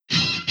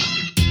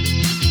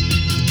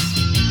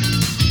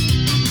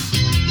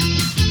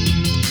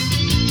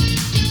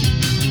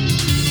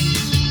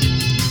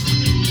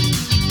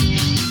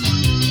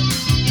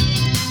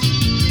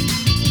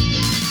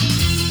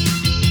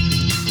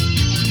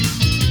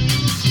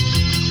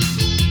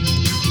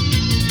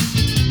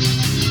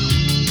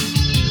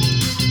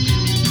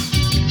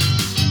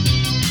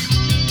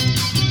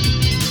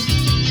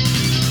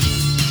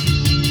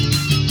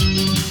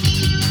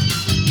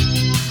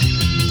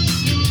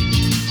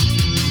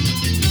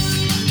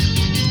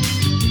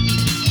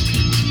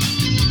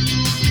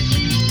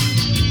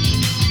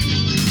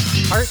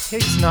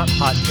Takes, not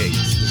hot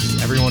takes. This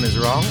is Everyone is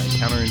Wrong, a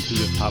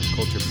counterintuitive pop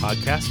culture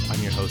podcast.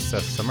 I'm your host,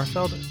 Seth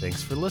Sommerfeld.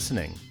 Thanks for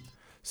listening.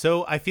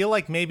 So I feel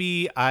like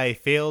maybe I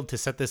failed to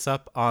set this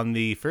up on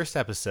the first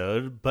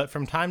episode, but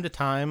from time to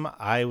time,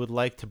 I would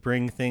like to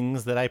bring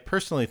things that I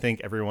personally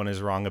think everyone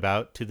is wrong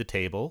about to the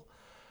table.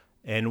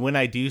 And when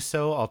I do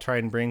so, I'll try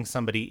and bring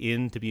somebody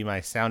in to be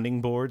my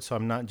sounding board so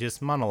I'm not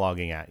just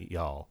monologuing at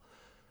y'all.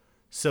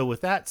 So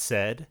with that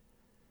said,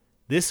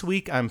 this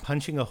week I'm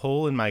punching a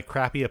hole in my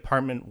crappy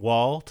apartment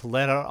wall to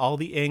let out all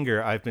the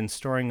anger I've been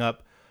storing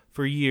up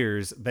for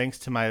years thanks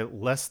to my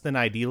less than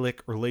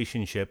idyllic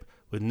relationship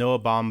with Noah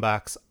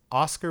Baumbach's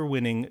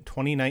Oscar-winning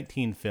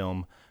 2019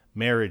 film,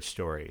 Marriage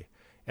Story.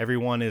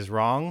 Everyone is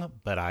wrong,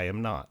 but I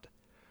am not.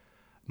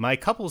 My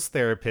couples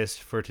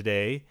therapist for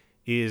today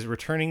is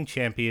returning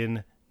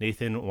champion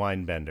Nathan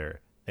Weinbender.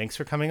 Thanks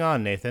for coming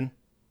on, Nathan.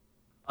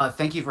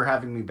 Thank you for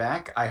having me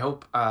back. I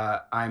hope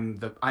I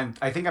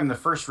think I'm the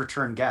first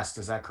return guest.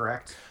 Is that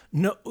correct?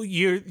 No,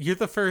 you're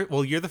the first.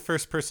 Well, you're the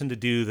first person to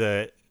do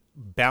the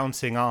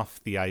bouncing off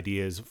the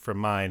ideas from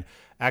mine.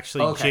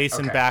 Actually,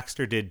 Jason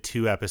Baxter did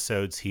 2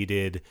 episodes. He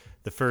did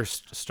the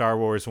first Star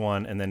Wars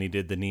one, and then he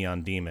did the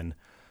Neon Demon.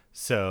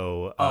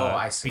 So,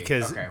 I see.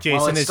 Because okay.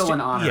 Jason it's is still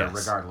an honor,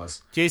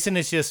 regardless. Jason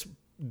is just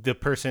the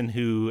person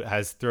who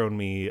has thrown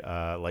me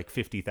like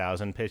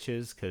 50,000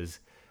 pitches because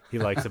he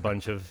likes a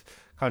bunch of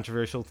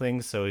controversial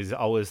things, so he's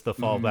always the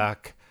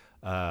fallback.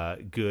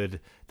 Good.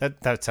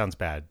 That sounds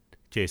bad,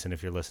 Jason.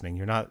 If you're listening,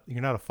 you're not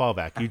a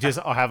fallback. You just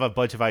have a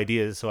bunch of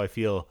ideas, so I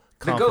feel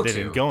confident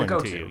in going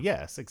to you.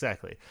 Yes,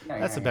 exactly.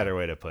 That's a better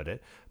way to put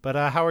it. But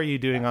how are you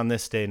doing on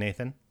this day,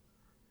 Nathan?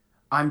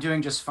 I'm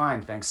doing just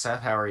fine, thanks,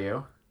 Seth. How are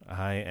you?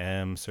 I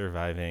am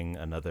surviving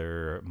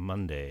another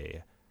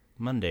Monday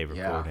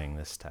recording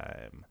this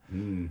time.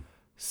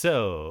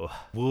 So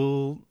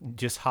we'll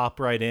just hop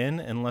right in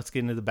and let's get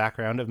into the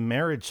background of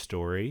Marriage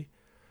Story.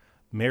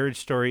 Marriage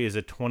Story is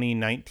a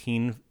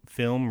 2019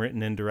 film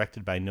written and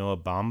directed by Noah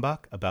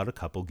Baumbach about a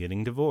couple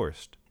getting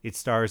divorced. It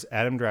stars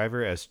Adam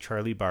Driver as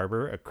Charlie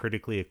Barber, a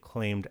critically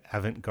acclaimed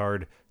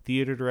avant-garde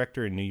theater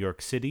director in New York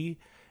City,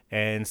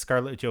 and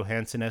Scarlett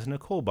Johansson as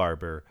Nicole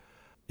Barber,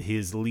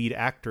 his lead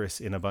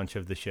actress in a bunch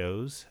of the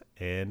shows,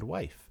 and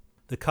wife.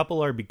 The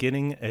couple are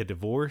beginning a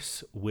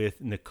divorce,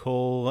 with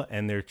Nicole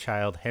and their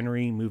child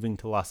Henry moving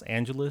to Los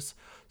Angeles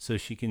so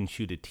she can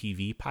shoot a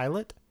TV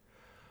pilot.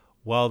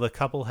 While the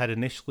couple had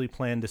initially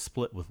planned to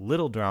split with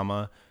little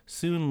drama,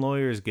 soon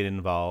lawyers get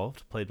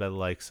involved, played by the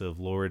likes of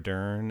Laura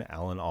Dern,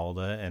 Alan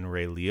Alda, and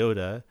Ray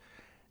Liotta,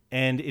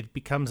 and it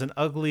becomes an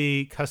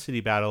ugly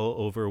custody battle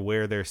over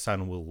where their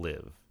son will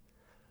live.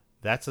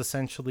 That's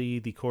essentially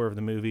the core of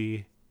the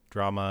movie.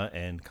 Drama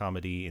and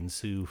comedy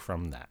ensue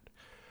from that.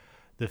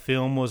 The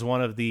film was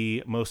one of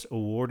the most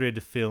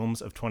awarded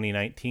films of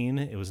 2019.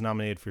 It was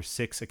nominated for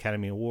 6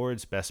 Academy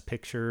Awards: Best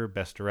Picture,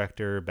 Best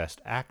Director,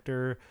 Best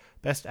Actor,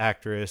 Best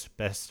Actress,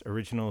 Best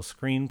Original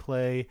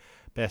Screenplay,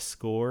 Best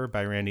Score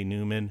by Randy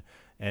Newman,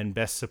 and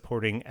Best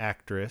Supporting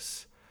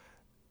Actress.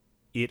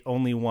 It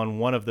only won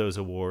one of those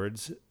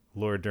awards,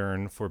 Laura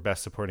Dern for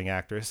Best Supporting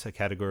Actress, a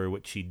category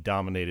which she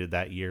dominated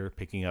that year,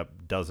 picking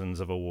up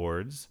dozens of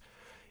awards.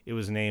 It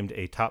was named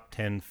a top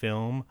 10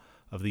 film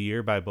of the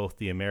year by both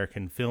the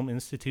American Film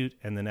Institute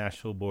and the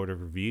National Board of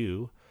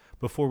Review.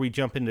 Before we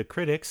jump into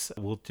critics,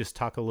 we'll just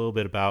talk a little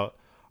bit about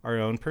our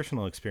own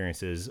personal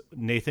experiences.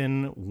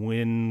 Nathan,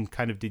 when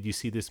kind of did you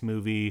see this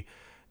movie,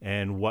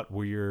 and what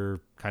were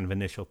your kind of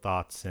initial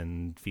thoughts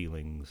and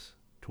feelings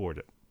toward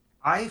it?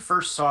 I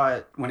first saw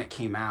it when it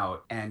came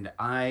out, and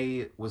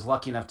I was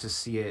lucky enough to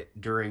see it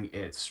during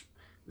its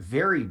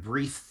very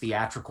brief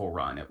theatrical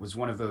run. It was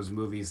one of those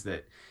movies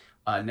that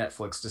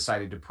Netflix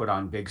decided to put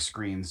on big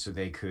screens so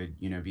they could,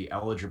 be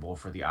eligible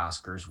for the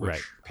Oscars,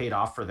 which paid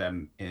off for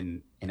them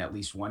in at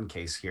least one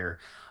case here.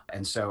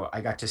 And so I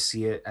got to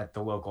see it at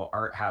the local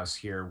art house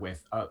here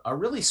with a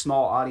really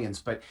small audience.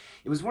 But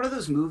it was one of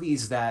those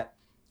movies that,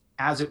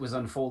 as it was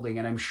unfolding,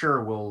 and I'm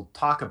sure we'll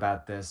talk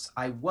about this,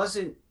 I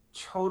wasn't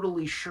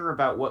totally sure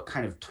about what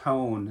kind of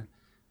tone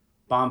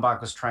Baumbach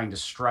was trying to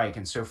strike.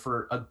 And so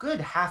for a good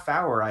half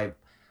hour, I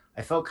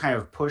felt kind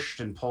of pushed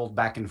and pulled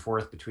back and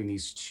forth between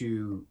these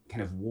two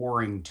kind of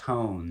warring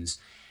tones.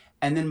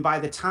 And then by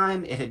the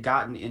time it had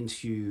gotten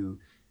into,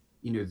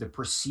 the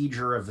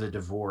procedure of the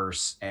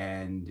divorce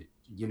and,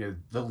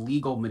 the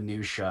legal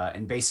minutia,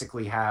 and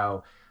basically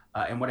how,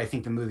 and what I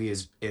think the movie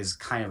is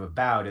kind of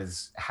about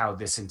is how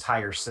this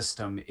entire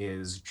system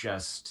is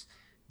just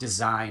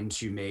designed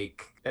to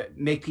make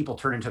people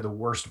turn into the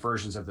worst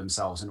versions of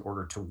themselves in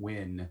order to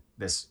win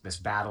this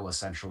battle,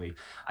 essentially.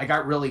 I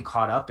got really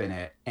caught up in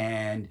it,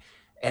 and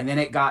then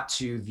it got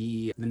to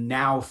the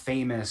now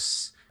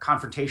famous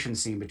confrontation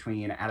scene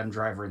between Adam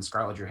Driver and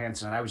Scarlett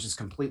Johansson, and I was just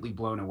completely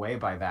blown away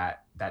by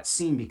that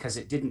scene because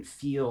it didn't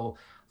feel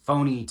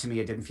phony to me.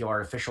 It didn't feel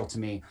artificial to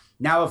me.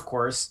 Now, of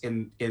course,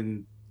 in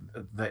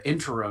the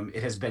interim,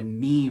 it has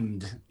been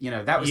memed.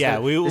 That was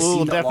we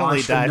will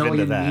definitely dive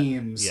into that.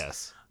 Memes.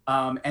 Yes.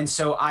 And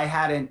so I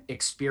hadn't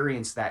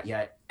experienced that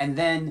yet. And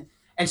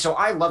And so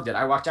I loved it.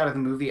 I walked out of the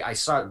movie. I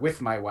saw it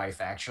with my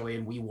wife actually,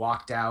 and we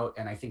walked out,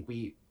 and I think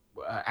we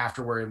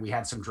afterward, and we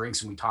had some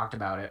drinks and we talked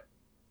about it.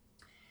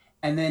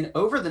 And then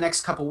over the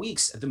next couple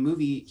weeks, the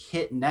movie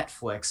hit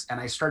Netflix,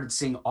 and I started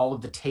seeing all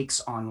of the takes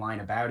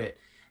online about it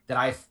that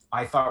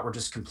I thought were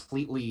just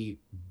completely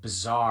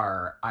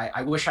bizarre.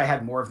 I wish I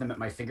had more of them at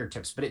my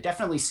fingertips, but it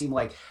definitely seemed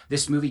like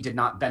this movie did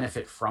not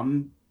benefit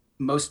from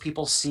most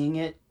people seeing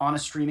it on a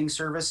streaming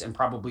service and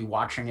probably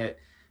watching it,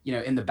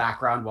 in the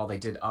background while they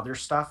did other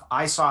stuff.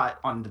 I saw it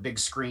on the big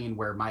screen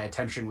where my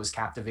attention was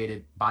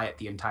captivated by it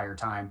the entire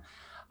time.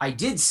 I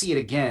did see it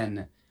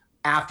again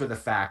after the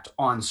fact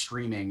on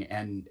streaming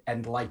and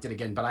liked it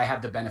again, but I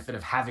had the benefit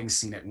of having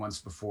seen it once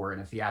before in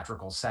a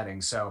theatrical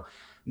setting. So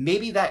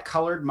maybe that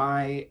colored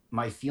my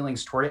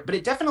feelings toward it, but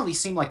it definitely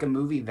seemed like a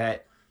movie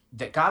that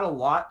got a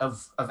lot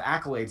of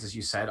accolades, as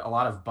you said, a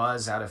lot of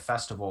buzz out of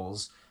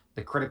festivals.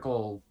 The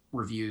critical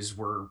reviews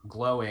were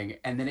glowing,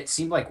 and then it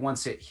seemed like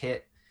once it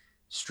hit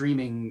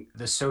streaming,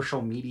 the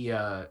social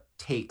media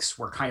takes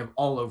were kind of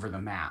all over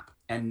the map.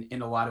 And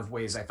in a lot of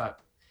ways, I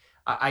thought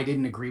I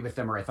didn't agree with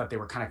them, or I thought they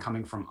were kind of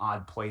coming from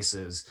odd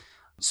places.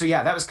 So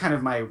yeah, that was kind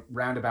of my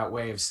roundabout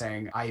way of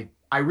saying I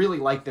really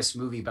like this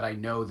movie, but I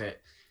know that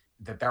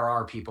there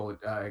are people,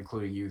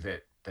 including you,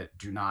 that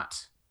do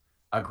not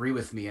agree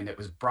with me. And it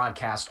was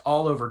broadcast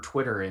all over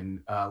Twitter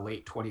in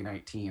late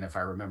 2019, if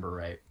I remember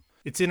right.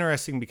 It's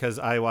interesting because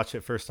I watched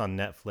it first on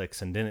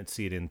Netflix and didn't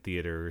see it in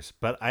theaters,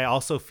 but I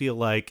also feel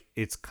like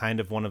it's kind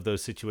of one of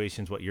those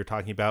situations, what you're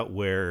talking about,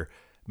 where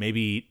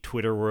maybe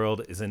Twitter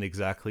world isn't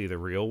exactly the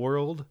real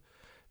world.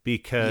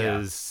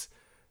 Because,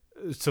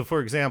 So for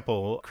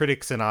example,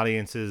 critics and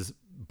audiences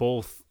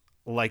both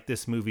like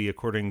this movie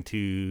according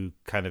to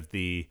kind of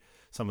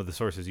some of the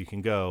sources you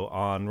can go.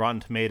 On Rotten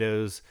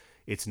Tomatoes,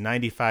 it's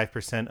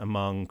 95%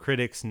 among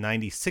critics,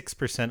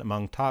 96%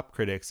 among top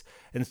critics,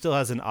 and still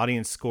has an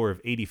audience score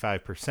of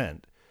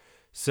 85%.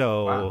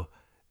 So,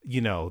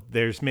 wow.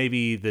 There's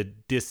maybe the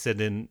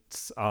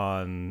dissidence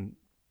on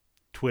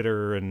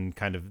Twitter and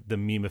kind of the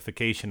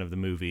memification of the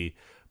movie,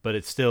 but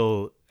it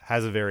still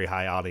has a very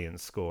high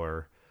audience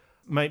score.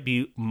 Might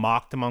be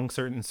mocked among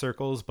certain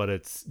circles, but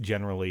it's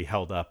generally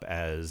held up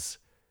as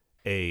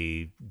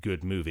a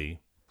good movie.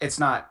 It's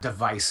not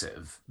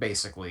divisive,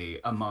 basically,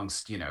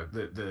 amongst,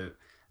 the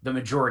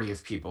majority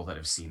of people that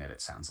have seen it,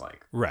 it sounds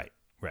like. Right.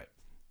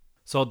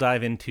 So I'll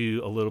dive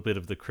into a little bit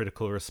of the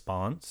critical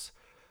response.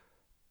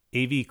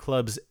 AV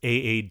Club's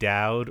A.A.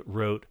 Dowd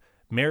wrote,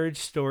 Marriage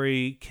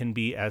Story can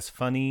be as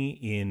funny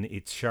in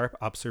its sharp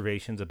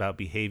observations about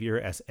behavior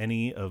as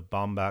any of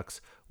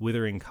Baumbach's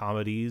withering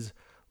comedies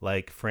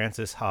like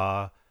Frances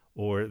Ha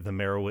or the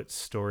Merowitz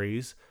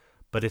Stories,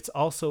 but it's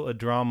also a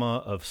drama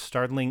of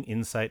startling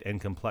insight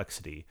and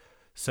complexity,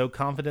 so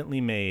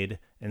confidently made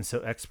and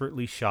so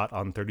expertly shot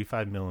on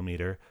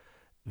 35mm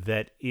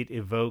that it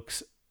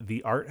evokes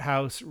the art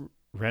house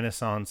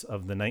renaissance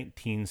of the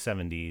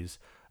 1970s,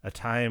 a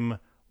time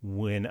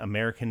when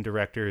American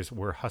directors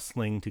were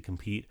hustling to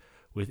compete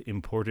with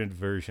imported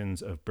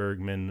versions of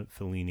Bergman,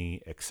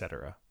 Fellini,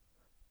 etc.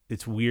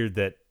 It's weird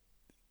that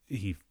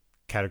he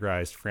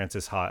categorized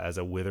Frances Ha as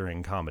a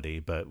withering comedy,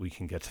 but we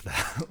can get to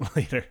that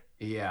later.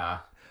 Yeah.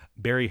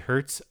 Barry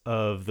Hertz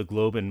of the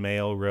Globe and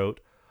Mail wrote,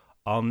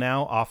 I'll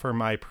now offer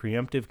my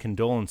preemptive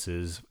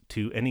condolences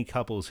to any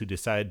couples who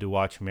decide to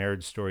watch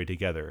Marriage Story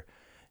together.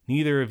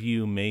 Neither of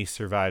you may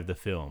survive the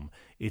film.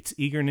 Its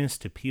eagerness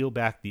to peel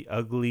back the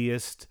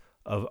ugliest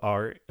of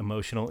our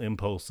emotional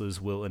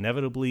impulses will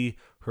inevitably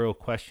hurl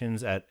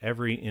questions at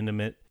every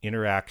intimate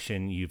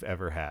interaction you've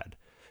ever had.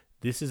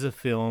 This is a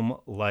film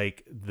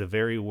like the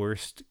very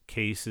worst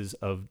cases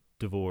of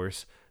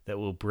divorce that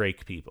will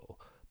break people.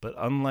 But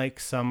unlike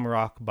some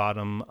rock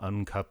bottom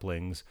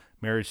uncouplings,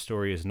 Marriage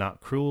Story is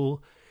not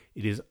cruel.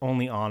 It is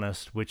only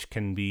honest, which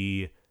can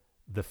be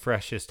the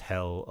freshest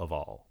hell of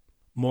all.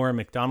 Maura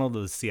McDonald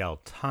of the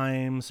Seattle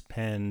Times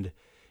penned,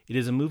 It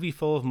is a movie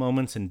full of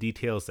moments and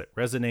details that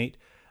resonate.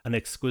 An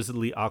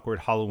exquisitely awkward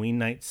Halloween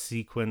night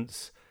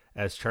sequence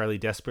as Charlie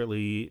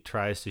desperately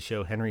tries to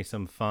show Henry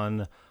some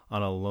fun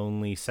on a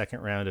lonely second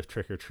round of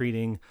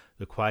trick-or-treating,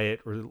 the quiet,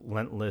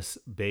 relentless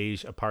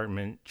beige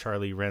apartment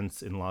Charlie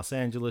rents in Los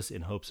Angeles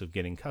in hopes of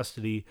getting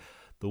custody,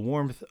 the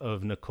warmth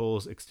of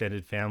Nicole's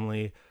extended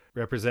family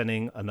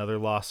representing another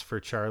loss for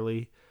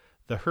Charlie.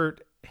 The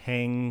hurt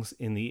hangs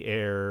in the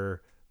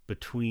air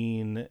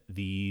between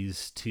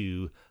these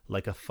two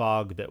like a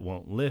fog that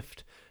won't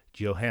lift.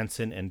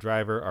 Johansson and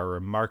Driver are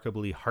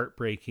remarkably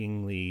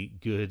heartbreakingly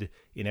good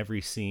in every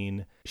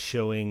scene,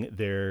 showing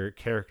their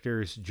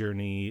characters'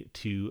 journey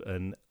to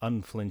an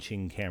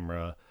unflinching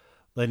camera,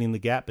 letting the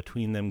gap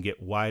between them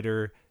get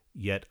wider,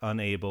 yet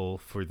unable,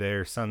 for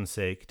their son's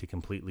sake, to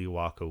completely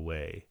walk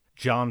away.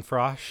 John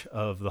Frosch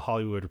of The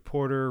Hollywood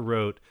Reporter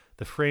wrote,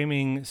 The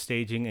framing,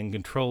 staging, and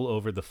control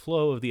over the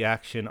flow of the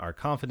action are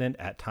confident,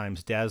 at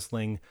times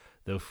dazzling,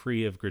 though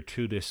free of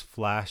gratuitous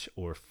flash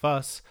or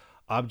fuss.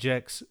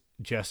 Objects,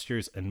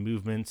 gestures, and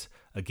movements,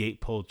 a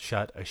gate pulled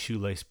shut, a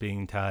shoelace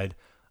being tied,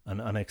 an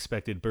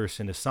unexpected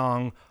burst into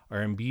song,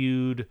 are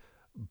imbued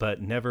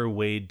but never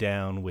weighed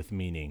down with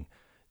meaning.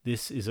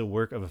 This is a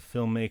work of a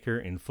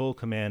filmmaker in full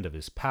command of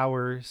his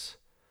powers.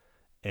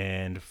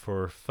 And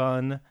for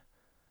fun,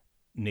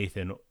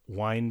 Nathan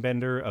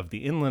Weinbender of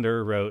The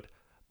Inlander wrote,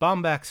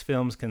 Baumbach's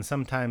films can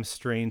sometimes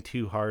strain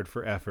too hard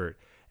for effort,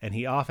 and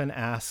he often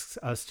asks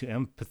us to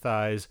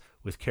empathize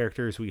with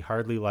characters we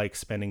hardly like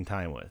spending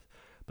time with.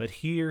 But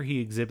here he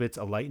exhibits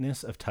a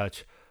lightness of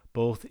touch,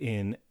 both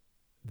in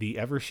the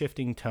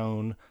ever-shifting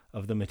tone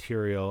of the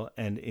material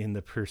and in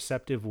the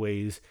perceptive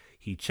ways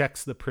he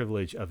checks the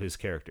privilege of his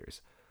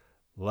characters.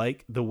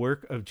 Like the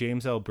work of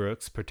James L.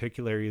 Brooks,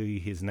 particularly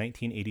his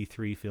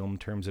 1983 film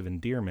Terms of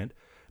Endearment,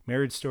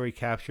 Marriage Story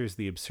captures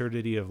the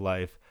absurdity of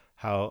life,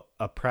 how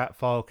a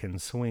pratfall can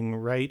swing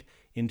right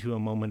into a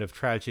moment of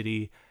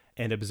tragedy,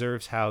 and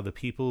observes how the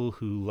people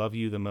who love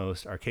you the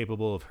most are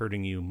capable of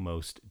hurting you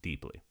most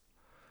deeply.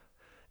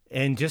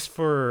 And just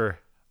for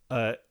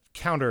a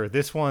counter,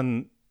 this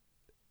one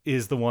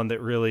is the one that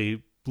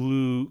really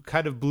blew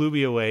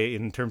me away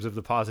in terms of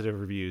the positive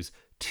reviews.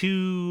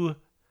 2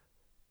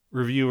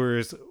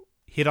 reviewers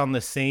hit on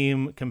the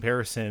same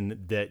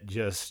comparison that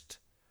just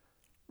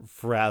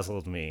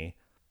frazzled me.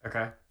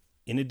 Okay.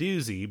 In a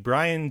doozy,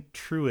 Brian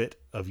Truitt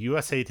of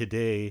USA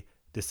Today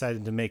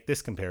decided to make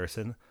this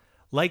comparison.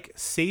 Like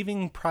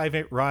Saving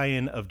Private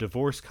Ryan of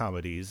divorce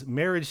comedies,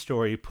 Marriage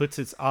Story puts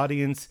its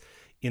audience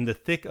in the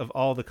thick of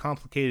all the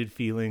complicated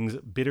feelings,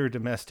 bitter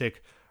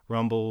domestic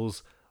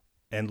rumbles,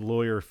 and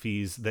lawyer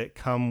fees that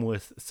come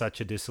with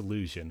such a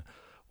disillusion,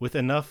 with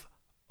enough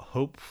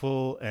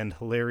hopeful and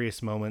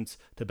hilarious moments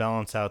to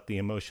balance out the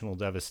emotional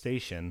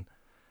devastation.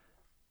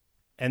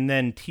 And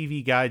then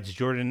TV Guide's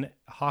Jordan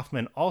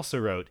Hoffman also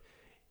wrote,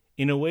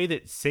 in a way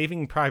that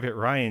Saving Private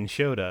Ryan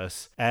showed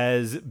us,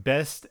 as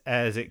best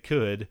as it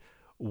could,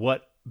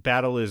 what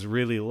battle is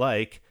really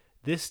like,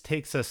 this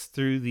takes us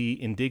through the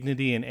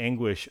indignity and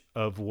anguish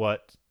of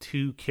what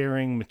 2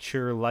 caring,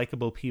 mature,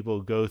 likable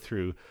people go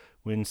through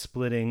when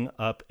splitting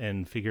up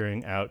and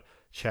figuring out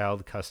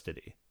child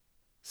custody.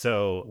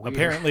 So weird.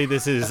 Apparently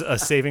this is a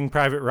Saving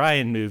Private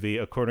Ryan movie,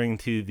 according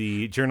to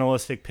the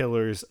journalistic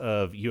pillars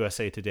of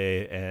USA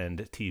Today and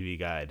TV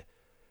Guide.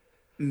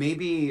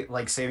 Maybe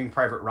like Saving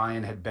Private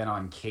Ryan had been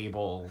on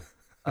cable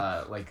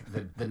like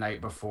the night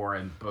before,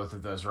 and both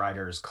of those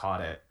writers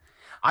caught it.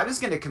 I was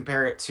going to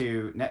compare it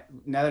to,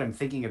 now that I'm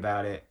thinking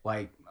about it,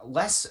 like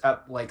less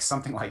like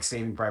something like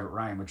Saving Private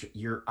Ryan, which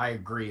I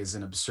agree is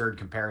an absurd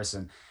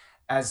comparison,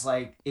 as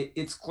like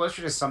it's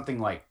closer to something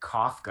like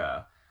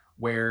Kafka,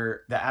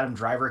 where the Adam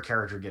Driver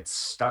character gets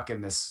stuck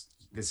in this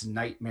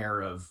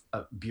nightmare of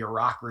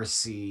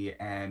bureaucracy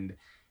and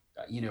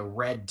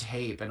red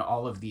tape and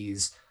all of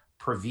these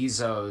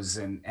provisos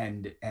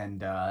and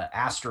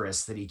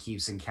asterisks that he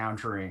keeps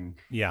encountering.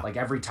 Yeah. Like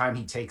every time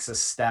he takes a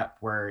step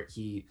where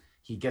he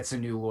gets a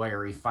new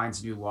lawyer, he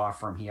finds a new law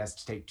firm, he has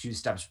to take 2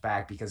 steps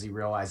back because he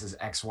realizes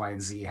X, Y,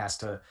 and Z has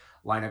to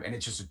line up, and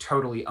it's just a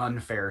totally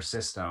unfair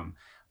system.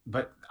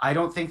 But I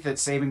don't think that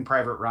Saving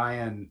Private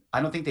Ryan,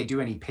 I don't think they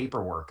do any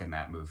paperwork in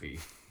that movie.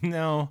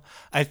 No,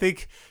 I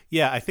think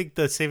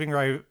the Saving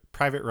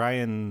Private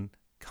Ryan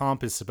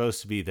comp is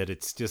supposed to be that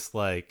it's just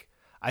like,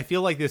 I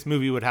feel like this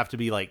movie would have to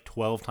be like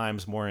 12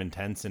 times more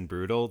intense and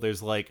brutal.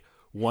 There's like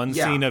one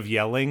scene of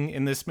yelling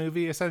in this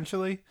movie,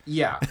 essentially.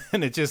 Yeah.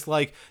 And it's just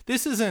like,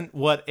 this isn't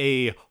what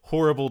a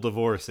horrible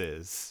divorce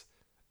is.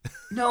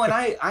 No, and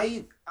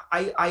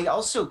I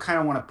also kind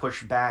of want to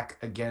push back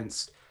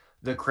against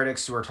the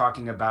critics who are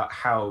talking about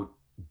how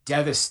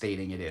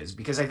devastating it is,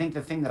 because I think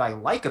the thing that I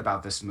like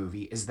about this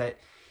movie is that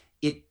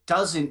it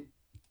doesn't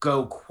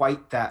go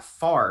quite that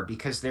far,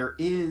 because they're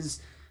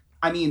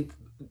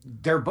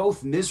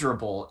both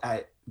miserable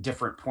at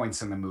different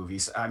points in the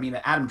movies. I mean,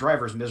 Adam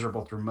Driver is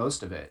miserable through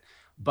most of it,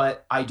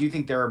 but I do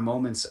think there are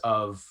moments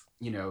of,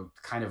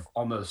 kind of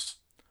almost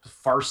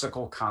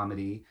farcical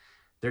comedy.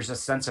 There's a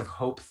sense of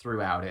hope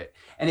throughout it.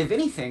 And if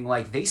anything,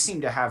 like, they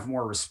seem to have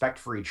more respect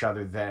for each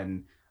other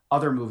than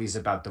other movies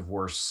about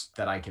divorce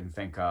that I can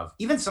think of.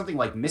 Even something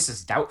like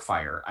Mrs.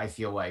 Doubtfire, I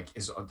feel like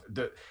is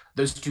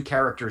those 2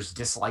 characters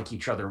dislike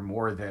each other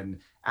more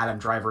than Adam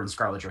Driver and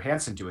Scarlett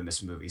Johansson do in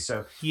this movie.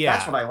 So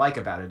That's what I like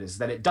about it, is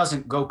that it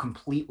doesn't go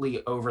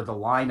completely over the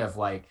line of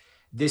like,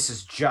 this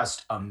is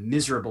just a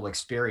miserable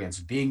experience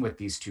being with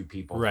these 2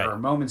 people. Right. There are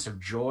moments of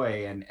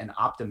joy and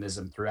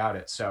optimism throughout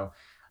it. So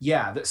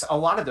yeah, a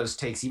lot of those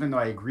takes, even though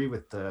I agree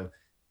with the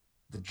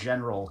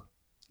general,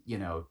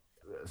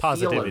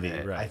 positivity, feel of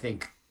it, right. I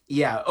think,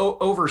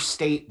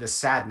 overstate the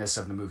sadness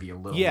of the movie a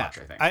little much,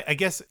 I think. I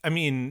guess, I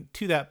mean,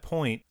 to that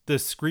point, the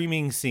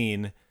screaming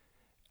scene,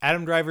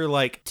 Adam Driver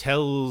like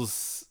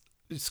tells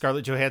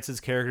Scarlett Johansson's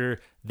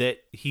character that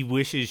he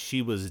wishes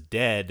she was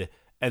dead,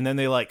 and then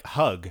they like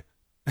hug.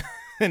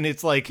 And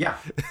it's like,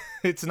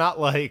 it's not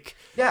like...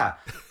 Yeah.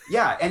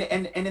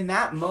 And in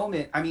that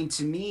moment, I mean,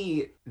 to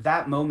me,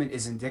 that moment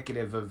is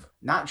indicative of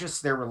not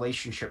just their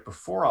relationship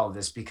before all of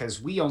this,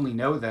 because we only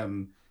know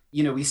them,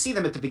 we see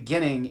them at the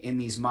beginning in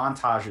these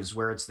montages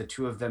where it's the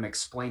 2 of them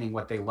explaining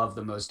what they love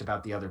the most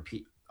about the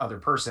other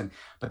person.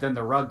 But then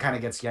the rug kind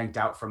of gets yanked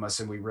out from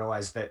us, and we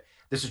realize that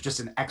this is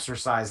just an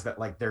exercise that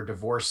like their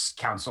divorce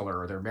counselor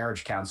or their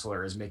marriage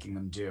counselor is making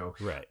them do.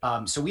 Right.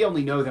 So we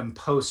only know them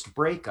post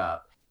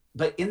breakup.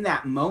 But in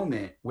that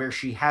moment where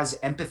she has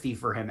empathy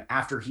for him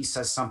after he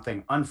says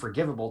something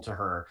unforgivable to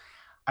her,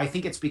 I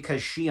think it's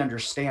because she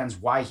understands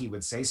why he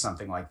would say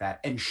something like that.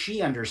 And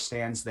she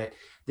understands that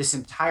this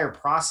entire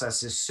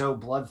process is so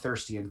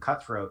bloodthirsty and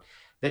cutthroat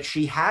that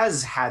she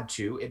has had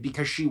to,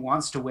 because she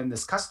wants to win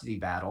this custody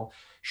battle,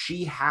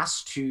 she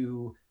has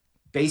to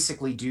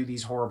basically do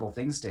these horrible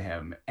things to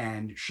him.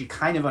 And she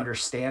kind of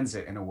understands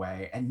it in a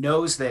way and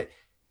knows that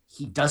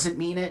he doesn't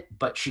mean it,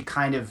 but she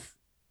kind of,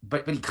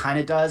 but he kind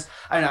of does.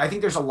 I don't know. I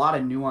think there's a lot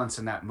of nuance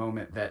in that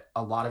moment that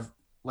a lot of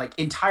like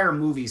entire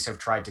movies have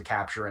tried to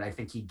capture. And I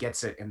think he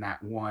gets it in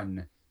that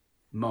one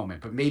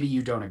moment, but maybe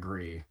you don't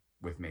agree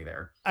with me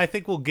there. I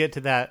think we'll get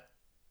to that.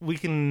 We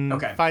can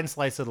Okay. fine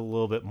slice it a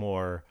little bit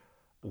more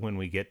when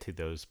we get to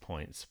those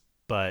points.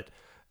 But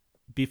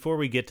before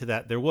we get to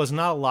that, there was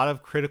not a lot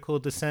of critical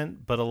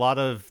dissent, but a lot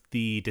of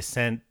the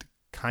dissent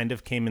kind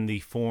of came in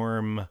the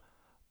form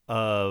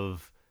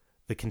of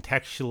the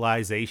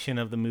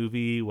contextualization of the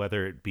movie,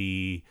 whether it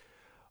be,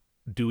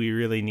 do we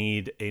really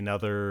need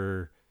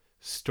another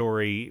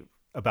story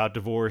about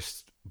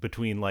divorce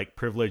between like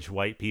privileged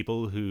white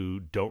people who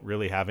don't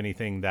really have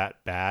anything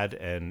that bad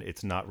and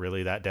it's not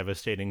really that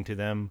devastating to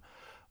them,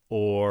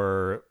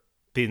 or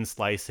thin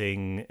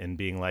slicing and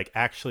being like,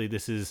 actually,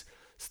 this is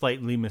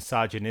slightly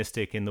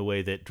misogynistic in the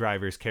way that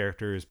Driver's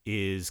character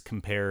is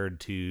compared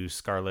to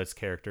Scarlett's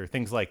character,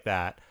 things like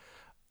that.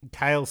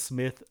 Kyle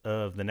Smith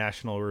of the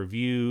National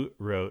Review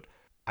wrote,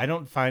 I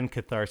don't find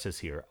catharsis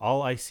here.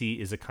 All I see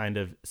is a kind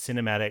of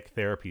cinematic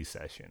therapy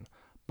session.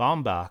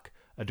 Baumbach,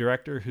 a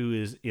director who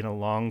is in a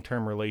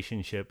long-term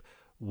relationship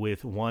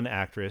with one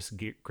actress,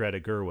 Greta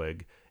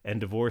Gerwig,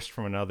 and divorced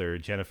from another,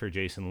 Jennifer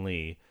Jason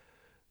Leigh,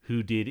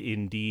 who did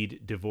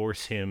indeed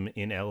divorce him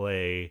in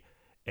L.A.,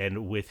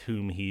 and with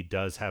whom he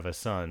does have a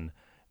son,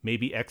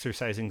 maybe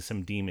exercising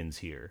some demons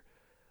here.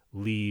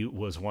 Leigh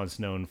was once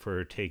known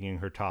for taking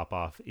her top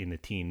off in a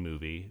teen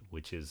movie,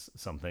 which is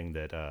something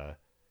that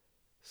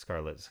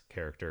Scarlett's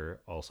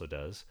character also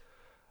does.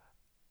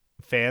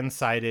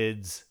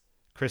 Fansided's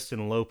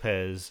Kristen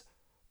Lopez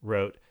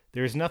wrote,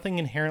 there is nothing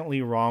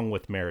inherently wrong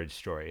with Marriage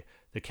Story.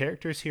 The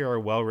characters here are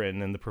well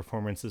written and the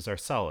performances are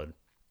solid.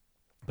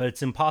 But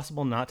it's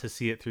impossible not to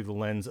see it through the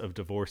lens of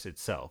divorce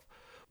itself.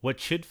 What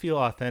should feel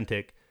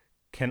authentic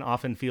can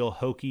often feel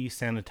hokey,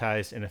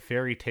 sanitized, and a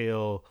fairy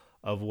tale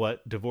of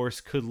what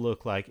divorce could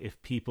look like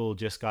if people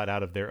just got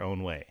out of their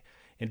own way.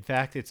 In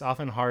fact, it's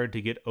often hard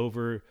to get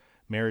over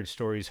Marriage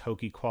Story's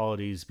hokey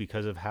qualities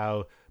because of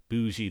how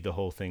bougie the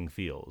whole thing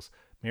feels.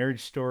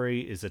 Marriage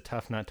Story is a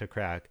tough nut to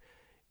crack.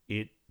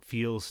 It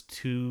feels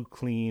too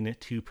clean,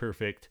 too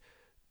perfect,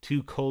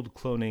 too cold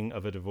cloning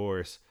of a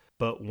divorce,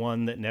 but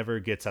one that never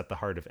gets at the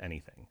heart of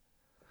anything.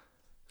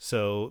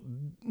 So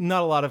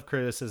not a lot of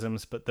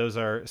criticisms, but those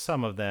are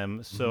some of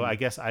them. So I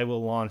guess I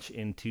will launch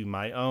into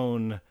my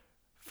own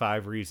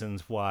 5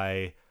 reasons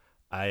why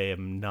I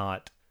am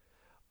not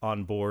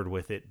on board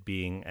with it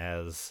being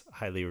as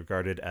highly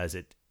regarded as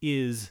it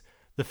is.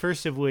 The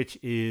first of which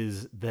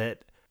is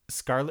that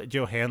Scarlett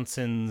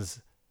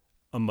Johansson's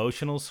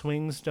emotional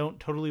swings don't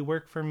totally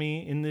work for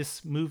me in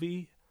this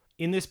movie.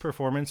 In this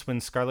performance, when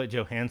Scarlett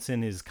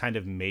Johansson is kind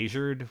of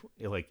measured,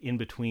 like in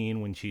between,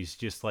 when she's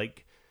just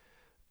like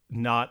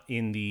not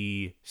in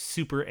the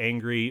super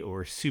angry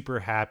or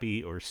super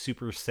happy or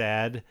super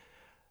sad,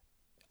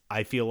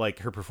 I feel like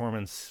her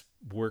performance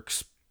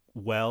works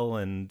well.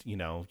 And, you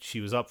know, she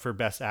was up for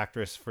Best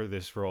Actress for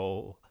this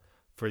role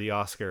for the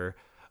Oscar.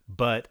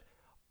 But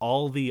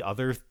all the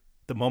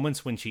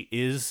moments when she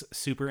is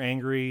super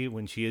angry,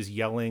 when she is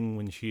yelling,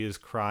 when she is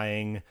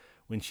crying,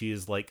 when she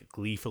is like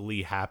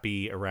gleefully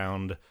happy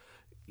around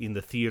in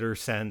the theater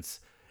sense,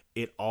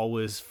 it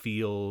always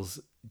feels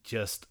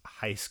just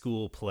high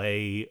school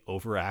play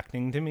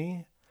overacting to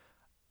me.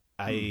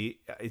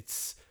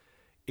 It's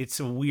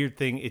a weird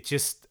thing. It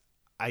just,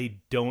 I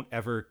don't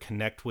ever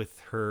connect with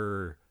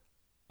her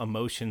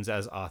emotions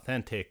as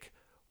authentic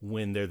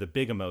when they're the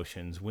big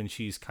emotions. When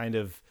she's kind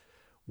of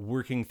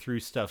working through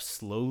stuff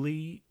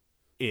slowly,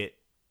 it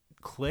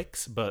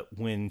clicks, but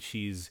when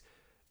she's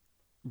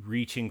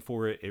reaching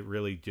for it, it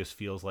really just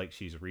feels like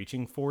she's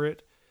reaching for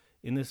it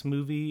in this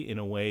movie in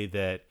a way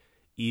that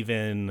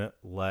even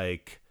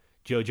like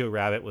Jojo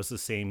Rabbit was the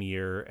same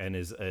year and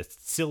is a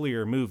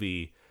sillier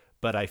movie,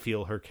 but I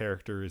feel her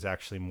character is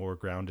actually more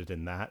grounded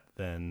in that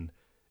than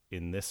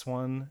in this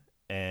one.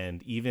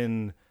 And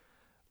even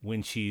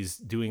when she's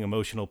doing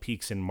emotional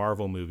peaks in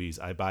Marvel movies,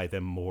 I buy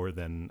them more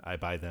than I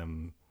buy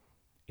them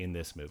in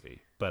this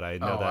movie. But I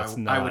know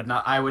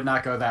I would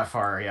not go that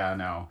far. Yeah,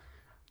 no.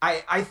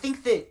 I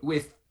think that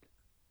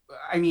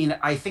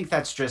I think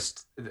that's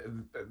just,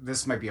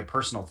 this might be a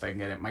personal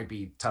thing and it might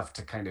be tough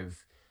to kind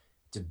of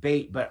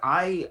debate, but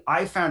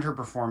I found her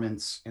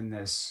performance in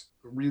this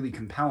really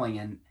compelling.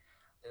 And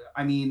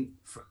I mean,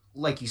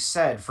 like you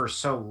said, for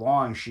so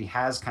long, she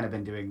has kind of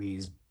been doing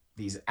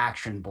these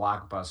action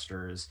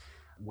blockbusters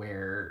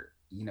where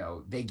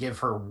they give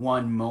her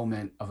one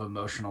moment of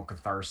emotional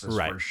catharsis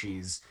Right. where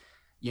she's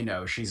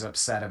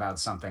upset about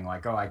something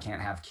like, oh, I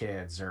can't have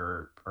kids,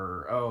 or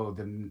oh,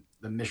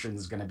 the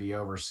mission's going to be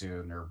over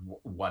soon, or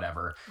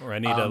whatever. Or I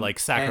need to like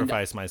And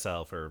sacrifice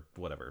myself or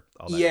whatever,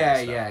 all that kind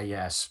of yeah, stuff.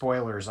 yeah.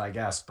 Spoilers, I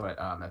guess, but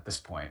at this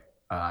point,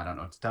 I don't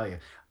know what to tell you.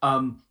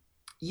 Um,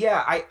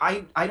 yeah,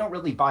 I don't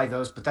really buy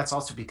those, but that's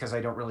also because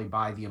I don't really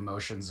buy the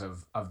emotions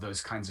of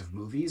those kinds of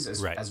movies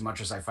Right. as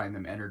much as I find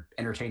them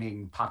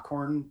entertaining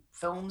popcorn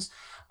films.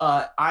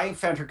 I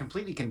found her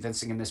completely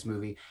convincing in this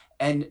movie,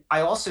 and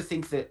I also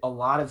think that a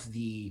lot of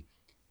the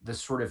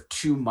sort of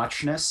too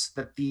muchness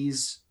that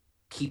these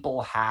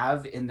people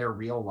have in their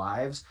real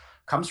lives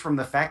comes from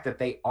the fact that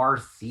they are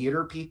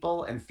theater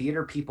people, and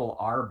theater people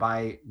are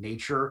by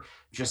nature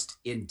just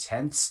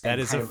intense That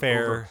and is kind a of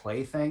fair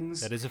overplay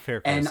things. that is a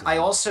fair And I criticism.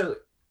 also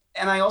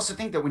and I also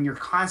think that when you're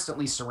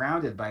constantly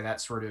surrounded by that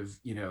sort of,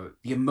 the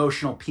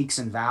emotional peaks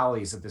and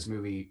valleys that this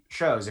movie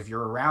shows, if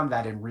you're around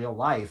that in real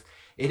life,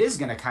 it is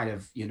going to kind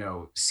of,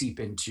 seep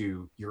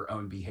into your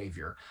own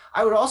behavior.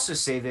 I would also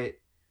say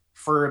that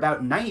for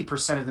about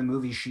 90% of the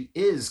movie, she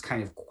is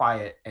kind of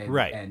quiet and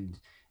Right.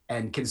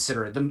 and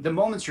considerate. The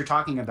moments you're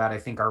talking about, I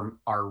think,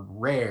 are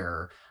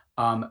rare.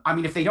 I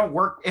mean, if they don't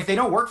work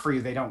for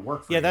you, they don't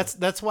work for Yeah, you.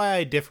 that's why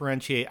I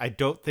differentiate. I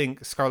don't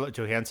think Scarlett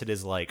Johansson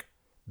is like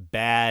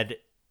bad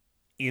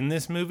in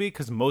this movie,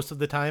 because most of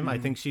the time I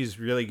Mm-hmm. think she's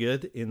really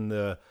good in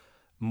the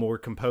more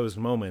composed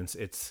moments.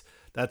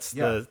 That's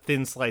Yeah. the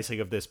thin slicing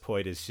of this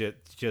point, is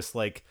just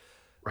like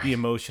the Right.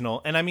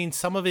 emotional. And I mean,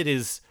 some of it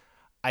is,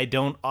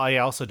 I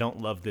also don't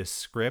love this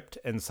script,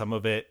 and some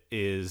of it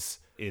is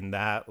in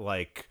that,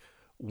 like,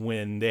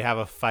 when they have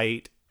a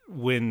fight,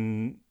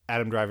 when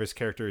Adam Driver's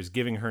character is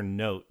giving her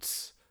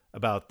notes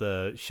about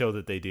the show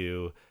that they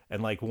do,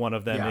 and like one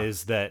of them Yeah.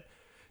 is that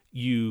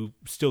you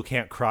still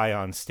can't cry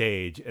on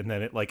stage, and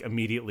then it like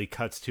immediately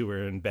cuts to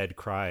her in bed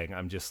crying.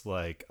 I'm just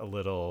like a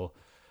little,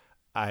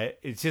 I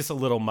it's just a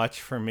little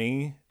much for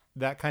me,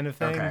 that kind of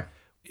thing. Okay.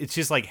 It's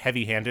just like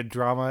heavy-handed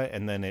drama,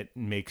 and then it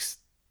makes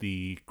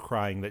the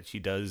crying that she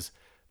does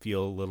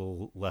feel a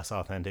little less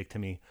authentic to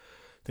me,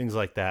 things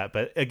like that.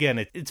 But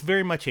again, it's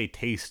very much a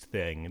taste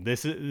thing.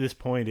 This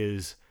point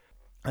is,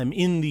 I'm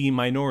in the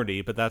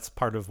minority, but that's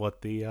part of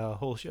what the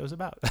whole show's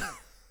about.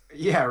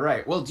 Yeah,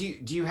 right. Well, do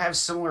you have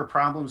similar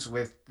problems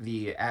with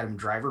the Adam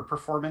Driver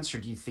performance, or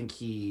do you think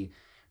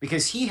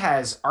because he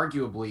has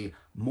arguably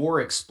more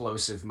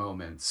explosive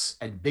moments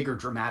and bigger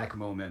dramatic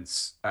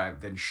moments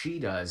than she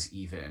does,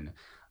 even,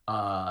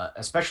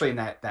 especially in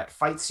that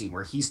fight scene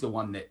where he's the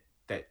one that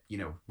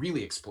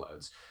really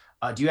explodes.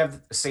 Do you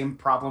have the same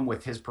problem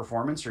with his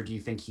performance, or do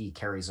you think he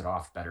carries it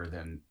off better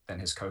than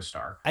his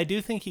co-star? I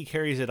do think he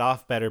carries it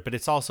off better, but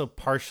it's also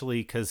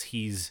partially because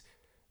he's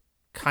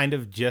kind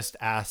of just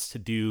asked to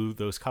do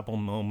those couple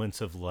moments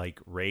of like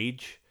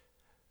rage,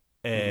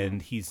 Hmm.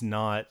 and he's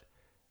not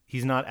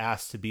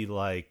asked to be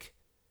like,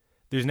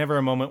 there's never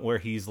a moment where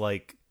he's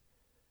like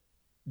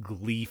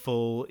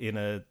gleeful in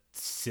a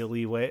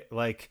silly way,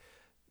 like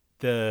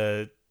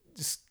the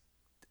just,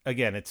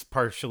 again, it's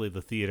partially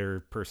the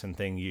theater person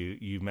thing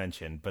you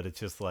mentioned, but it's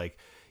just like,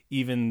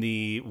 even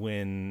the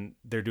when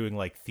they're doing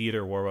like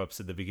theater warm-ups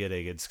at the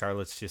beginning and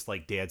Scarlett's just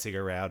like dancing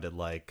around and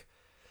like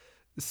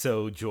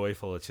so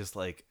joyful, it's just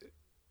like,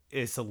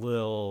 it's a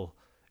little,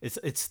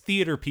 it's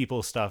theater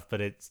people stuff, but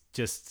it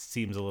just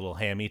seems a little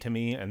hammy to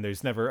me. And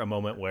there's never a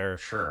moment where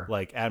Sure.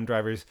 like Adam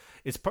Driver's,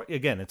 it's part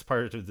of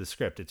the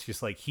script. It's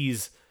just like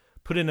he's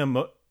put in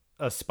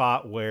a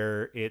spot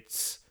where he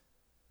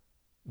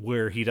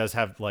does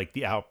have like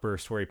the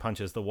outburst where he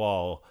punches the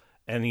wall,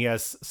 and he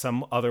has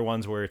some other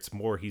ones where it's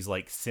more he's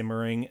like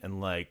simmering and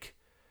like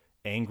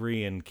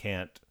angry and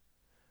can't,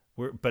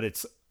 but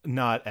it's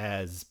not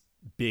as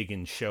big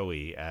and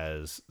showy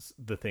as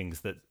the things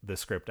that the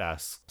script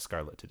asks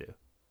Scarlett to do.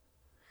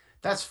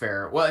 That's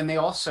fair. Well, and they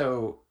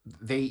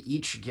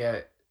each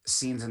get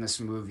scenes in this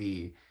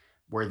movie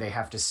where they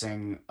have to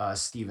sing a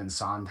Stephen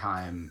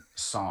Sondheim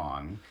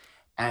song,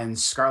 and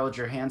Scarlett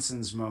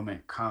Johansson's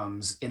moment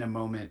comes in a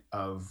moment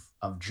of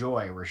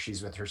joy where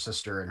she's with her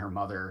sister and her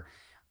mother,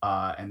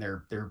 and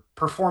they're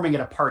performing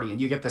at a party,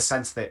 and you get the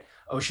sense that,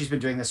 oh, she's been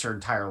doing this her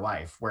entire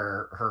life,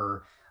 where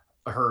her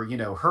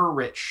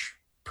rich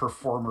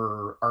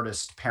performer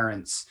artist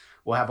parents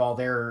will have all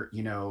their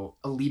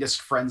elitist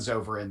friends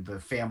over, and the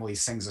family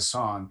sings a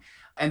song,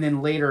 and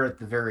then later at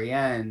the very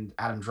end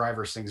Adam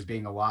Driver sings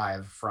Being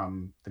Alive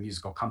from the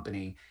musical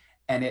Company,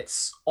 and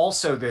it's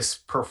also this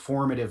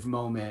performative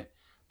moment,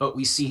 but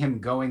we see him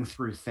going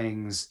through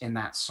things in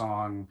that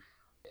song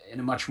in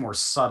a much more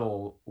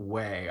subtle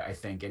way, I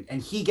think.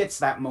 And he gets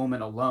that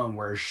moment alone,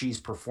 whereas she's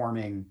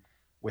performing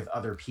with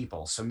other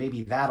people. So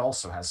maybe that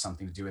also has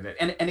something to do with it.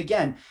 And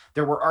again,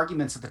 there were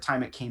arguments at the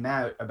time it came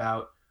out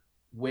about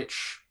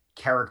which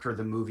character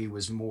the movie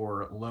was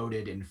more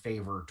loaded in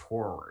favor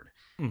toward.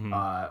 Mm-hmm.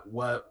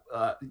 What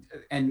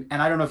and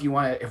I don't know if you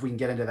want to, if we can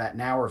get into that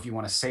now, or if you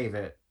want to save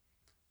it.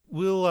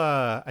 We'll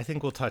I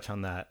think we'll touch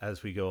on that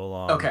as we go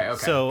along. Okay.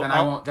 So Then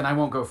I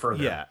won't go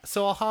further. Yeah.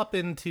 So I'll hop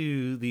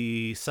into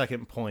the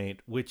second point,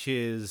 which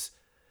is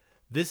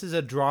this is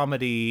a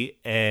dramedy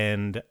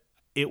and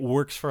it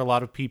works for a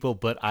lot of people,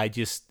 but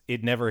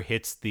it never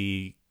hits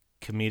the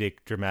comedic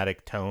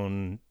dramatic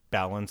tone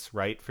balance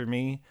right for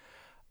me.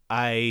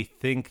 I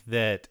think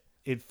that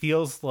it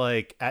feels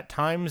like at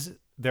times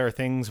there are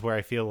things where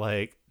I feel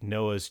like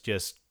Noah's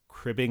just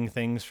cribbing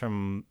things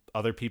from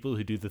other people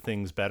who do the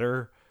things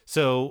better.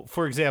 So,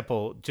 for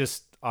example,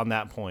 just on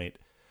that point,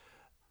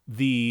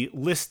 the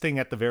list thing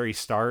at the very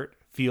start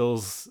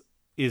is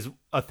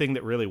a thing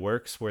that really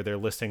works, where they're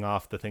listing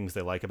off the things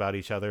they like about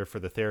each other for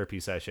the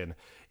therapy session.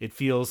 It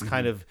feels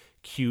kind of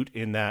cute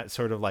in that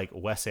sort of like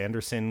Wes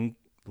Anderson,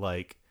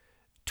 like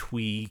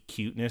twee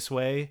cuteness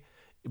way,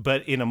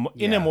 but in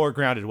a more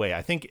grounded way.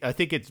 I think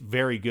it's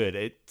very good.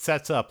 It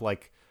sets up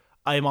like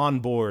I'm on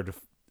board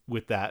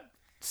with that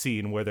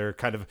scene where they're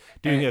kind of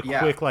doing a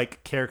quick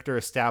like character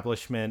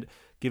establishment,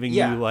 giving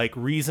you like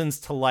reasons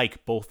to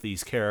like both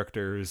these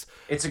characters.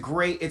 It's a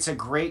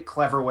great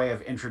clever way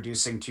of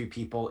introducing two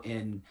people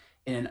in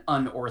an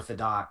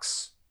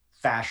unorthodox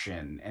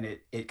fashion, and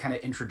it kind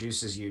of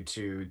introduces you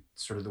to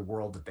sort of the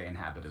world that they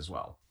inhabit as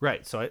well.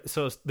 Right. So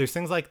there's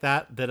things like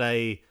that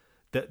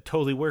that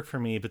totally work for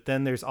me, but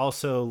then there's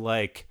also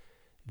like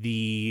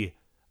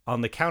on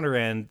the counter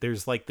end,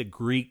 there's like the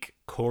Greek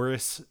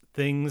chorus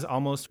things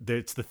almost.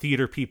 It's the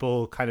theater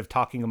people kind of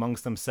talking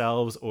amongst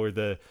themselves, or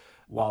the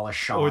Wallace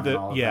Shawn,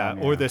 or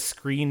or the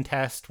screen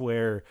test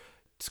where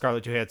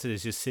Scarlett Johansson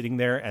is just sitting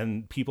there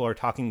and people are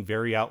talking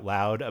very out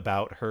loud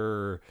about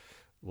her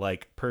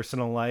like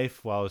personal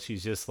life while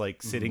she's just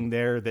like sitting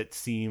there, that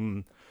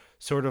seem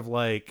sort of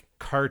like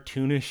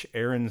cartoonish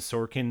Aaron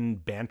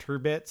Sorkin banter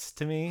bits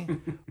to me.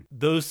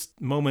 Those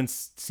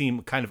moments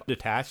seem kind of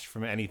detached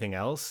from anything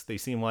else. They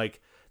seem like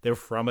they're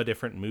from a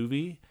different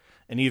movie.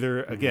 And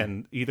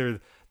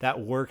either that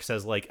works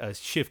as like a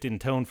shift in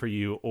tone for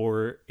you,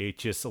 or it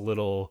just a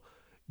little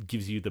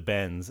gives you the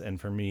bends.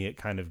 And for me, it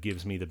kind of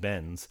gives me the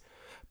bends.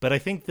 But I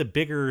think the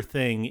bigger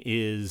thing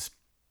is,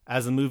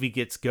 as the movie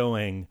gets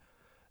going,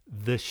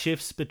 the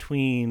shifts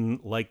between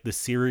like the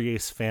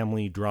serious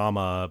family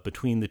drama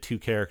between the two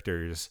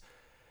characters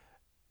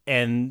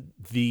and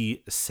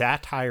the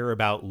satire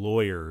about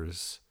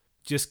lawyers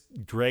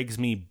just drags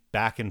me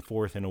back and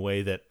forth in a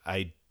way that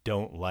I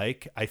don't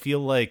like. I feel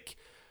like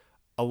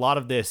a lot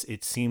of this,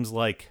 it seems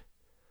like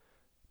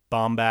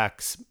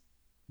Bombax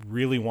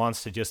really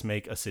wants to just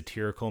make a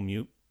satirical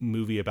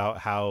movie about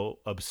how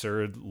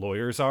absurd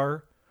lawyers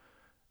are,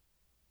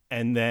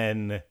 and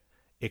then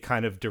it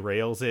kind of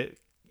derails it.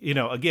 You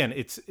know, again,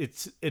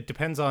 it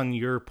depends on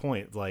your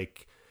point.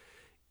 Like,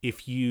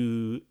 if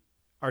you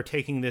are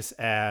taking this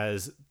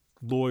as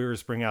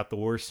lawyers bring out the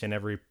worst in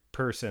every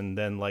person,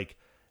 then like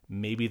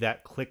maybe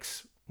that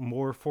clicks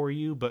more for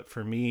you. But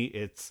for me,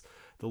 it's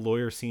the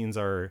lawyer scenes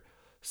are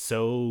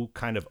so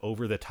kind of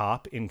over the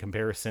top in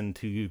comparison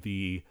to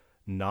the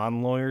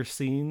non-lawyer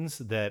scenes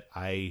that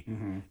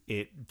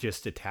it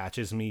just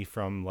detaches me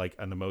from like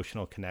an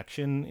emotional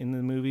connection in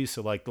the movie.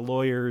 So like the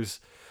lawyers,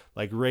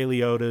 like Ray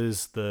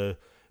Liotta's the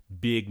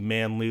big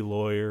manly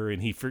lawyer,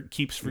 and he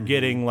keeps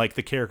forgetting like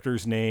the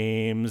characters'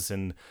 names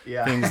and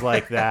things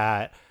like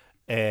that.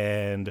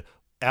 And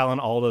Alan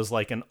Alda's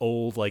like an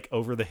old, like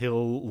over the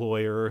hill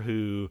lawyer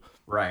who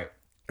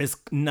is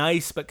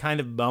nice but kind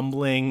of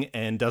bumbling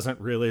and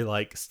doesn't really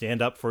like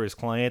stand up for his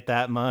client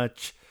that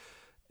much,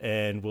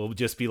 and will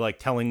just be like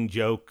telling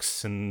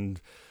jokes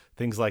and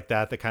things like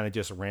that kind of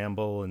just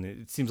ramble. And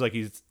it seems like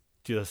he's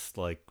just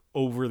like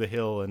over the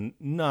hill and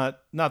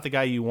not the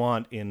guy you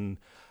want in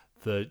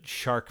the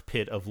shark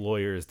pit of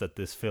lawyers that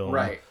this film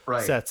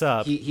sets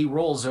up. He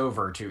rolls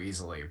over too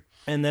easily.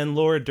 And then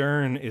Laura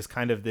Dern is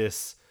kind of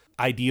this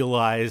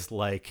idealized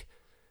like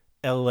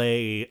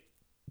LA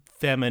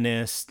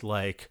feminist,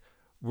 like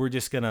we're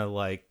just gonna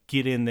like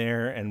get in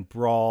there and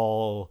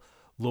brawl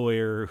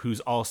lawyer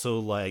who's also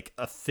like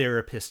a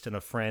therapist and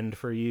a friend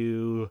for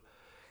you.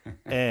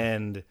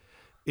 And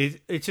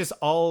it's just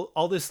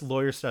all this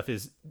lawyer stuff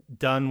is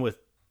done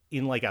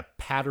in like a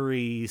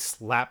pattery,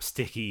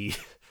 slapsticky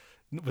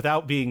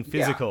without being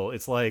physical.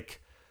 It's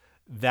like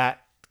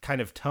that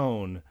kind of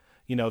tone.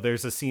 You know,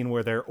 there's a scene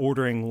where they're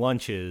ordering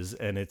lunches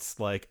and it's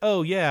like,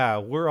 oh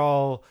yeah,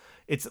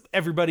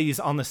 everybody's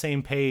on the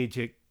same page.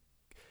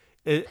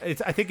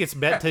 I think it's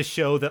meant to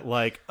show that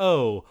like,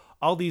 oh,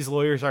 all these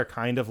lawyers are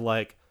kind of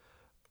like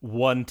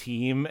one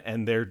team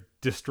and they're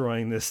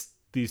destroying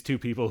these two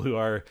people who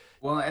are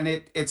well. And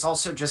it's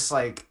also just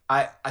like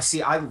I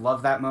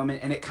love that moment,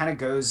 and it kind of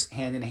goes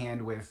hand in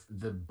hand with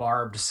the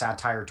barbed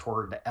satire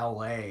toward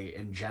LA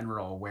in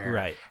general,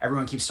 where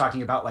everyone keeps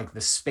talking about like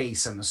the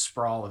space and the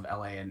sprawl of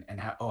LA and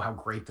how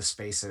great the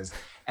space is.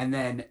 And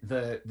then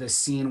the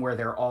scene where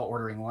they're all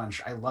ordering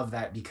lunch, I love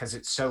that because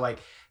it's so like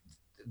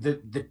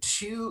the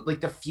two,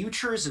 like the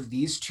futures of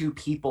these two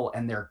people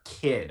and their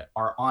kid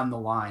are on the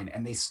line,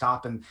 and they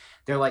stop and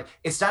they're like,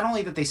 it's not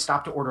only that they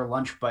stop to order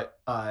lunch, but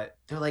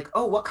they're like,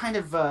 oh, what kind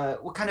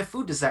of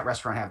food does that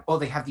restaurant have? Oh,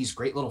 they have these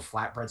great little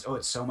flatbreads. Oh,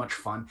 it's so much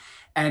fun.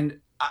 And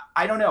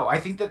I don't know. I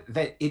think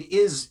that it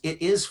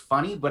is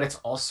funny, but it's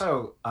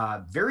also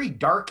very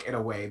dark in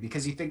a way,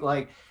 because you think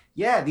like,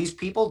 yeah, these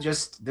people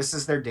just, this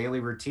is their daily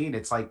routine.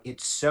 It's like,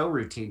 it's so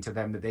routine to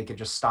them that they could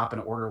just stop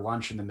and order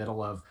lunch in the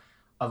middle of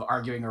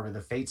arguing over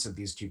the fates of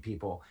these two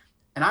people.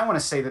 And I want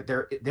to say that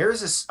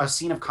there's a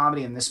scene of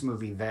comedy in this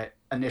movie that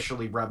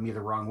initially rubbed me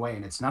the wrong way,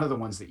 and it's none of the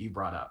ones that you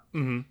brought up.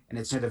 Mm-hmm. And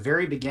it's near the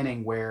very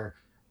beginning where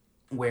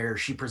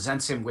she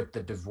presents him with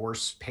the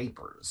divorce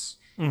papers.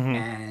 Mm-hmm.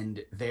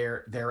 And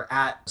they're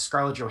at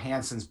Scarlett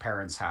Johansson's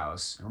parents'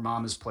 house. Her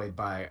mom is played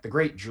by the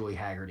great Julie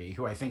Haggerty,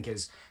 who I think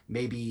is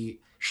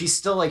maybe, she's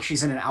still like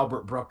she's in an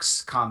Albert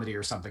Brooks comedy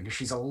or something, because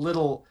she's a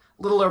little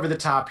over the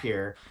top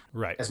here.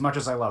 Right. As much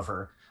as I love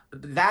her,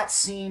 that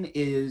scene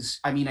is,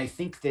 I mean, I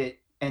think that,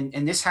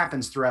 and this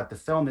happens throughout the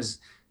film, is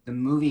the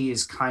movie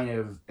is kind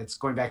of, it's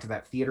going back to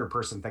that theater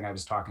person thing I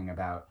was talking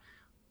about.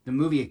 The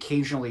movie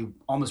occasionally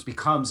almost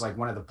becomes like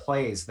one of the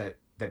plays that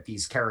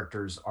these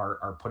characters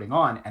are putting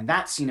on. And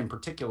that scene in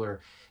particular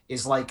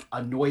is like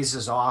a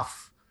noises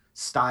off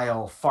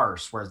style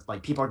farce, where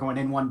like people are going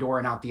in one door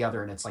and out the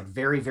other. And it's like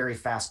very, very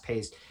fast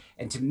paced.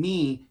 And to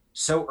me,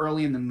 so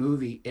early in the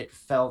movie, it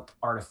felt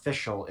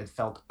artificial. It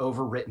felt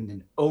overwritten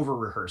and over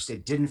rehearsed.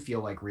 It didn't feel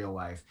like real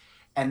life.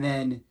 And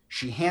then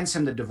she hands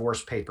him the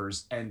divorce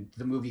papers, and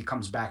the movie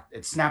comes back.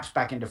 It snaps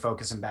back into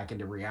focus and back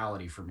into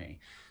reality for me.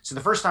 So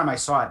the first time I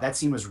saw it, that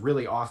scene was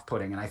really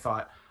off-putting. And I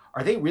thought,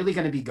 are they really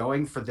going to be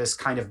going for this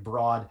kind of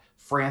broad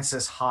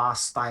Frances Ha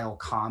style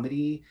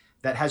comedy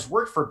that has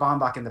worked for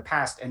Baumbach in the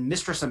past? And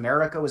Mistress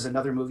America was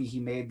another movie he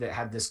made that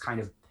had this kind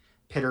of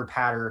pitter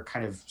patter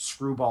kind of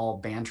screwball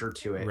banter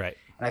to it. Right.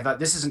 And I thought,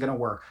 this isn't going to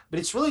work. But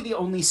it's really the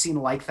only scene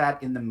like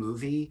that in the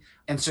movie.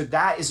 And so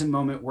that is a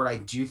moment where I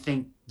do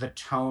think the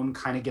tone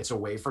kind of gets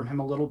away from him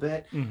a little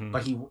bit. Mm-hmm.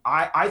 But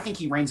I think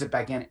he reins it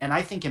back in. And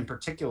I think in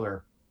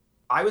particular,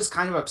 I was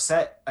kind of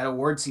upset at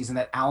award season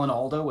that Alan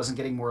Alda wasn't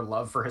getting more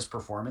love for his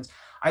performance.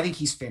 I think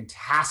he's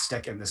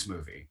fantastic in this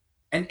movie,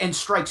 and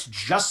strikes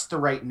just the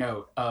right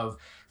note of,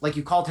 like,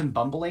 you called him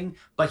bumbling,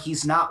 but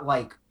he's not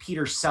like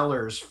Peter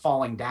Sellers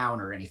falling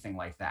down or anything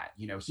like that.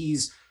 You know,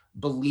 he's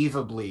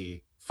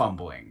believably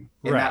fumbling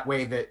in that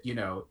way that, you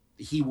know,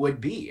 he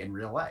would be in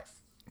real life.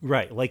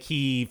 Right. Like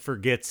he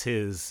gets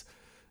his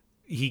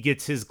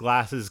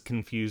glasses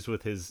confused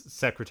with his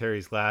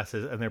secretary's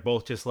glasses, and they're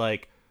both just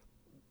like,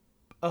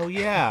 oh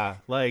yeah,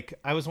 like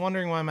I was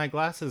wondering why my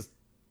glasses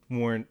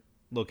weren't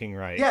looking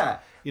right. Yeah.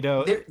 You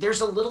know,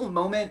 there's a little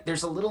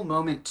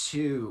moment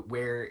too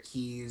where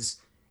he's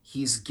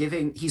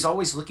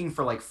always looking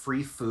for like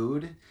free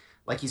food.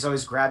 Like he's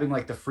always grabbing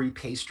like the free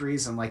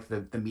pastries and like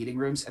the meeting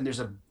rooms. And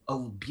there's a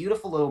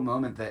beautiful little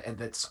moment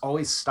that's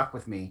always stuck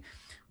with me,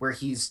 where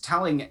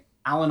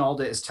Alan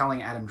Alda is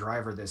telling Adam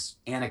Driver this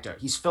anecdote.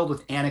 He's filled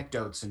with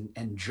anecdotes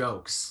and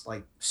jokes,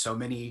 like so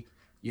many,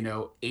 you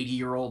know,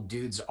 80-year-old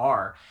dudes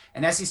are.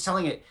 And as he's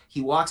telling it,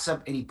 he walks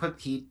up and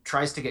he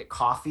tries to get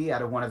coffee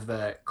out of one of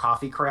the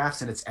coffee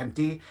carafes, and it's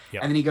empty.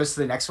 Yep. And then he goes to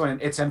the next one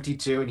and it's empty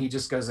too. And he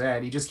just goes in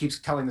and he just keeps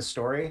telling the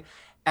story.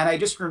 And I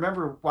just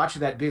remember watching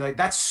that and being like,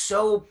 that's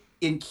so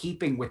in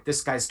keeping with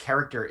this guy's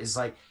character, is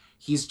like,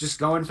 he's just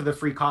going for the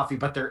free coffee,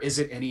 but there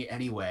isn't any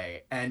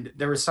anyway. And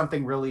there was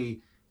something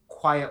really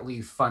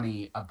quietly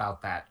funny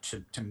about that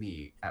to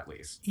me, at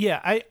least.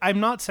 Yeah, I'm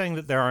not saying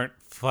that there aren't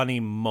funny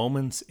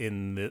moments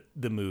in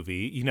the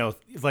movie. You know,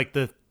 like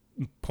the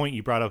point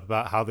you brought up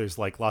about how there's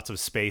like lots of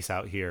space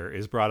out here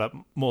is brought up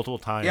multiple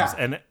times. Yeah.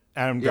 And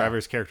Adam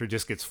Driver's character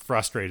just gets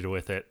frustrated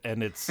with it.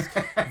 And it's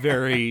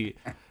very,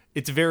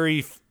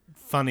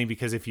 funny,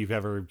 because if you've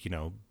ever, you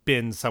know,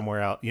 been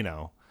somewhere else, you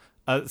know,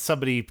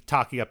 somebody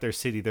talking up their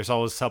city, there's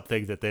always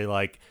something that they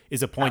like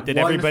is a point that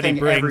everybody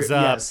brings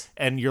up,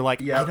 and you're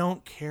like, I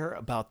don't care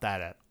about that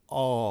at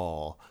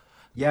all.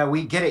 Yeah,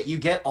 we get it. You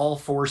get all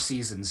 4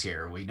 seasons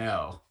here. We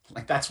know,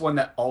 like, that's one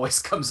that always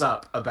comes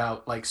up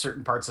about like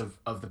certain parts of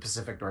the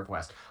Pacific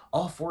Northwest.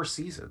 All 4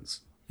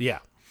 seasons. Yeah.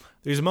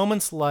 There's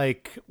moments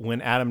like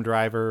when Adam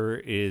Driver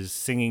is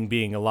singing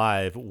Being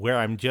Alive, where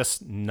I'm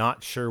just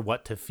not sure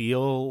what to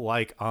feel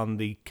like on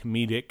the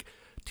comedic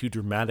to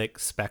dramatic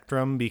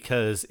spectrum,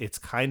 because it's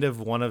kind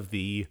of one of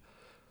the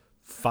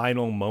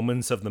final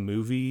moments of the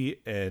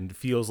movie and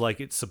feels like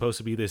it's supposed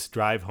to be this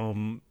drive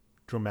home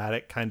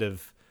dramatic kind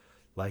of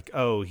like,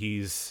 oh,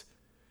 he's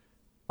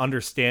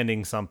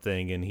understanding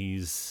something and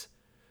he's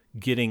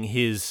getting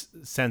his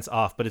sense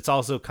off, but it's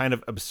also kind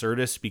of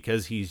absurdist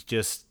because he's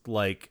just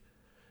like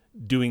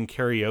doing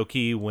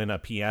karaoke when a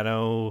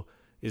piano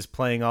is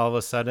playing all of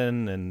a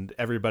sudden, and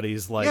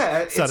everybody's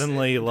like,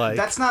 suddenly like,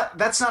 that's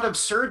not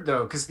absurd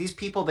though, because these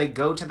people, they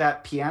go to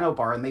that piano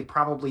bar and they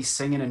probably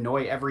sing and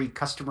annoy every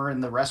customer in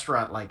the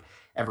restaurant like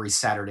every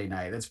Saturday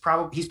night.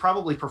 He's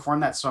probably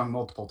performed that song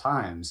multiple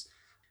times.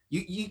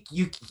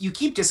 You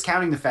keep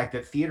discounting the fact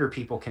that theater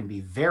people can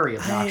be very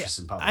obnoxious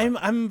in public.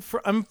 I'm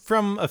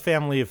from a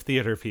family of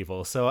theater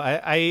people, so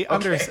I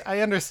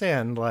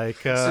understand. Like,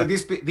 so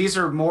these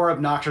are more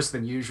obnoxious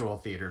than usual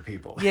theater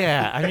people.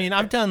 Yeah, I mean,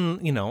 I've done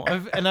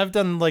I've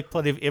done like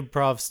plenty of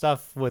improv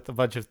stuff with a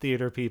bunch of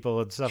theater people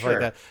and stuff like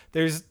that.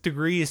 There's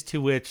degrees to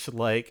which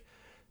like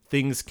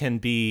things can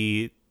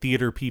be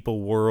theater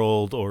people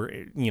world or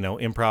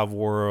improv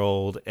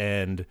world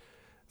and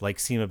like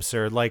seem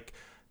absurd, like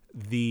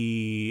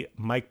the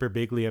Mike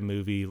Birbiglia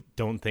movie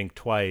Don't Think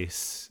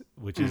Twice,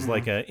 which is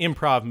like an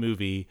improv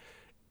movie,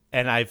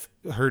 and I've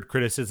heard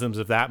criticisms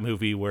of that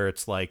movie where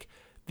it's like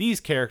these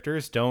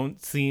characters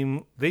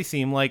seem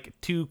like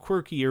too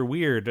quirky or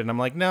weird, and I'm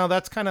like, no,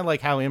 that's kind of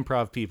like how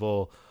improv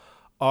people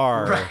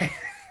are. Right.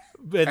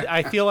 But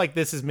I feel like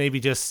this is maybe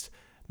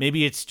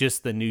it's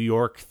just the New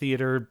York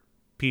theater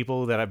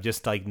people that I'm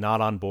just like not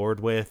on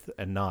board with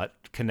and not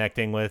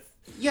connecting with.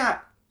 Yeah.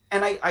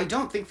 And I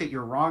don't think that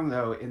you're wrong,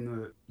 though,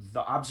 in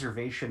the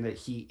observation that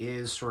he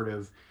is sort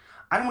of,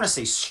 I don't want to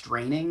say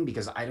straining,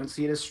 because I don't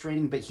see it as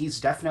straining, but he's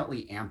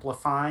definitely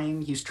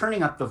amplifying. He's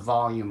turning up the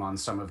volume on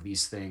some of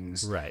these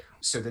things, right,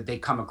 so that they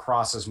come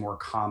across as more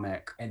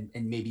comic and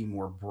maybe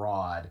more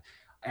broad.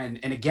 And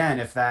again,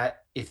 if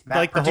that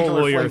like particular the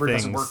whole flavor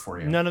things, doesn't work for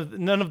you,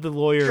 none of the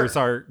lawyers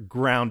are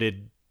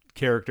grounded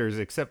characters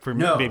except for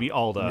maybe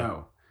Alda.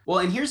 No. Well,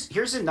 and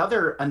here's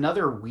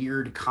another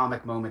weird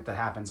comic moment that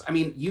happens. I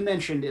mean, you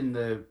mentioned in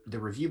the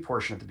review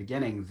portion at the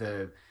beginning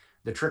the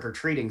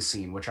trick-or-treating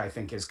scene, which I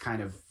think is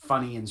kind of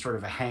funny in sort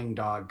of a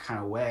hangdog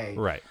kind of way.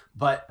 Right.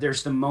 But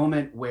there's the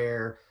moment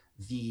where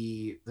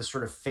the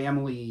sort of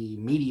family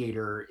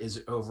mediator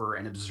is over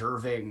and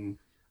observing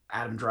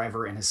Adam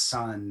Driver and his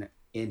son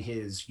in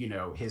his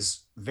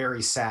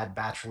very sad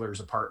bachelor's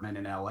apartment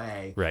in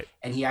LA. Right.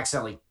 And he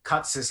accidentally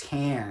cuts his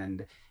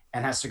hand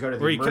and has to go to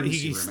the emergency room.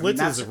 He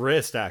slits his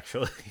wrist,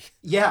 actually.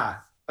 Yeah.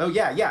 Oh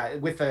yeah.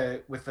 With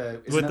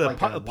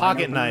the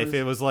pocket knife.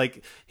 It was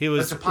like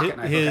his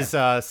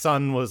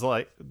son was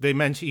like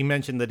he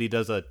mentioned that he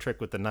does a trick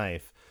with the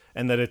knife,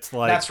 and that it's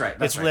like that's right.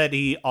 That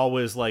he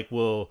always like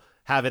will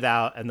have it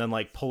out and then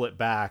like pull it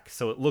back,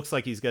 so it looks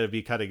like he's going to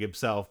be cutting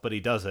himself, but he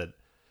doesn't,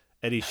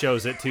 and he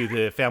shows it to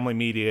the family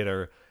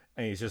mediator,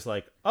 and he's just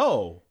like,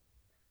 oh,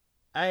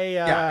 and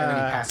then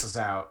he passes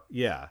out.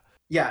 Yeah.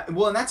 Yeah,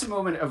 well, and that's a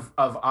moment of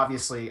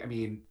obviously, I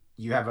mean,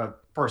 you have a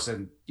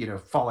person,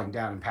 falling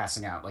down and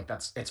passing out. Like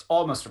it's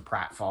almost a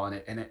pratfall,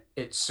 and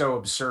it's so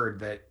absurd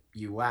that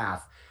you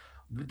laugh.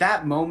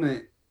 That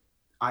moment,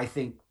 I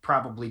think,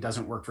 probably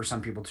doesn't work for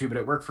some people too, but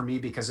it worked for me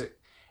because it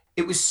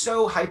was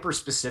so hyper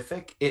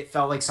specific. It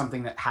felt like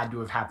something that had to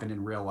have happened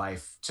in real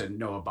life to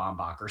Noah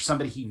Baumbach or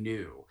somebody he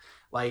knew.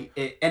 Like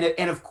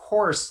and of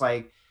course,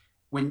 like,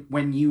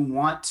 when you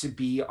want to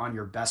be on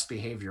your best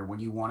behavior, when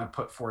you want to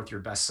put forth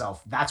your best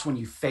self, that's when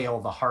you fail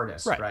the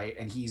hardest, right?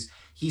 And he's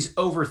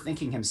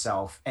overthinking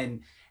himself,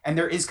 and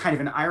there is kind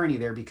of an irony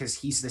there because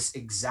he's this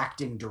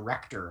exacting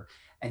director,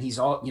 and he's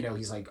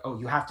like, oh,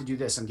 you have to do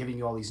this, I'm giving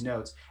you all these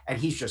notes, and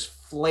he's just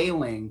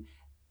flailing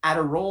at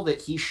a role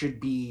that he should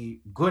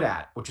be good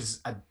at, which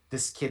is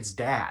this kid's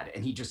dad,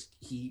 and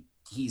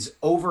he's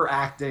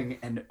overacting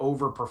and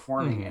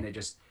overperforming, and it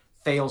just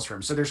fails for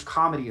him. So there's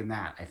comedy in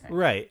that, I think.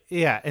 Right.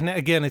 Yeah. And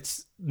again,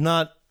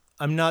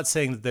 I'm not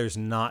saying that there's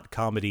not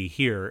comedy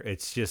here.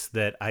 It's just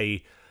that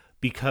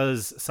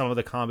because some of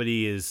the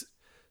comedy is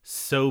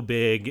so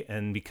big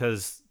and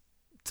because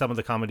some of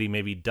the comedy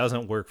maybe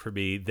doesn't work for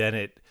me, then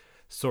it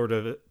sort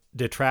of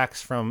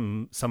detracts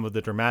from some of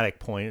the dramatic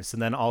points.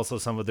 And then also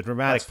some of the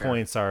dramatic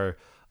points are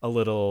a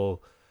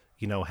little,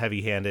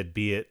 heavy-handed,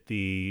 be it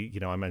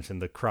I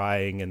mentioned the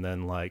crying and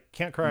then like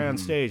can't cry on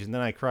stage and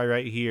then I cry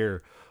right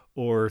here.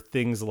 Or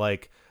things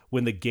like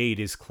when the gate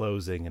is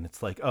closing and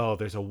it's like, oh,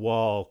 there's a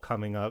wall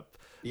coming up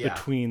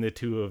between the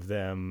two of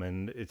them.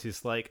 And it's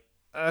just like,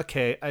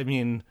 okay, I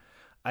mean,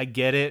 I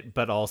get it,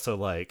 but also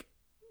like,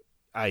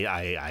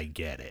 I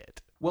get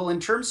it. Well, in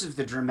terms of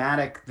the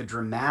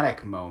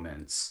dramatic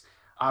moments,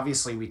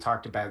 obviously we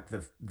talked about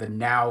the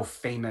now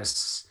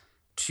famous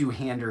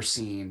two-hander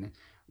scene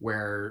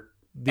where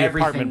the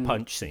apartment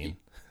punch scene.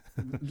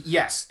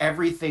 Yes,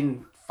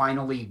 everything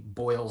finally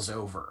boils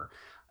over.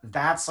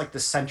 That's like the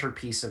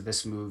centerpiece of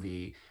this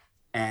movie,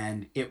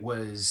 and it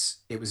was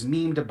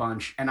memed a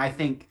bunch, and I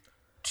think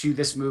to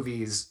this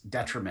movie's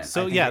detriment.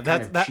 So yeah,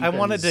 that I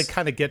wanted to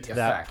kind of get to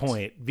that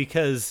point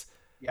because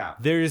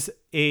there's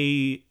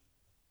a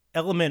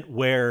element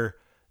where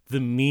the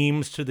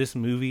memes to this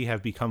movie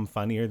have become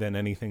funnier than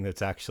anything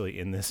that's actually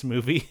in this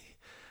movie.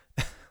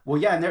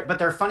 Well, yeah, but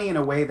they're funny in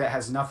a way that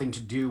has nothing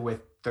to do with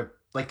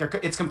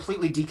it's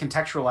completely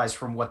decontextualized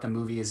from what the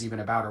movie is even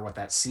about or what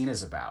that scene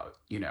is about.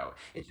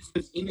 It's just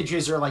those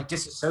images are like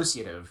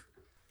disassociative.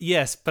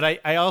 Yes, but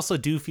I also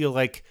do feel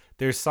like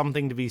there's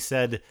something to be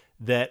said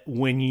that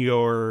when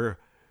your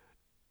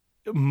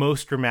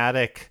most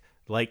dramatic,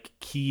 like,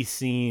 key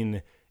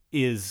scene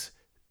is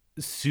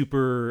looks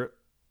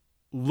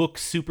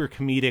super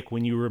comedic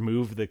when you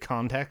remove the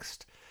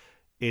context,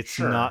 it's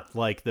not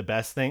like the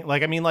best thing.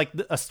 Like, I mean, like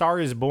A Star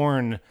Is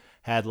Born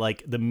had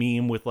like the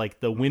meme with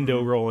like the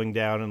window rolling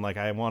down and like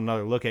I want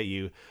another look at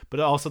you, but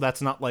also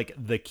that's not like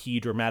the key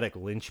dramatic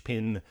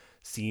linchpin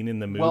scene in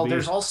the movie. Well,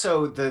 there's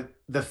also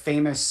the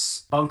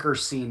famous bunker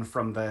scene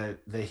from the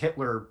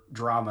Hitler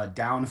drama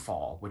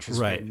Downfall, which has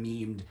been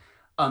memed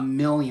a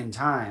million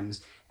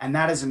times, and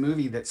that is a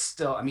movie that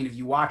still, I mean, if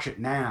you watch it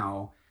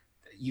now,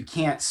 you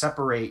can't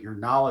separate your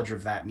knowledge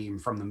of that meme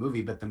from the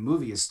movie, but the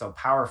movie is still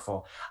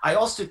powerful. I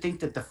also think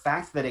that the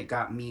fact that it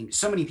got memed,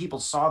 so many people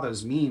saw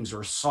those memes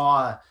or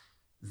saw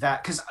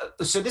that, because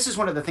so this is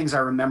one of the things I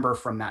remember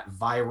from that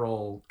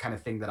viral kind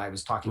of thing that I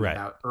was talking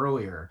about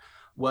earlier,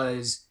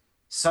 was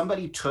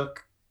somebody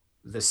took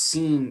the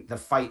scene, the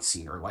fight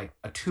scene, or like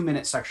a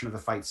 2-minute section of the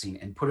fight scene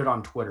and put it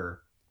on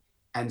Twitter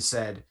and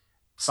said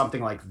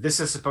something like, "This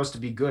is supposed to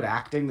be good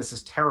acting. This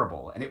is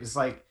terrible." And it was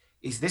like,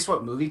 is this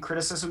what movie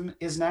criticism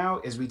is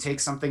now? Is we take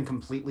something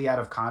completely out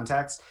of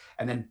context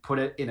and then put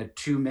it in a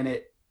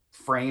 2-minute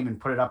frame and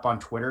put it up on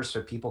Twitter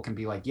so people can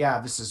be like, yeah,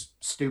 this is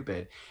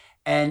stupid.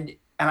 And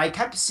I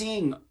kept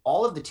seeing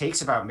all of the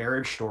takes about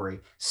Marriage Story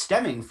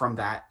stemming from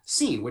that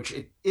scene, which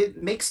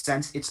it makes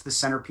sense. It's the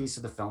centerpiece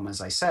of the film, as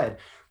I said.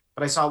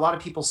 But I saw a lot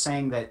of people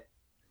saying that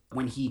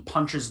when he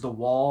punches the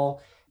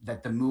wall,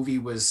 that the movie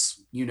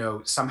was, you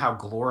know, somehow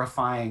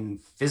glorifying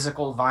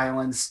physical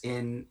violence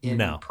in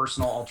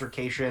personal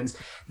altercations,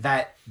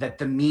 that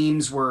the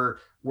memes were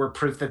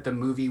proof that the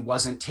movie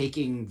wasn't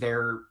taking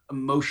their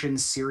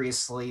emotions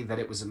seriously, that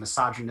it was a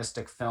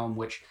misogynistic film,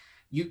 which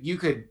you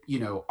could, you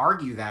know,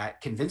 argue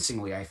that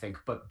convincingly, I think,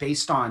 but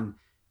based on,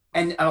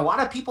 and a lot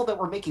of people that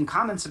were making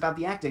comments about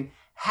the acting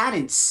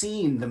hadn't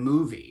seen the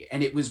movie.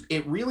 And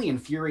it really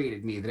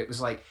infuriated me that it was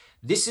like,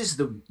 this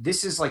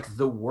is like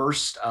the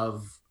worst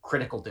of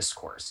critical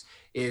discourse,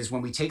 is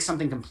when we take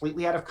something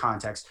completely out of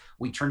context,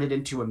 we turn it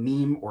into a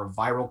meme or a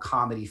viral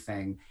comedy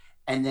thing,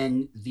 and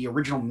then the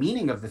original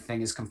meaning of the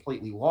thing is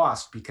completely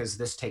lost because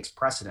this takes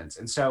precedence.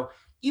 And so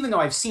even though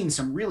I've seen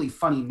some really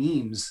funny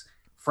memes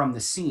from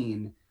the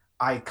scene,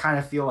 I kind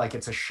of feel like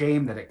it's a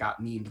shame that it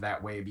got memed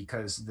that way,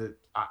 because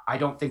I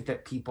don't think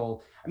that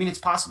people, I mean, it's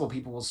possible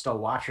people will still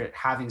watch it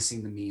having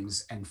seen the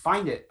memes and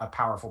find it a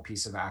powerful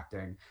piece of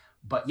acting.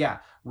 But yeah,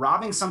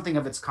 robbing something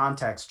of its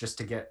context just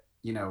to get,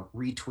 you know,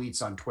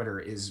 retweets on Twitter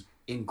is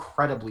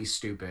incredibly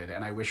stupid,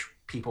 and I wish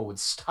people would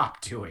stop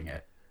doing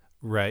it.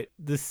 Right.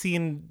 The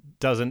scene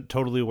doesn't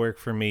totally work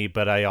for me,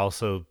 but I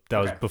also, that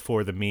was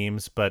before the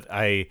memes, but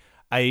I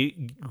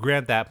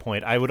grant that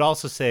point. I would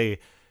also say,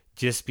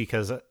 just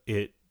because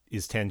it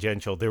is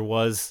tangential,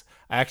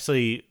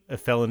 I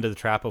fell into the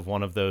trap of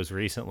one of those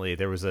recently.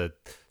 There was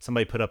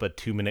somebody put up a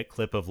 2-minute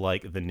clip of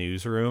like the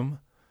newsroom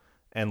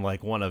and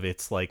like one of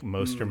its like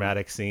most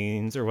dramatic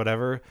scenes or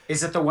whatever.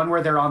 Is it the one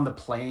where they're on the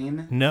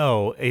plane?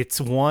 No, it's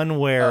one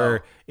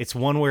where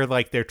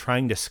like they're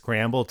trying to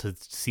scramble to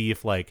see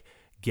if like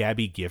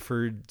Gabby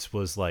Giffords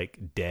was like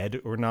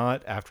dead or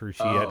not after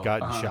she had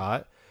gotten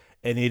shot.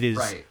 And it is,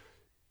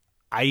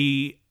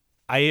 I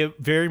am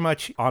very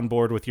much on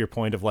board with your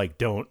point of like,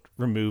 don't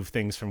remove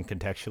things from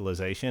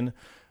contextualization.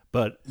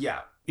 But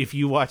if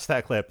you watch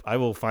that clip, I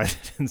will find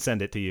it and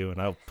send it to you,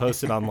 and I'll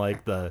post it on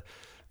like the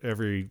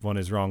Everyone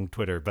Is Wrong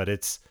Twitter. But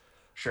it's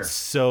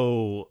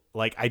so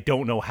like, I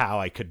don't know how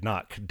I could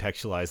not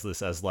contextualize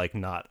this as like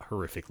not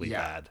horrifically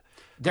bad.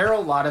 There are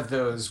a lot of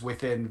those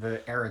within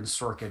the Aaron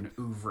Sorkin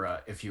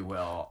oeuvre, if you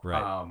will,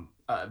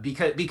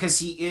 because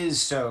he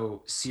is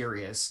so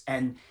serious,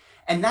 and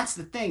that's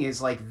the thing,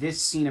 is like this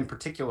scene in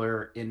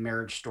particular in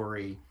Marriage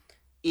Story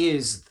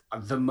is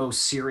the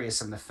most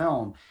serious in the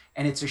film,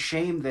 and it's a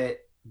shame that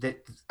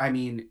I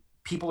mean,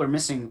 people are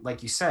missing,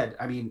 like you said.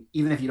 I mean,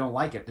 even if you don't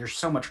like it, there's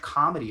so much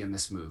comedy in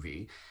this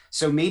movie.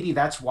 So maybe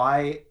that's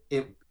why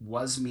it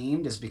was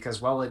memed, is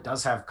because, well, it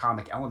does have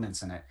comic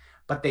elements in it,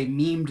 but they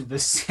memed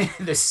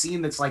the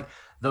scene that's like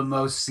the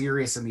most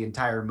serious in the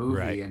entire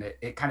movie, and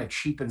it kind of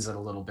cheapens it a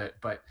little bit.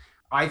 But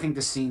I think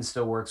the scene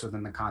still works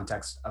within the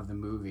context of the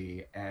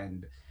movie,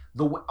 and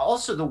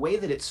also the way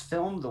that it's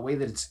filmed, the way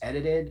that it's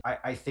edited.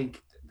 I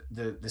think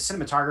the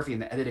cinematography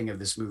and the editing of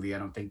this movie, I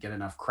don't think get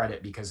enough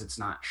credit because it's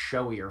not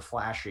showy or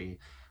flashy.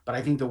 But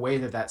I think the way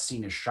that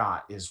scene is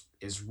shot is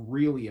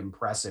really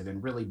impressive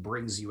and really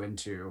brings you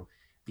into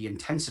the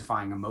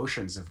intensifying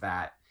emotions of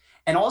that.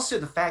 And also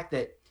the fact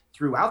that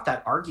throughout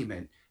that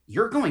argument,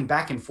 you're going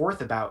back and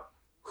forth about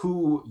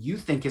who you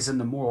think is in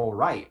the moral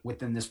right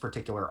within this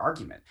particular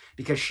argument,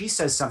 because she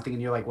says something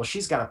and you're like, well,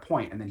 she's got a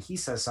point. And then he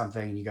says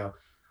something and you go,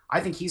 I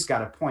think he's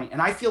got a point.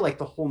 And I feel like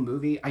the whole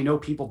movie, I know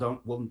people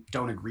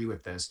don't agree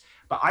with this,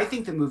 but I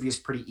think the movie is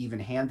pretty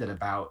even-handed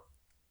about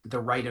the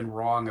right and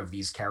wrong of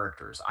these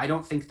characters. I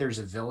don't think there's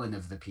a villain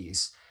of the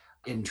piece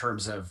in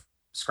terms of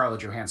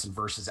Scarlett Johansson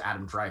versus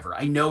Adam Driver.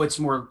 I know it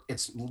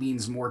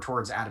leans more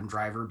towards Adam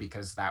Driver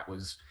because that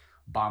was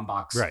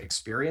Baumbach's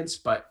experience,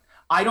 but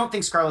I don't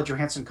think Scarlett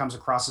Johansson comes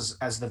across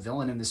as the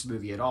villain in this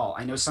movie at all.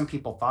 I know some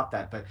people thought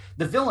that, but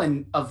the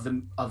villain of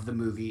the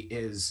movie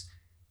is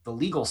the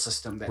legal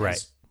system that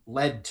has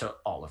led to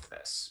all of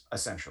this,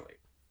 essentially.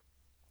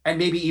 And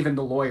maybe even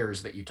the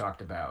lawyers that you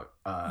talked about,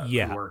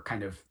 who are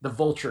kind of the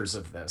vultures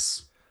of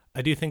this.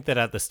 I do think that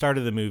at the start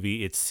of the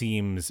movie, it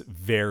seems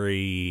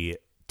very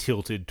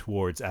tilted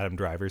towards Adam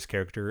Driver's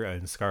character,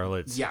 and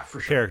Scarlett's Yeah, for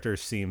sure. character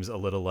seems a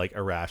little like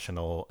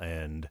irrational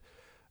and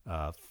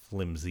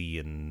flimsy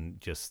and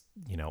just,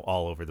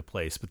 all over the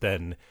place. But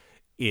then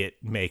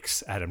it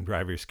makes Adam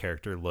Driver's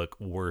character look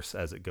worse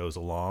as it goes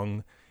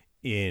along.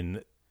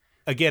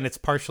 Again, it's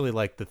partially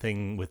like the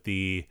thing with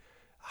the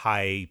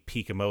high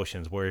peak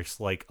emotions where it's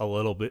like a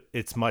little bit,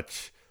 it's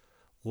much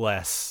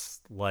less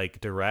like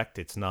direct.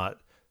 It's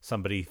not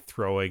somebody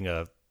throwing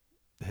a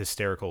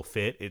hysterical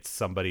fit. It's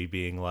somebody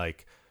being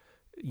like,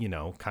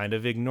 kind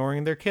of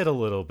ignoring their kid a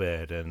little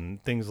bit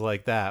and things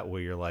like that,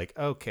 where you're like,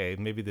 okay,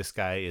 maybe this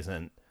guy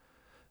isn't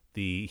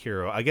the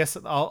hero. I guess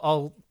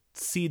I'll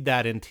seed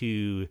that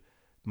into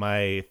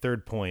my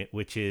third point,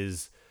 which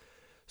is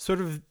sort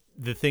of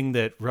the thing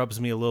that rubs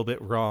me a little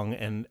bit wrong.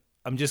 And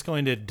I'm just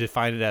going to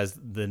define it as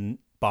the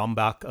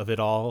Baumbach of it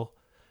all.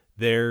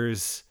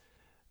 There's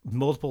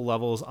multiple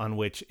levels on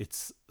which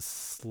it's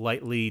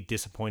slightly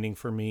disappointing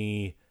for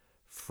me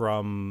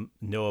from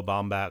Noah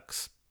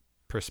Baumbach's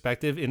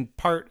perspective. In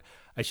part,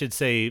 I should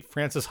say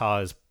Francis Ha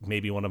is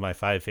maybe one of my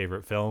 5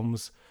 favorite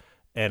films,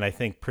 and I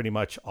think pretty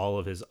much all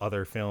of his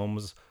other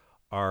films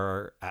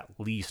are at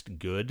least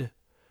good,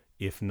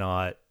 if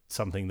not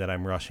something that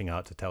I'm rushing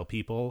out to tell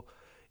people.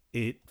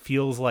 It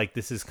feels like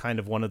this is kind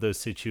of one of those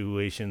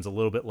situations, a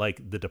little bit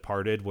like The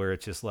Departed, where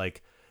it's just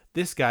like,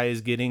 this guy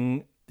is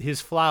getting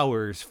his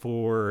flowers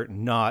for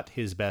not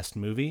his best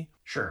movie.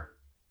 Sure.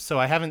 So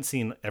I haven't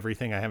seen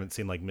everything. I haven't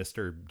seen like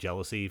Mr.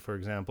 Jealousy, for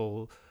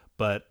example,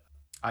 but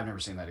I've never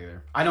seen that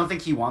either. I don't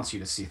think he wants you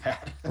to see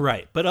that.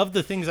 right. But of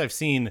the things I've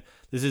seen,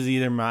 this is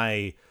either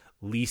my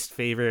least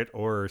favorite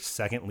or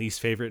second least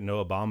favorite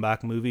Noah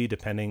Baumbach movie,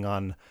 depending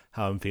on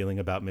how I'm feeling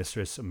about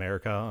Mistress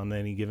America on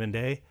any given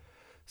day.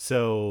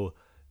 So,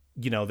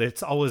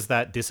 it's always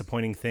that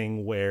disappointing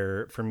thing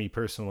where, for me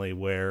personally,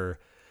 where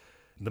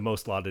the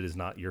most lauded is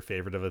not your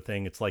favorite of a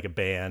thing. It's like a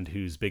band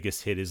whose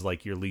biggest hit is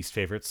like your least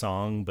favorite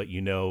song, but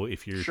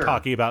if you're Sure.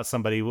 talking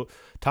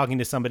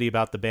to somebody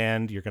about the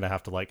band, you're going to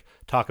have to like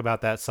talk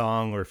about that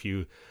song, or if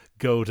you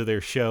go to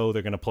their show,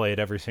 they're going to play it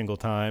every single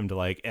time to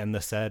like end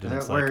the set. And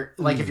it's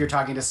like if you're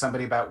talking to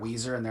somebody about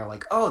Weezer and they're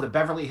like, "Oh, the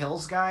Beverly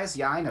Hills guys?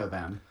 Yeah, I know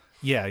them."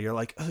 Yeah, you're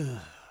like,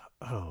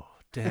 oh,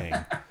 dang.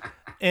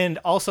 And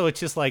also it's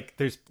just like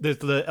there's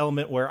the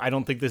element where I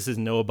don't think this is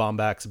Noah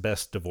Baumbach's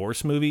best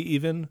divorce movie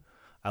even.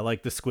 I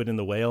like The Squid and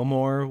the Whale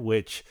more,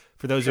 which,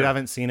 for those who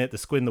haven't seen it, The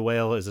Squid and the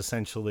Whale is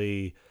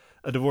essentially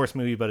a divorce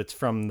movie, but it's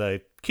from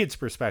the kid's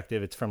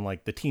perspective. It's from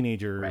like the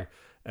teenager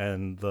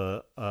and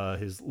the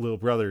his little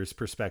brother's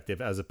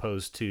perspective, as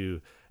opposed to,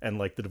 and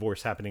like the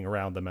divorce happening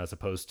around them, as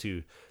opposed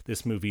to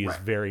this movie is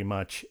very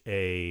much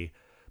a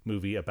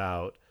movie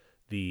about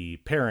the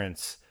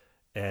parents.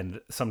 And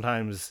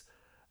sometimes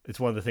it's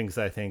one of the things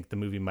that I think the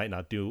movie might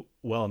not do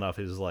well enough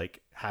is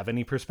like have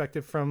any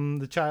perspective from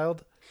the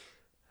child.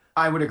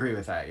 I would agree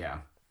with that, yeah.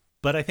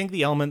 But I think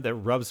the element that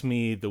rubs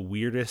me the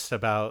weirdest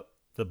about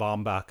the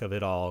Baumbach of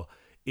it all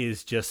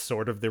is just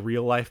sort of the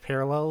real life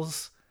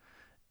parallels.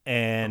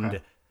 And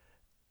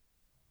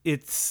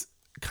it's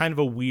kind of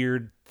a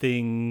weird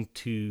thing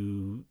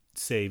to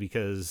say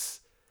because,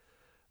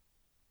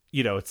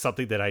 it's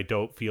something that I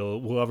don't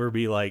feel will ever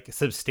be like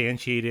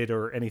substantiated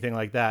or anything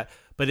like that.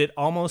 But it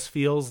almost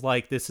feels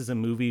like this is a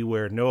movie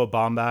where Noah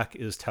Baumbach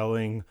is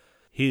telling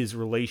his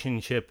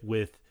relationship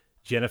with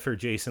Jennifer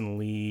Jason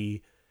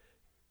Leigh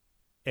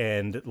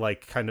and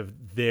like kind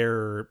of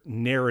their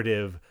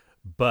narrative,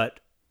 but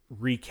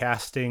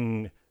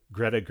recasting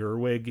Greta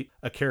Gerwig,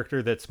 a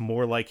character that's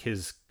more like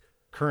his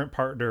current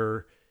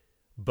partner,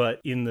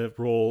 but in the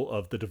role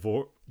of the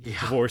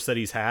divorce that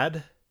he's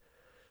had.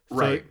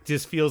 So it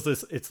just feels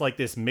it's like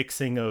this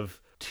mixing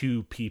of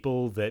two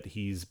people that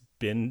he's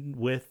been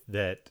with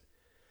that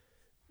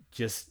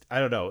just, I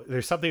don't know,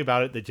 there's something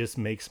about it that just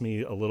makes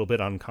me a little bit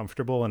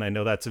uncomfortable. And I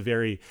know that's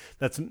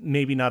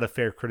maybe not a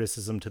fair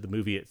criticism to the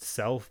movie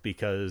itself,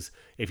 because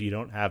if you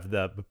don't have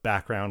the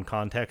background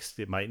context,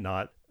 it might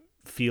not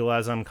feel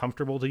as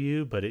uncomfortable to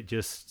you, but it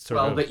just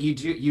but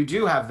you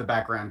do have the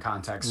background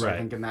context. So I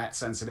think in that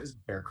sense, it is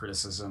fair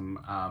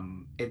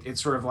criticism.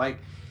 It's sort of like,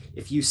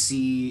 if you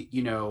see,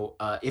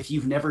 if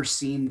you've never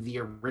seen the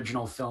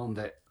original film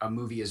that a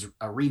movie is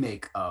a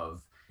remake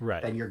of,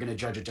 then you're going to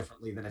judge it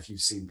differently than if you've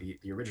seen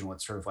the original.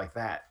 It's sort of like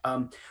that.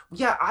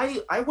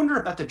 I wonder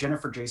about the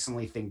Jennifer Jason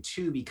Leigh thing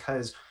too,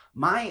 because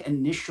my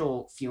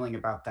initial feeling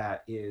about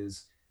that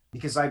is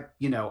because I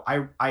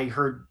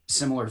heard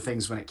similar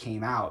things when it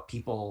came out,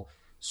 people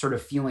sort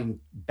of feeling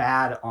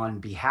bad on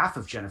behalf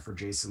of Jennifer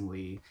Jason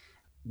Leigh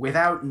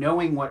without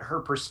knowing what her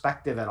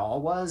perspective at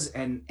all was.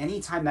 And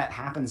anytime that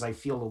happens, I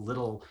feel a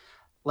little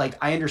like,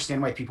 I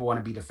understand why people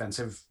want to be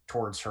defensive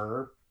towards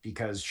her,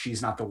 because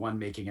she's not the one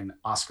making an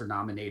Oscar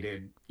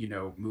nominated,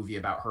 movie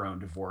about her own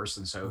divorce.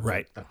 And so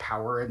the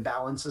power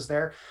imbalance is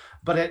there,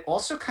 but it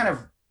also kind of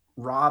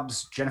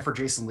robs Jennifer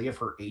Jason Leigh of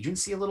her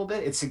agency a little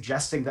bit. It's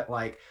suggesting that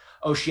like,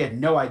 oh, she had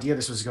no idea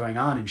this was going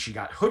on and she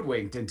got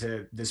hoodwinked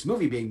into this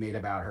movie being made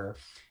about her.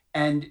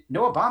 And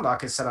Noah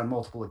Baumbach has said on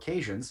multiple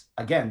occasions,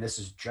 again, this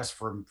is just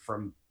from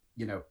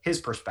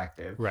his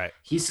perspective. Right.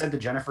 He said that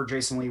Jennifer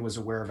Jason Leigh was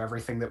aware of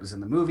everything that was in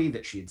the movie,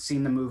 that she had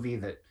seen the movie,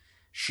 that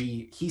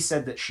he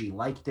said that she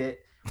liked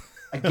it.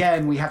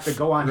 Again, we have to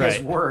go on his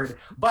word.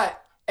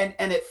 But and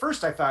at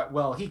first I thought,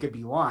 well, he could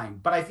be lying.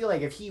 But I feel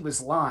like if he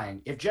was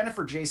lying, if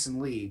Jennifer Jason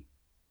Leigh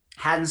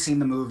hadn't seen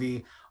the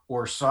movie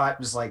or saw it,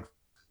 was like,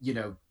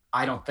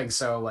 I don't think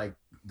so, like,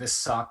 this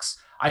sucks,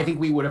 I think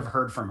we would have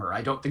heard from her.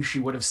 I don't think she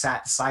would have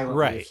sat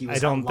silently if he was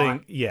I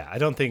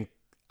don't think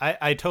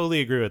I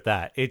totally agree with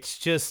that. It's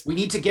just, we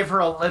need to give her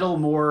a little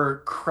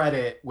more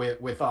credit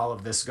with all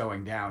of this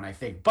going down, I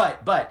think.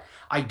 But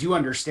I do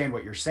understand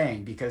what you're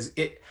saying, because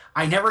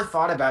I never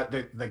thought about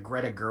the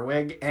Greta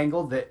Gerwig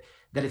angle, that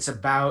it's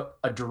about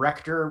a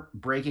director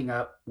breaking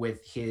up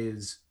with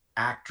his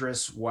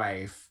actress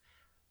wife,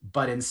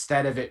 but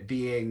instead of it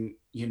being,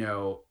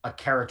 a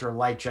character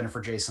like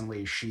Jennifer Jason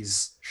Leigh,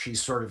 she's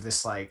sort of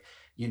this, like,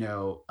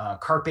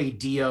 carpe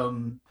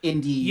diem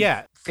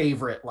indie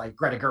favorite, like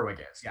Greta Gerwig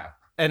is. Yeah.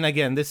 And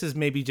again, this is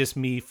maybe just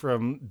me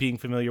from being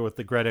familiar with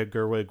the Greta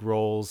Gerwig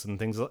roles and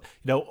things,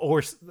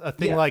 or a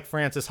thing like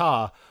Frances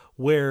Ha,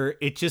 where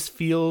it just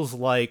feels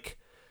like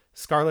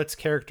Scarlett's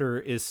character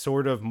is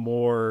sort of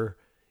more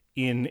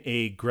in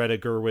a Greta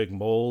Gerwig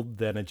mold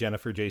than a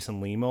Jennifer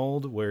Jason Leigh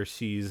mold, where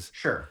she's...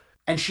 Sure.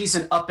 And she's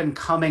an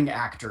up-and-coming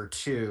actor,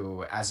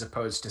 too, as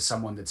opposed to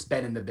someone that's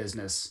been in the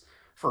business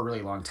for a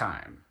really long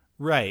time.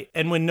 Right.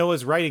 And when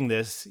Noah's writing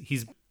this,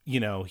 he's,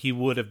 he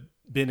would have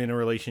been in a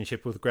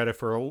relationship with Greta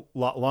for a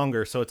lot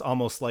longer. So it's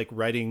almost like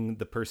writing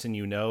the person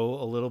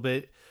a little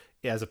bit,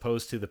 as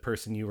opposed to the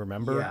person you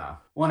remember. Yeah.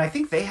 Well, and I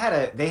think they had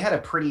a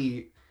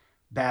pretty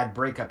bad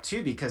breakup,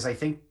 too, because I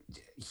think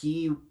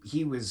he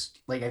was,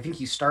 like, I think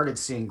he started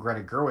seeing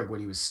Greta Gerwig when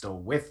he was still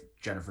with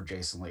Jennifer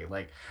Jason Leigh.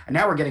 Like, and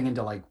now we're getting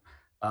into, like,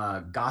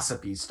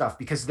 gossipy stuff,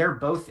 because they're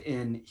both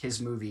in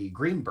his movie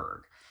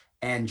Greenberg,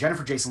 and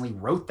Jennifer Jason Leigh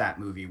wrote that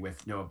movie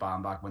with Noah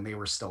Baumbach when they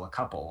were still a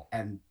couple,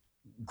 and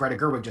Greta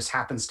Gerwig just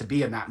happens to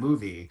be in that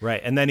movie. Right.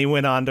 And then he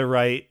went on to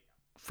write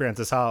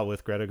Frances Ha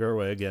with Greta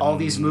Gerwig and all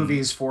these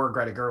movies for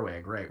Greta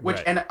Gerwig. Right.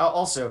 Which, and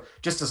also,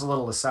 just as a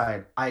little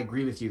aside, I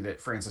agree with you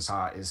that Frances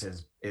Ha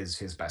is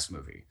his best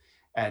movie,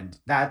 and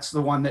that's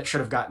the one that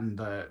should have gotten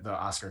the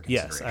Oscar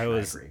consideration.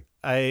 Yes,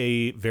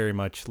 I very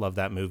much love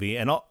that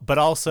movie. But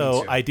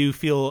also I do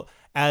feel,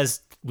 as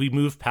we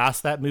move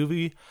past that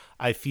movie,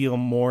 I feel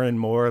more and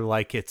more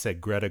like it's a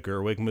Greta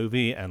Gerwig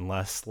movie and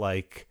less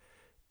like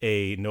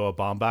a Noah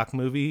Baumbach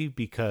movie,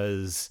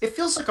 because it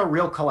feels like a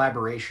real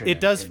collaboration. It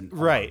does,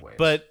 right?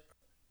 But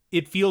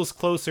it feels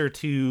closer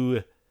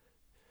to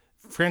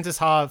Frances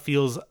Ha.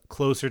 Feels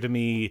closer to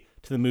me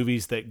to the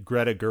movies that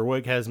Greta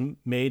Gerwig has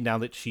made now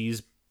that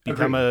she's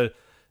become a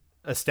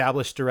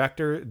established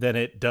director than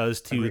it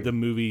does to the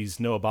movies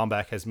Noah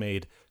Baumbach has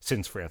made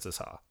since Frances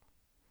Ha.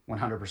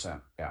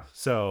 100%. Yeah.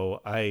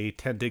 So I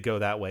tend to go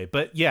that way.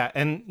 But yeah,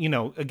 and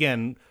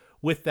again,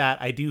 with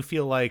that, I do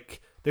feel like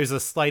there's a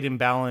slight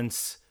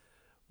imbalance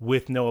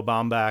with Noah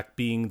Baumbach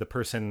being the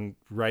person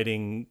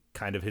writing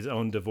kind of his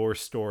own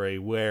divorce story,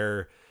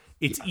 where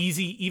it's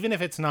easy, even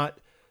if it's not,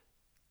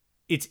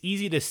 it's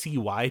easy to see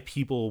why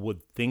people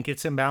would think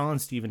it's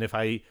imbalanced, even if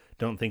I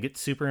don't think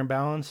it's super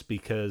imbalanced,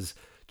 because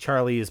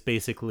Charlie is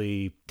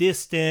basically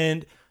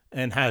distant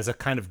and has a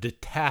kind of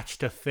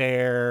detached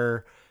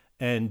affair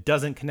and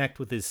doesn't connect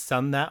with his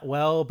son that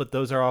well. But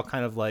those are all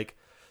kind of like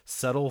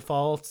subtle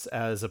faults,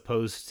 as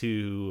opposed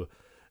to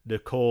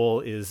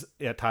Nicole is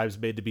at times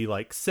made to be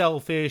like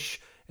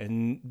selfish.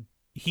 And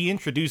he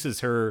introduces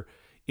her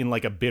in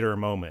like a bitter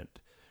moment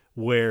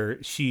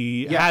where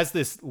she has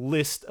this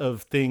list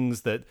of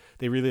things that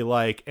they really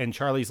like. And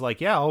Charlie's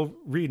like, yeah, I'll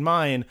read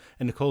mine.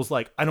 And Nicole's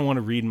like, I don't want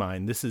to read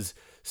mine. This is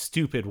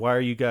stupid. Why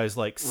are you guys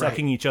like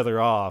sucking each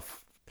other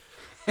off?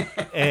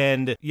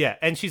 And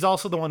and she's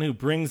also the one who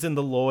brings in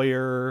the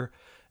lawyers,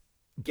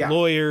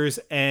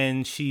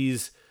 and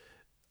she's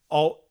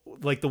all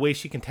like, the way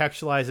she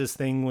contextualizes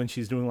thing when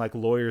she's doing like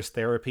lawyers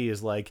therapy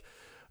is like,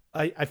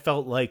 I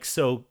felt like,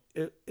 so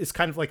it's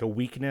kind of like a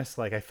weakness.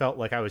 Like I felt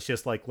like I was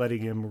just like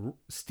letting him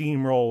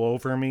steamroll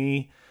over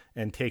me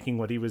and taking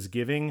what he was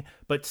giving,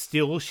 but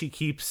still she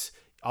keeps,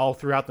 all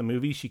throughout the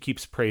movie, she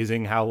keeps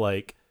praising how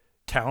like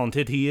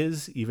talented he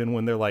is, even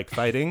when they're like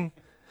fighting.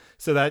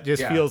 So that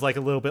just feels like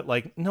a little bit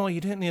like, no,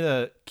 you didn't need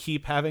to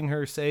keep having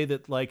her say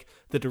that like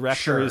the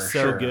director is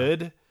so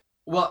good.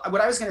 Well,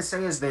 what I was going to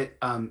say is that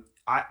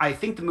I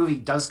think the movie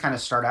does kind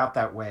of start out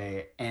that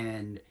way,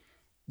 and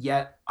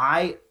yet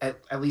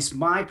at least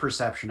my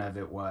perception of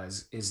it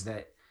is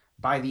that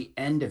by the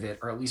end of it,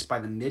 or at least by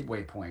the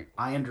midway point,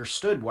 I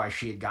understood why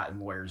she had gotten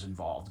lawyers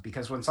involved,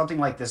 because when something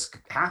like this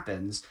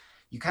happens,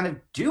 you kind of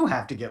do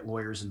have to get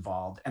lawyers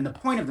involved. And the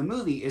point of the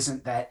movie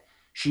isn't that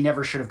she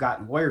never should have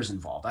gotten lawyers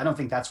involved. I don't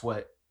think that's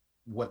what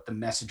the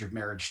message of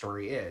Marriage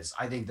Story is.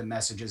 I think the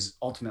message is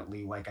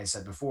ultimately, like I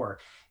said before,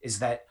 is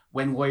that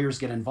when lawyers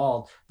get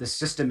involved, the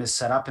system is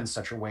set up in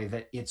such a way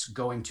that it's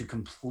going to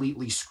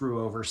completely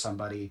screw over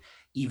somebody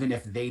even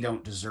if they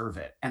don't deserve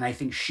it. And I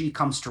think she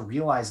comes to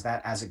realize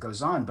that as it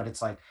goes on, but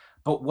it's like,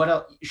 but what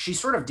else? She's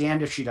sort of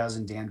damned if she does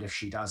and damned if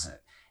she doesn't.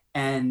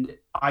 And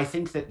I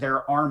think that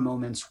there are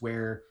moments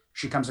where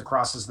she comes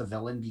across as the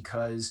villain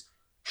because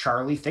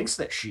Charlie thinks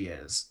that she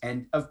is.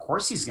 And of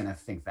course he's going to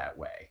think that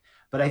way.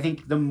 But I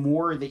think the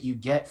more that you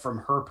get from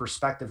her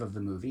perspective of the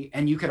movie,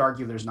 and you could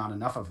argue there's not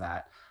enough of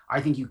that, I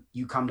think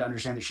you come to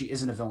understand that she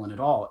isn't a villain at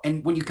all.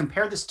 And when you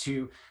compare this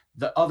to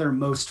the other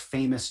most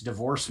famous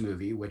divorce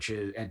movie, which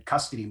is and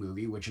custody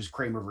movie, which is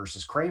Kramer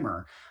versus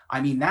Kramer,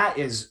 I mean, that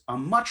is a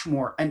much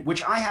more, and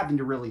which I happen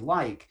to really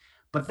like,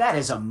 but that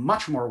is a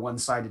much more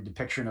one-sided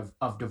depiction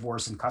of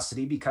divorce and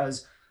custody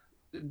because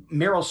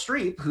Meryl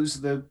Streep,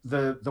 who's the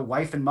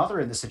wife and mother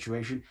in the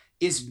situation,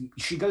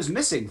 she goes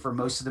missing for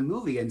most of the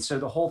movie. And so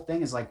the whole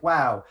thing is like,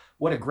 wow,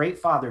 what a great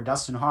father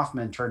Dustin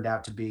Hoffman turned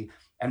out to be,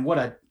 and what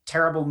a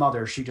terrible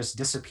mother, she just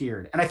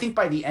disappeared. And I think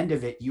by the end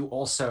of it, you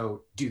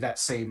also do that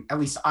same, at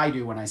least I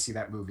do when I see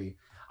that movie,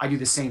 I do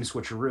the same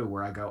switcheroo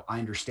where I go, I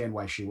understand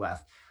why she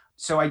left.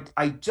 So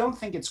I don't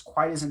think it's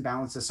quite as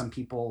imbalanced as some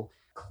people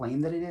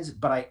claim that it is,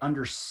 but I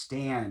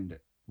understand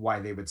why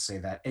they would say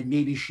that. And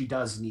maybe she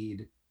does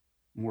need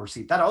more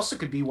seat. That also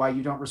could be why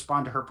you don't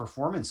respond to her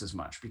performance as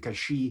much, because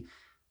she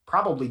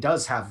probably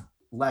does have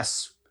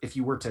less, if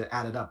you were to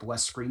add it up,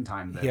 less screen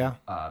time than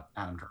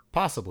Adam Driver.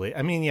 Possibly.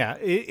 I mean, yeah,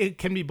 it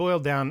can be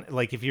boiled down,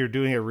 like if you're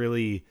doing a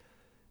really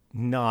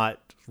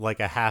not like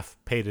a half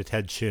paid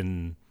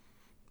attention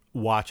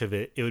watch of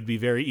it, it would be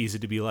very easy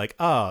to be like,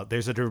 oh,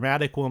 there's a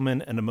dramatic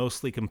woman and a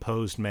mostly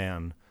composed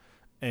man,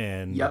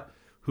 and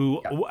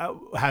who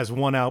has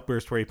one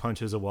outburst where he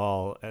punches a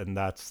wall, and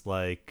that's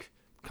like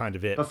kind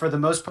of it. But for the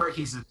most part,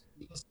 he's a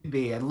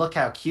be, and look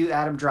how cute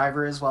Adam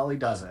Driver is while he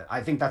does it.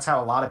 I think that's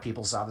how a lot of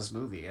people saw this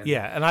movie.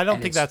 And I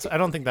don't think that's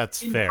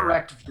fair.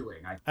 Incorrect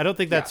viewing. I don't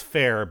think that's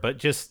fair, but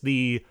just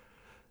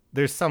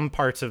there's some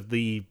parts of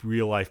the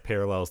real life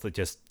parallels that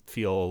just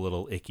feel a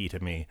little icky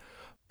to me.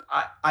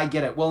 I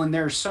get it. Well, and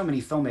there's so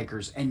many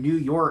filmmakers and New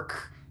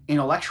York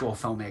intellectual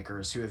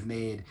filmmakers who have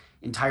made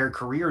entire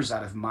careers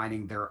out of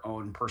mining their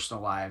own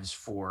personal lives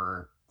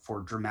for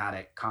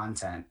dramatic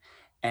content.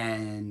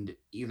 And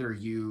either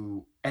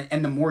you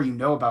and the more you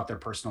know about their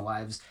personal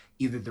lives,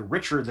 either the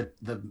richer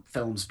the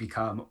films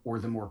become or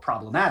the more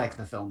problematic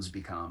the films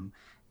become.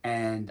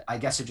 And I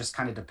guess it just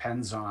kind of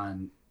depends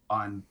on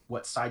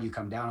what side you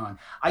come down on.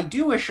 I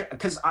do wish,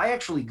 because I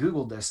actually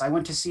Googled this, I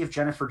went to see if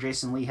Jennifer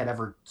Jason Leigh had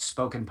ever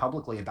spoken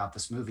publicly about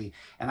this movie,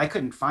 and I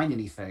couldn't find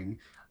anything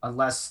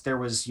unless there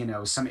was,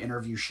 some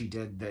interview she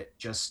did that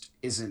just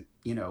isn't,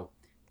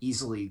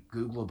 easily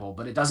Googleable,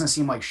 but it doesn't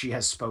seem like she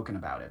has spoken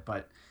about it.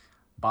 But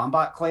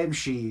Baumbach claims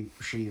she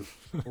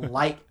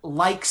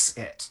likes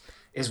it,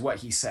 is what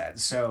he said.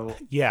 So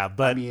yeah,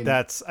 but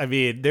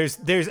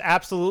there's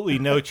absolutely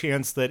no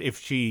chance that if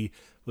she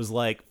was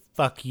like,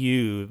 fuck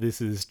you,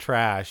 this is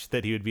trash,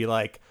 that he would be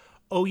like,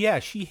 oh yeah,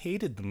 she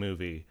hated the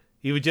movie.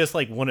 He would just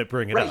wouldn't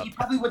bring it up. He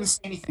probably wouldn't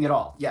say anything at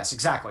all. Yes,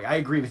 exactly. I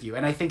agree with you.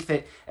 And I think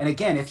that, and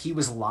again, if he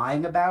was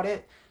lying about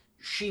it,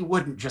 she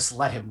wouldn't just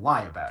let him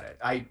lie about it.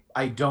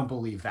 I don't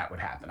believe that would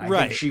happen. I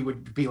think she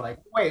would be like,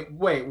 wait.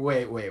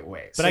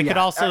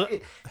 But so,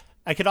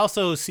 I could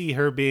also see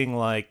her being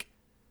like,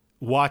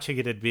 watching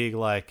it and being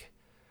like,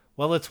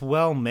 well, it's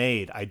well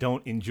made. I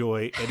don't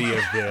enjoy any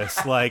of this.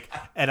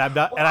 And I'm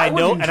not,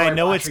 well, and I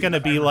know it's going to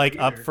be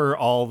up for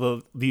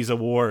all these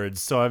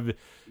awards. So I'm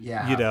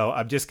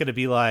just going to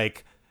be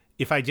like,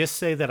 if I just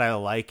say that I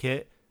like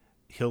it,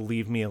 he'll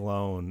leave me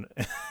alone.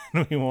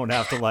 We won't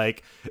have to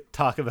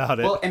talk about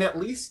it. Well, and at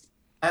least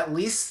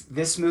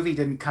this movie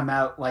didn't come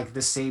out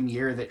the same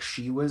year that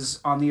she was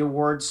on the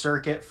award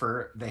circuit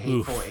for The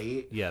Hateful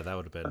Eight. Yeah, that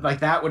would have been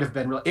that would have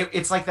been real.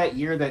 It's like that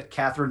year that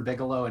Catherine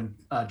Bigelow and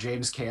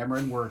James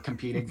Cameron were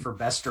competing for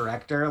Best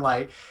Director.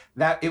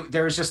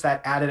 There was just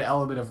that added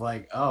element of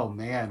oh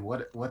man,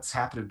 what's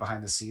happening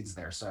behind the scenes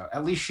there. So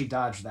at least she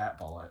dodged that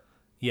bullet.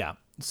 Yeah.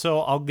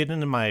 So I'll get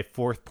into my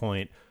fourth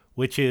point,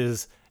 which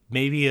is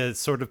maybe a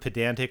sort of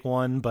pedantic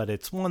one, but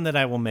it's one that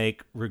I will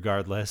make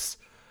regardless.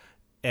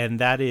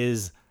 And that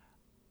is,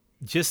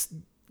 just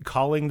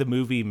calling the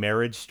movie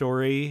Marriage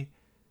Story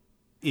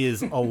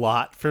is a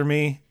lot for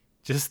me.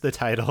 Just the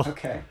title.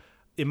 Okay.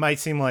 It might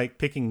seem like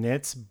picking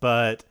nits,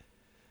 but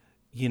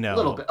a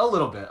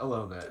little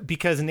bit.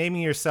 Because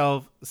naming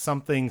yourself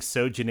something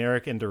so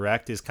generic and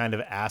direct is kind of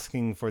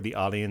asking for the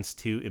audience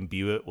to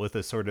imbue it with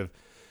a sort of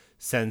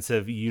sense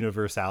of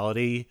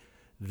universality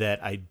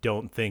that I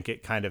don't think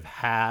it kind of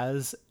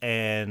has.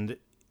 And,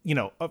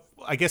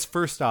 I guess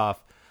first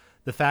off,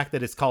 the fact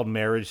that it's called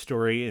Marriage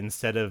Story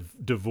instead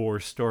of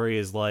Divorce Story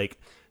is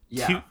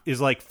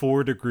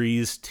 4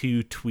 degrees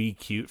too twee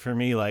cute for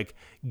me.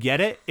 Get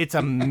it? It's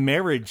a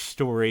marriage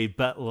story,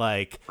 but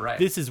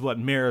this is what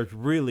marriage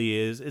really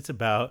is. It's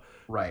about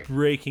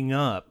breaking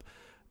up.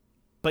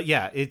 But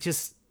yeah, it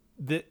just,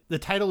 the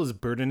title is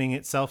burdening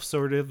itself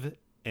sort of,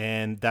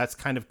 and that's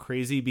kind of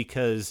crazy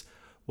because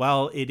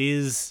while it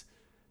is,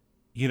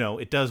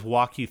 it does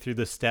walk you through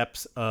the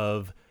steps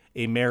of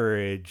a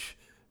marriage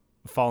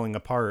falling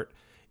apart,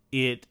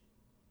 it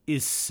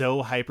is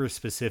so hyper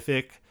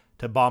specific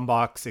to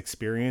Baumbach's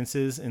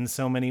experiences in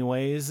so many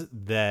ways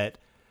that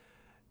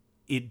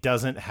it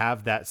doesn't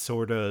have that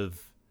sort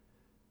of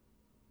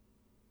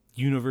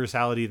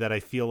universality that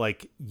I feel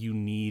like you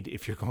need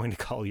if you're going to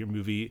call your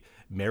movie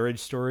Marriage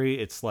Story.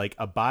 It's like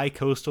a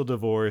bi-coastal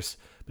divorce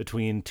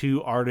between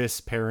two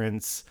artists'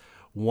 parents.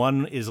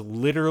 One is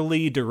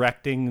literally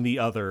directing the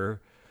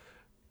other.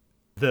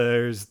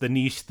 There's the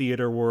niche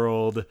theater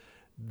world.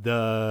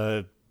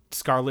 The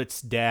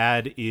Scarlett's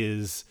dad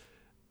was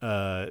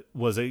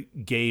a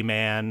gay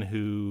man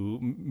who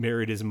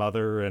married his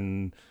mother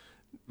and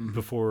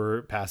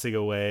before passing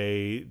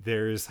away.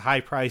 There's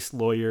high-priced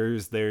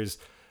lawyers. There's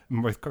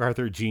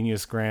MacArthur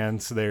Genius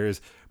Grants.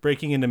 There's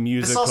breaking into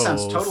musicals. This all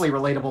sounds totally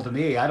relatable to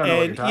me. I don't know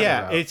what you're talking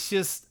about. It's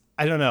just,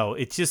 I don't know.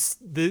 It's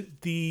just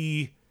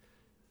the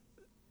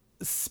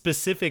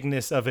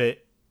specificness of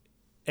it,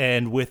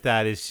 and with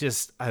that, it's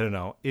just, I don't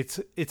know. It's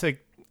a,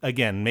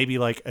 again, maybe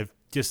like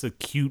just a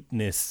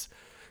cuteness,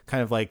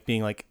 kind of like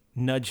being like,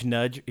 nudge,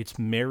 nudge. It's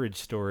Marriage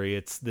Story.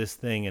 It's this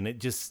thing, and it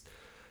just,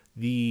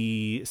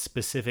 the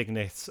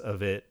specificness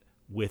of it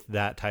with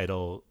that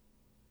title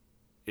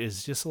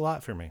is just a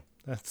lot for me.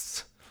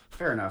 That's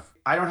fair enough.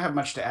 I don't have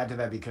much to add to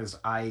that because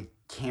I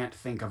can't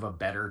think of a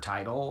better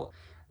title.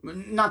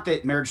 Not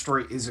that Marriage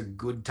Story is a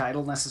good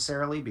title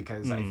necessarily,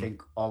 because I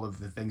think all of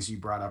the things you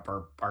brought up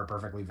are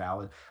perfectly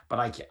valid.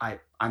 But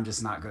I'm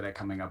just not good at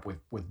coming up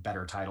with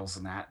better titles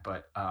than that.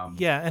 But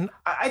yeah, and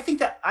I think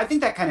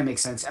that kind of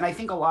makes sense. And I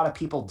think a lot of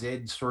people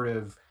did sort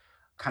of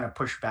kind of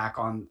push back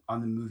on the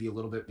movie a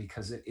little bit,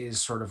 because it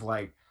is sort of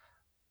like,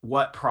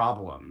 what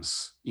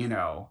problems,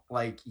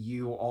 like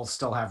you all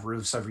still have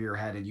roofs over your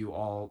head, and you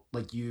all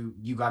like you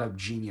got a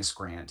genius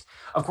grant.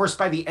 Of course,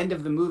 by the end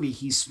of the movie,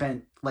 he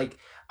spent like,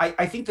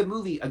 I think the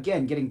movie,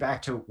 again, getting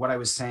back to what I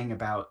was saying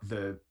about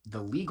the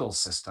legal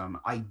system,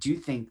 I do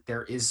think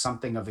there is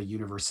something of a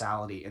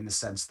universality in the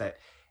sense that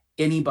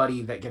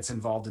anybody that gets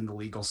involved in the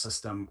legal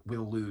system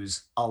will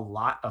lose a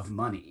lot of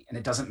money. And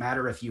it doesn't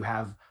matter if you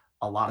have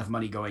a lot of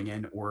money going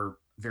in or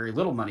very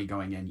little money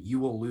going in, you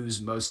will lose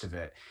most of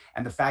it.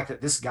 And the fact that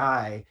this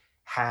guy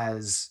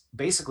has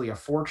basically a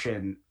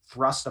fortune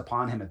thrust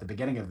upon him at the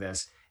beginning of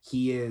this,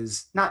 he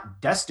is not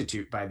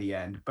destitute by the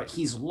end, but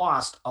he's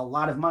lost a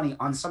lot of money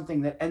on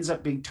something that ends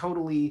up being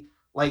totally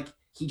like,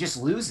 he just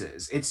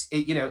loses.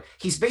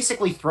 He's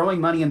basically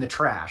throwing money in the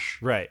trash.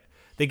 Right.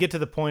 They get to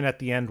the point at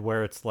the end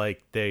where it's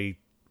like they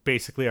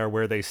basically are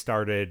where they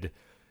started,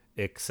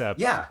 except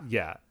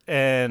yeah.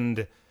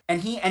 And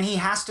he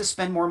has to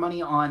spend more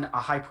money on a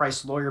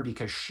high-priced lawyer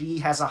because she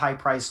has a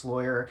high-priced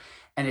lawyer,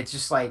 and it's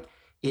just like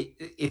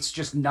it's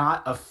just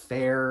not a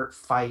fair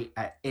fight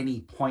at any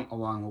point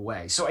along the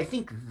way. So I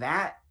think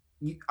that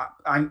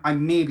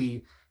I'm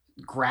maybe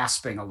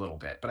grasping a little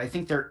bit, but I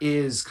think there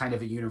is kind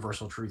of a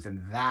universal truth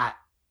in that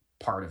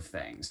part of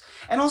things.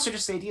 And also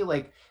just the idea,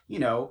 like,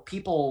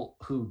 people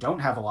who don't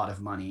have a lot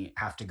of money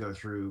have to go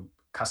through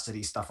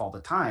custody stuff all the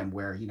time,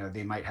 where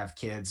they might have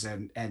kids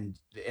and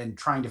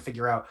trying to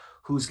figure out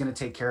who's going to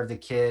take care of the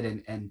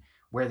kid and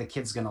where the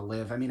kid's going to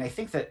live. I mean, I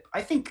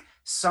think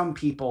some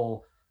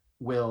people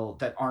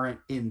that aren't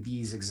in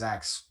these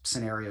exact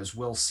scenarios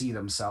will see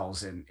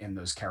themselves in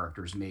those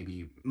characters,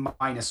 maybe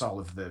minus all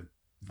of the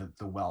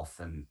wealth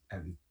and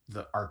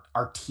the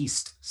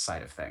artiste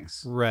side of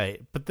things.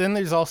 Right. But then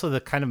there's also the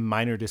kind of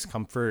minor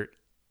discomforting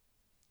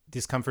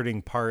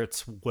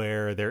parts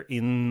where they're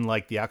in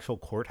like the actual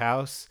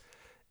courthouse,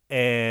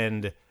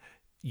 and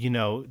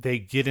they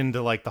get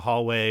into like the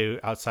hallway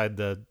outside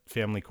the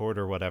family court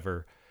or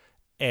whatever,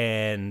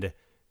 and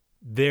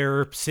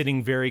they're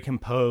sitting very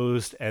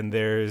composed, and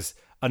there's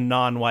a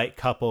non-white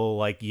couple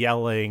like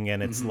yelling,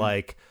 and it's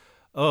like,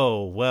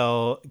 oh,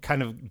 well,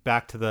 kind of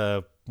back to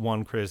the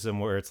one criticism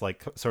where it's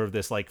like sort of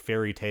this like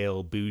fairy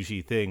tale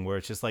bougie thing where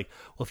it's just like,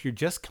 well, if you're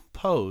just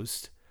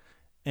composed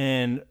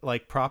and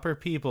like proper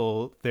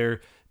people,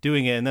 they're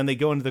doing it, and then they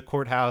go into the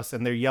courthouse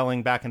and they're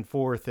yelling back and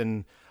forth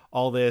and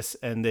all this,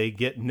 and they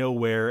get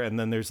nowhere, and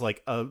then there's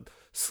like a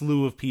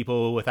slew of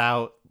people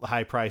without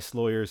high-priced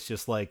lawyers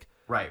just like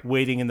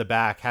waiting in the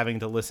back, having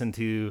to listen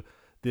to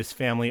this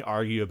family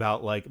argue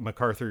about like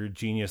MacArthur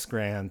Genius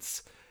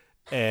Grants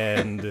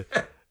and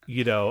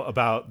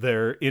about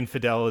their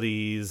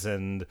infidelities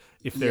and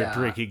if they're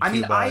drinking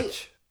too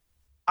much.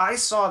 I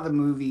saw the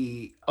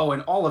movie,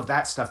 and all of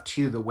that stuff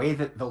too, the way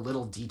that the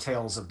little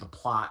details of the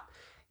plot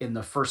in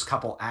the first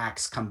couple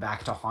acts come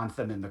back to haunt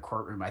them in the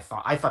courtroom. I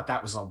thought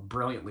that was all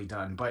brilliantly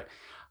done, but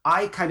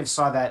I kind of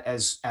saw that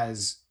as,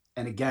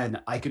 and again,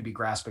 I could be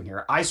grasping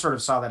here. I sort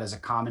of saw that as a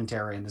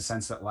commentary in the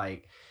sense that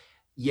like,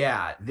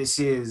 yeah,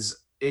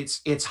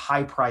 it's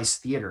high price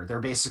theater. They're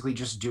basically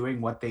just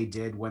doing what they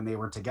did when they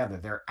were together.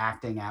 They're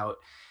acting out.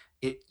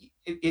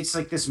 It's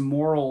like this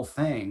moral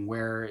thing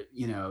where,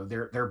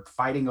 they're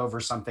fighting over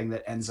something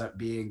that ends up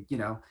being,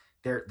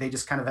 they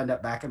just kind of end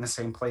up back in the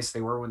same place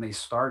they were when they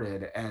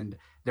started. And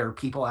there are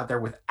people out there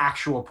with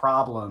actual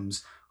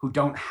problems who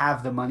don't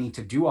have the money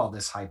to do all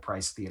this high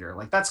price theater.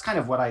 Like that's kind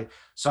of what I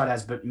saw it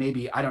as, but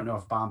maybe I don't know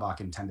if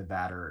Baumbach intended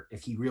that or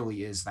if he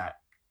really is that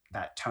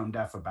that tone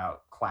deaf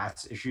about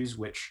class issues,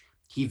 which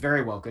he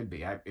very well could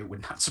be. It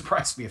would not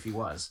surprise me if he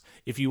was.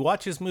 If you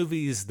watch his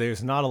movies,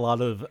 there's not a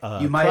lot of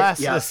You might, class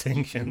yeah,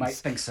 distinctions. you might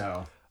think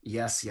so.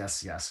 Yes,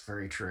 yes, yes.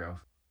 Very true.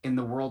 In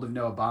the world of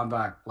Noah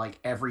Baumbach, like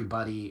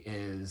everybody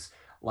is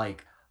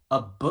like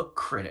a book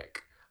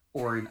critic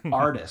or an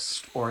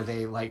artist, or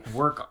they like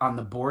work on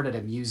the board at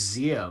a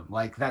museum.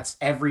 Like that's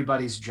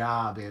everybody's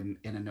job in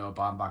a Noah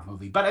Baumbach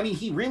movie. But I mean,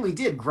 he really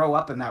did grow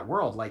up in that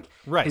world. Like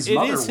right, his it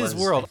mother is his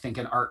was, world. I think,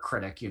 an art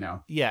critic. You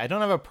know. Yeah, I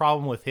don't have a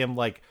problem with him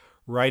like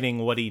writing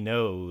what he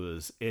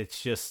knows.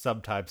 It's just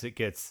sometimes it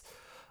gets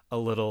a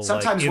little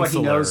sometimes like, what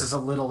he knows is a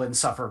little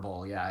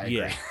insufferable. Yeah, I agree.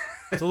 Yeah.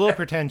 It's a little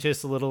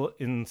pretentious, a little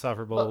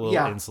insufferable, a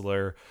little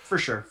insular. For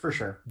sure, for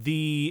sure.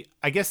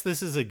 I guess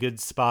this is a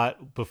good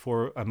spot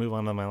before I move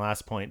on to my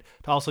last point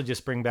to also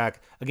just bring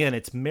back, again,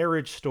 it's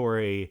Marriage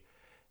Story,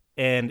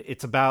 and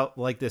it's about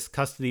like this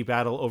custody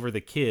battle over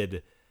the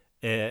kid,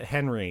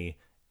 Henry.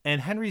 And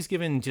Henry's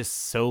given just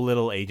so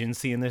little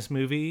agency in this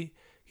movie.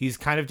 He's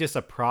kind of just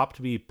a prop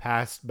to be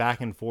passed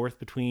back and forth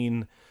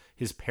between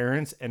his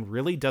parents and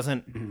really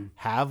doesn't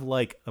have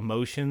like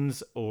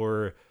emotions,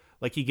 or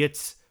like he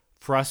gets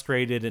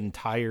frustrated and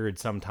tired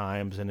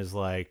sometimes and is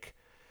like,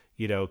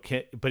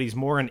 but he's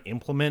more an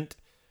implement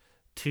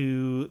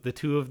to the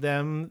two of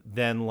them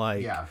than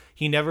like,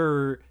 he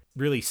never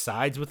really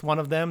sides with one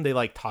of them. They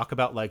like talk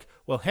about like,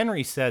 well,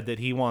 Henry said that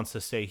he wants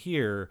to stay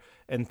here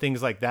and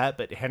things like that,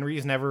 but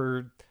Henry's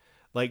never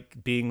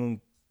like being,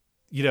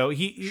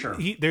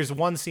 he there's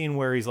one scene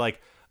where he's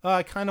like, oh,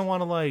 I kind of want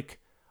to like,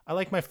 I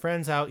like my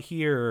friends out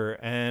here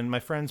and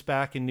my friends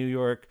back in New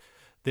York,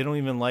 they don't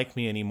even like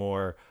me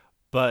anymore.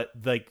 But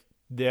like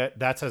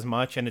that's as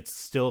much, and it's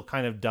still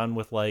kind of done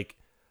with like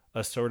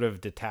a sort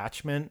of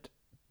detachment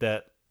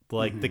that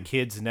like the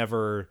kids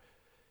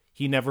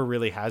he never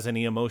really has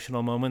any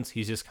emotional moments.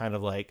 He's just kind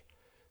of like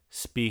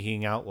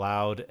speaking out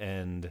loud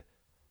and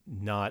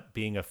not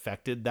being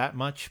affected that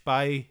much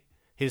by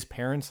his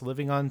parents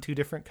living on two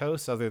different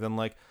coasts, other than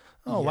like,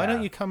 oh, why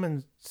don't you come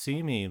and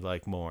see me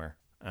like more?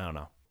 I don't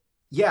know.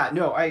 Yeah,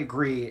 no, I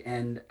agree.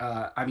 And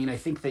I mean, I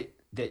think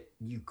that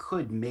you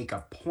could make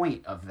a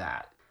point of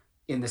that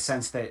in the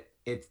sense that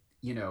it,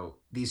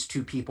 these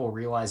two people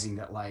realizing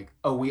that like,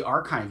 oh, we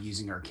are kind of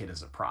using our kid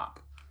as a prop,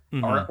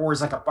 or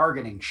as like a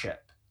bargaining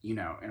chip, in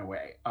a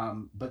way.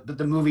 But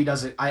the movie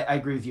doesn't. I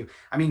agree with you.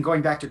 I mean,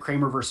 going back to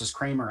Kramer versus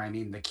Kramer, I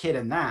mean, the kid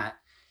in that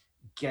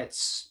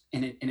gets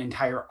an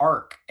entire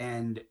arc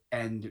and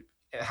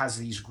it has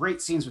these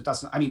great scenes with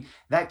Dustin. I mean,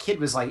 that kid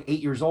was like 8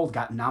 years old,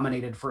 got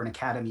nominated for an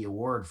Academy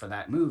Award for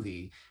that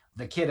movie.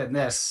 The kid in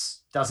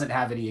this doesn't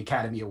have any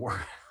Academy Award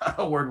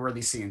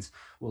worthy scenes.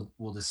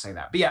 We'll just say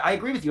that. But yeah, I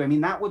agree with you. I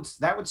mean, that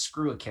would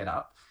screw a kid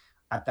up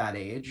at that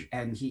age.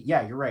 And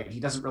you're right. He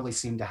doesn't really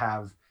seem to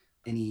have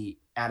any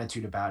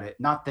attitude about it.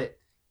 Not that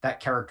that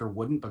character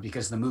wouldn't, but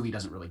because the movie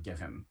doesn't really give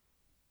him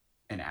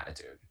an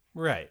attitude.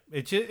 Right.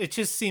 It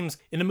just seems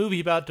in a movie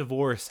about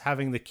divorce,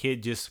 having the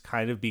kid just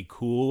kind of be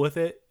cool with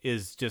it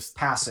is just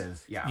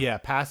passive. Yeah. Yeah.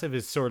 Passive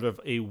is sort of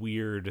a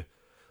weird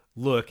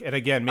look. And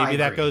again, maybe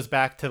that goes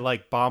back to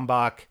like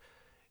Baumbach,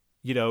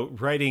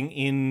 writing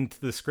into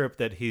the script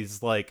that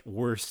his like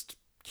worst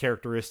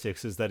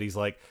characteristics is that he's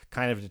like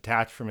kind of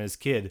detached from his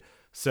kid.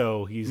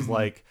 So he's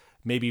like,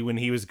 maybe when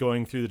he was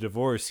going through the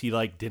divorce, he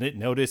like didn't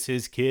notice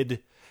his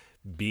kid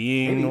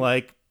being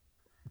like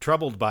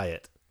troubled by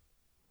it.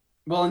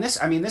 Well, and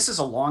this is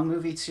a long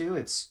movie too.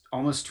 It's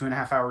almost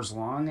 2.5 hours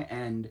long.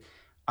 And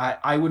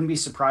I wouldn't be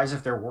surprised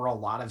if there were a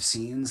lot of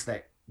scenes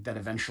that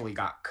eventually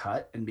got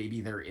cut, and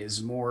maybe there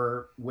is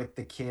more with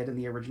the kid in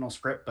the original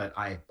script, but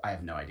I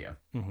have no idea.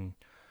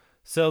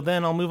 So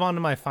then I'll move on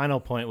to my final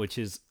point, which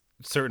is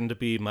certain to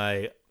be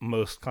my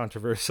most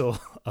controversial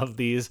of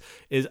these,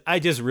 is I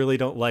just really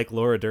don't like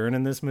Laura Dern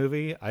in this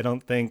movie. I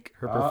don't think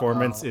her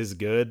performance is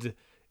good.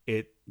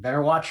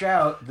 Better watch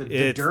out.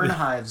 The Dern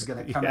hive's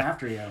going to come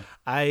after you.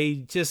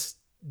 I just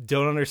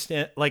don't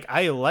understand. Like,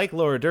 I like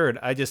Laura Dern.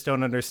 I just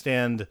don't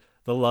understand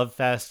the love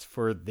fest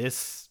for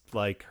this,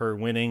 like her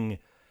winning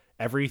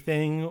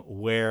everything,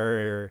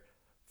 where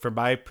from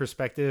my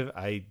perspective,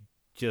 I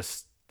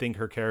just think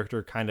her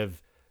character kind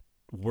of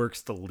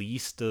works the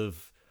least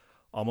of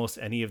almost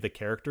any of the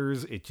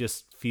characters. It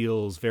just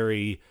feels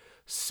very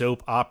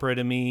soap opera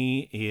to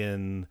me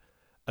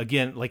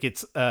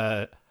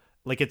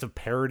like it's a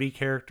parody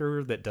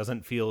character that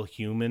doesn't feel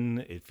human.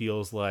 It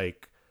feels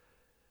like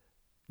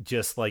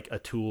just like a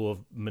tool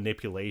of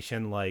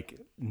manipulation, like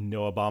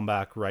Noah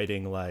Baumbach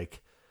writing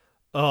like,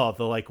 oh,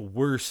 the like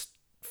worst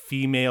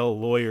female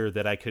lawyer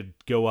that I could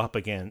go up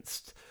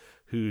against,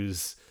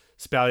 who's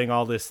spouting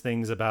all these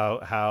things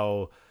about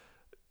how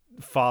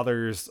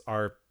fathers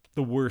are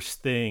the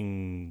worst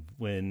thing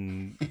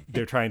when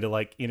they're trying to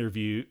like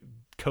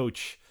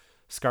coach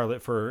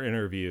Scarlett for her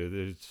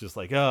interview. It's just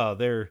like, oh,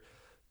 they're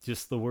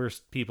just the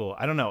worst people.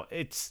 I don't know.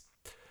 It's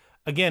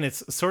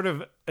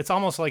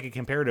almost like a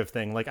comparative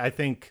thing. Like, I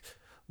think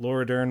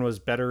Laura Dern was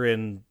better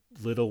in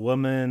Little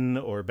Woman,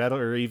 or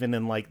better even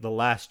in like The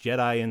Last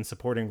Jedi in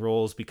supporting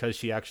roles, because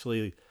she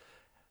actually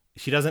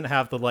she doesn't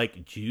have the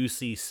like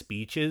juicy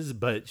speeches,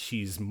 but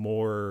she's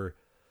more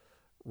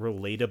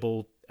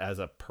relatable as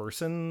a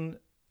person.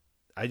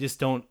 I just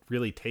don't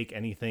really take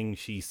anything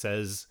she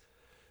says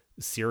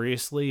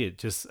seriously. It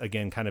just,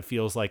 again, kind of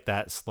feels like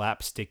that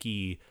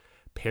slapsticky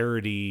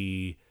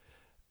parody,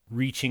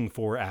 reaching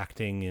for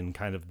acting in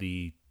kind of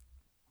the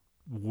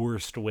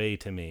worst way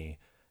to me,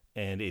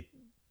 and it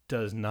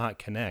does not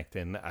connect.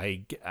 And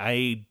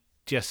I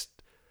just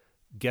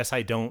guess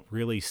I don't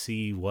really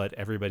see what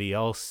everybody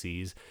else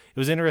sees. It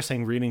was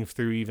interesting reading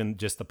through even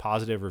just the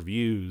positive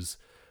reviews.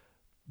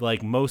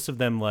 Like, most of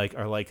them like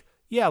are like,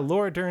 yeah,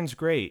 Laura Dern's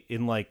great,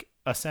 in like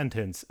a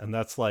sentence, and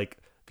that's like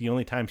the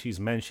only time she's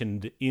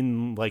mentioned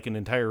in like an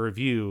entire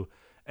review.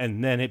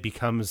 And then it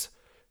becomes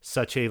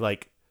such a,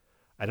 like,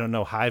 I don't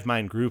know, hive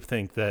mind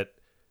groupthink that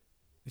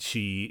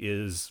she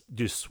is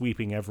just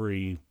sweeping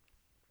every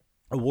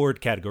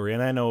award category.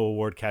 And I know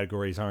award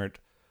categories aren't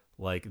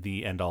like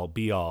the end all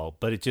be all,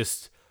 but it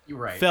just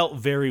felt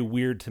very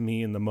weird to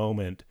me in the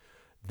moment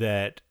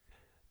that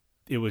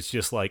it was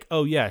just like,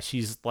 oh yeah,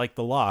 she's like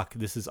the lock.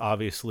 This is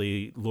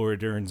obviously Laura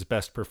Dern's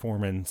best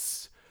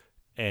performance,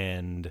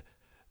 and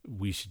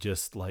we should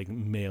just like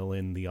mail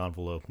in the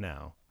envelope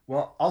now.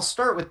 Well, I'll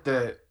start with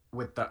the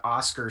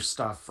Oscar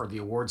stuff or the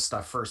award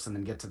stuff first, and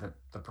then get to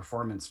the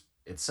performance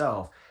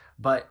itself.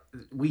 But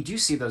we do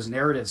see those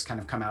narratives kind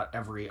of come out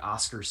every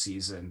Oscar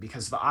season,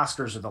 because the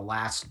Oscars are the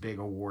last big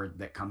award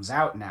that comes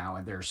out now,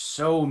 and there's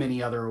so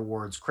many other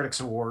awards, Critics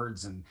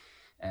Awards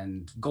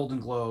and Golden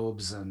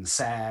Globes and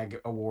SAG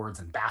Awards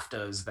and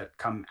BAFTAs that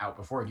come out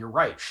before. And you're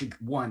right, she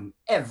won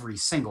every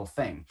single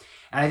thing.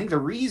 And I think the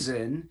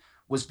reason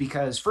was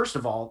because, first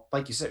of all,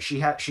 like you said,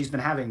 she's been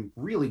having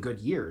really good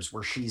years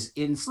where she's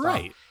in stuff.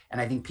 Right. And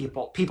I think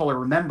people are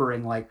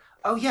remembering like,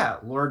 oh yeah,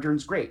 Laura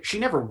Dern's great. She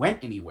never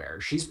went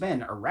anywhere. She's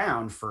been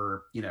around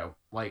for,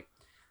 like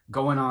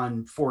going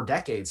on 4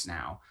 decades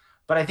now.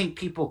 But I think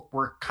people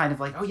were kind of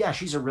like, oh yeah,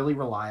 she's a really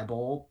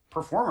reliable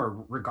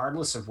performer,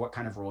 regardless of what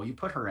kind of role you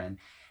put her in.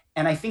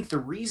 And I think the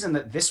reason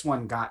that this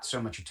one got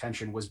so much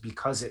attention was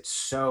because it's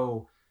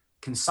so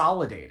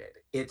consolidated.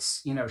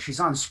 It's, she's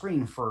on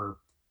screen for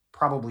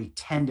probably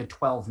 10 to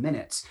 12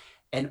 minutes.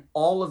 And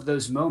all of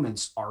those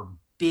moments are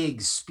big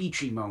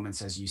speechy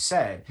moments, as you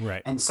said.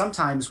 Right. And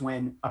sometimes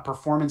when a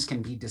performance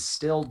can be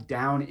distilled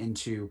down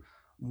into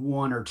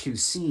 1 or 2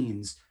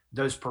 scenes,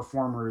 those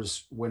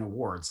performers win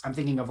awards. I'm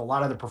thinking of a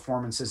lot of the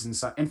performances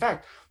in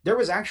fact, there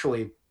was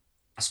actually,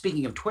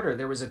 speaking of Twitter,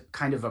 there was a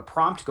kind of a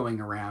prompt going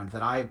around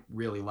that I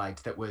really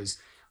liked that was,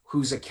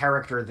 who's a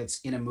character that's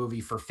in a movie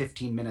for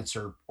 15 minutes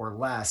or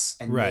less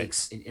and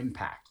makes an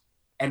impact.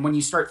 And when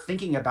you start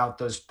thinking about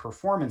those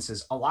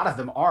performances, a lot of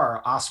them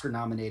are Oscar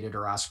nominated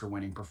or Oscar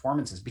winning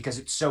performances, because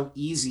it's so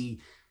easy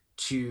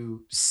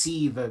to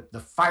see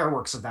the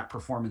fireworks of that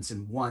performance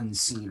in 1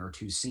 scene or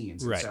 2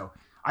 scenes. Right. And so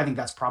I think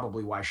that's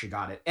probably why she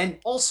got it. And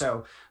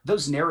also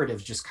those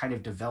narratives just kind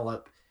of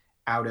develop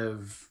out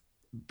of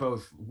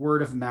both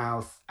word of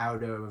mouth,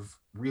 out of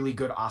really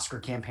good Oscar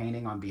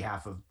campaigning on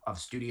behalf of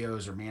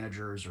studios or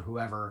managers or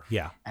whoever.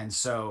 Yeah. And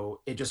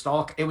so it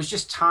was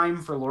just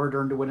time for Laura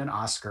Dern to win an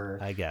Oscar.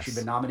 I guess she'd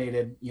been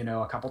nominated,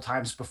 a couple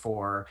times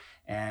before,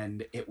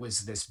 and it was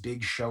this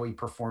big showy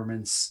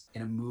performance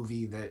in a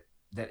movie that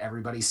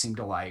everybody seemed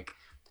to like.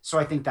 So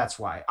I think that's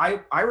why.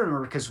 I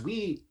remember, because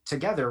we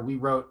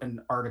wrote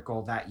an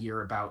article that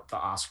year about the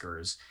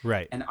Oscars.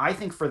 Right. And I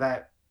think for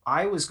that,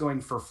 I was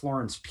going for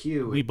Florence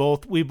Pugh. We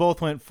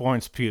both went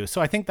Florence Pugh. So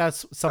I think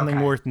that's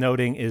something worth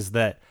noting, is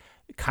that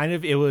kind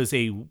of, it was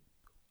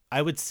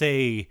I would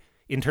say,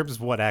 in terms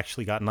of what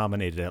actually got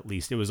nominated, at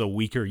least, it was a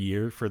weaker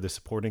year for the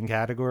supporting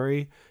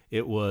category.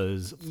 It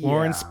was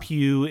Florence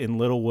Pugh in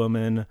Little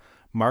Woman,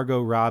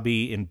 Margot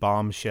Robbie in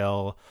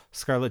Bombshell,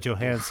 Scarlett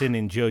Johansson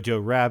in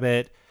Jojo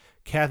Rabbit,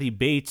 Kathy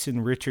Bates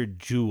in Richard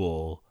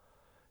Jewell,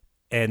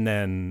 and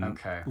then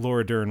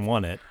Laura Dern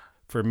won it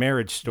for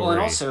Marriage Story. Well,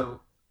 and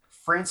also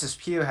Frances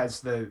Pugh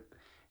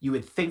you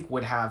would think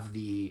would have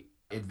the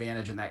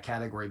advantage in that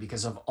category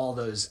because of all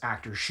those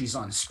actors she's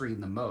on screen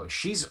the most.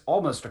 She's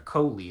almost a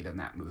co-lead in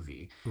that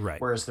movie.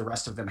 Right. Whereas the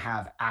rest of them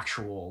have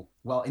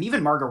and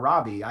even Margot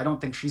Robbie, I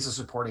don't think she's a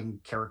supporting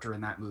character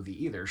in that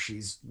movie either.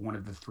 She's one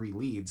of the 3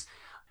 leads.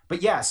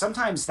 But yeah,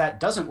 sometimes that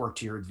doesn't work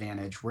to your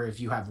advantage, where if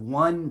you have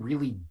one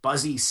really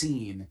buzzy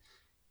scene,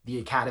 the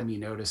Academy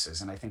notices.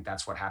 And I think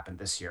that's what happened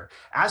this year.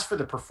 As for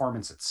the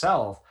performance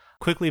itself,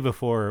 quickly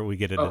before we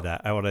get into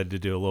that, I wanted to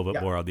do a little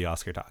bit more on the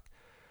Oscar talk,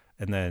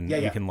 and then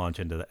we can launch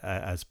into the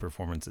as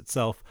performance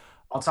itself.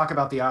 I'll talk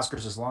about the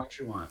Oscars as long as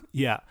you want.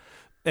 Yeah.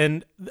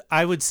 And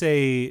I would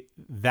say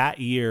that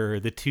year,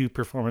 the 2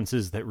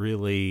 performances that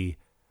really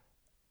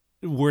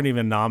weren't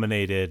even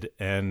nominated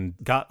and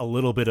got a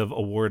little bit of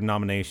award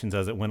nominations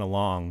as it went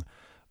along,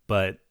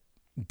 but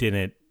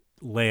didn't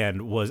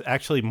land, was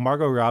actually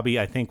Margot Robbie.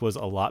 I think was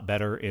a lot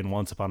better in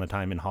Once Upon a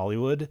Time in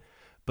Hollywood,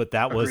 but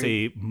that was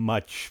a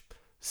much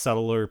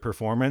subtler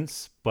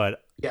performance.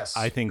 But yes,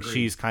 I think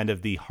she's kind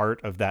of the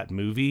heart of that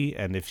movie.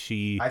 And if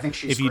I think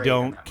she's if you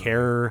don't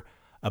care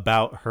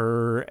about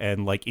her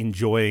and like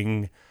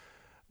enjoying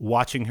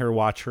watching her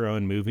watch her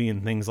own movie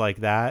and things like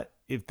that,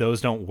 if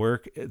those don't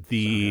work,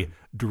 the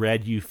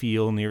dread you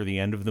feel near the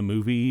end of the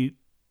movie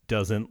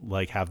doesn't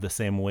like have the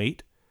same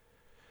weight.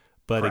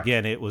 But Correct.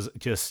 Again, it was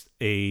just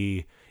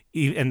and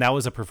that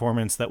was a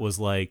performance that was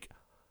like,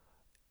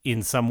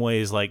 in some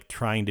ways, like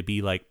trying to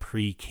be like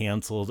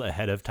pre-canceled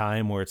ahead of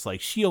time, where it's like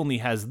she only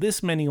has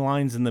this many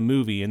lines in the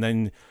movie, and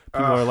then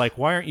people are like,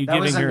 why aren't you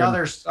giving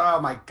her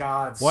oh my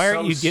god, why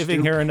aren't you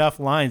giving her enough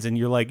lines? And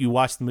you're like, you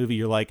watch the movie,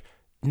 you're like,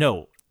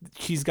 no,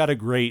 she's got a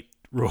great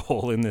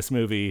role in this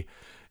movie.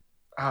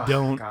 Oh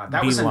Don't god,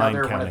 that be was line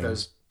another counting. one of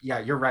those. Yeah,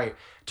 you're right,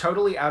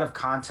 totally out of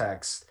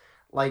context.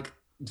 Like,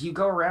 do you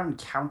go around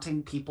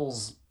counting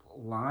people's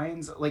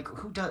lines? Like,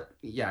 who does?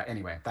 Yeah,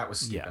 anyway, that was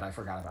stupid. Yeah. I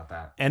forgot about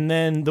that. And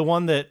then the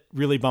one that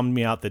really bummed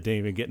me out that didn't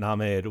even get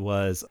nominated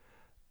was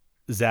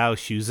Zhao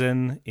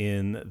Shuzhen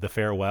in The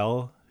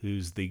Farewell,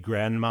 who's the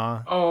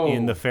grandma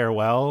in The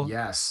Farewell.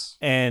 Yes.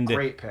 And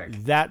great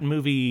pick. That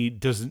movie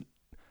does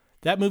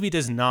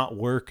not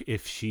work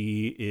if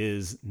she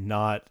is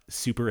not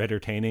super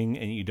entertaining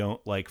and you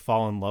don't like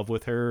fall in love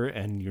with her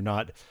and you're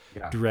not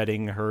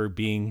dreading her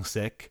being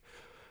sick.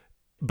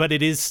 But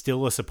it is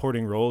still a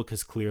supporting role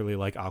because clearly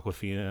like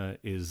Awkwafina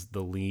is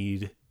the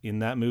lead in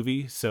that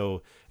movie.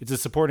 So it's a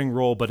supporting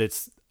role, but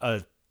it's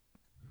a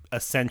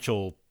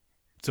essential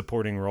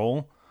supporting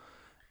role.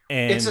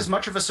 And it's as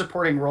much of a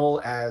supporting role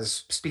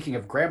as, speaking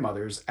of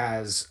grandmothers,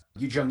 as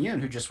Yoo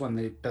Jung-yoon, who just won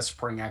the Best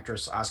Supporting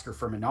Actress Oscar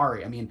for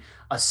Minari. I mean,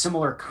 a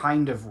similar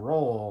kind of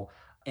role,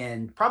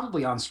 and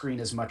probably on screen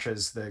as much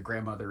as the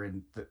grandmother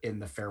in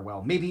the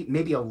Farewell.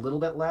 Maybe a little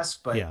bit less,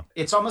 but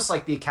it's almost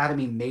like the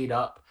Academy made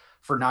up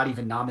for not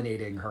even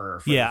nominating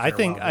her. For I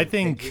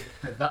think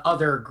the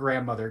other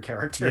grandmother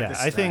character. Yeah,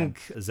 I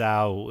think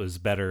Zhao was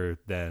better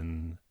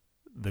than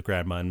the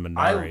grandma in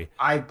Minari.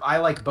 I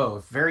like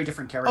both. Very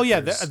different characters. Oh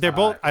yeah, they're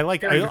both. I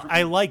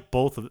like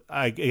both.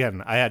 I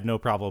had no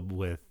problem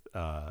with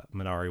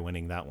Minari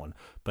winning that one,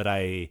 but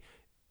I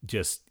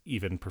just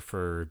even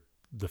prefer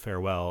The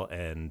Farewell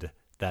and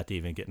that to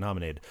even get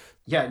nominated.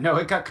 Yeah, no,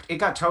 it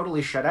got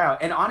totally shut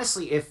out. And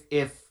honestly, if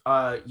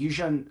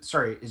Shuzhen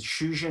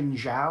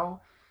Zhao.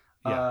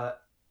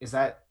 Is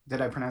that,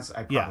 did I pronounce it?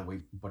 I probably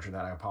butchered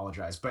that. I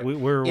apologize. But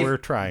we're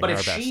trying our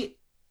best.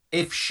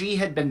 If she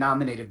had been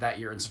nominated that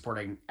year in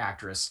supporting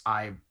actress,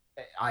 I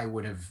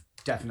would have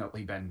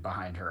definitely been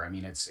behind her. I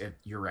mean,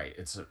 you're right.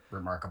 It's a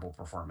remarkable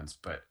performance,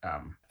 but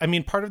I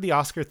mean, part of the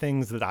Oscar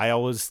things that I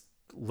always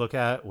look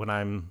at when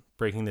I'm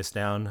breaking this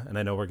down, and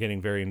I know we're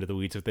getting very into the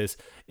weeds with this,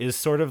 is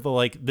sort of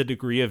the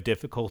degree of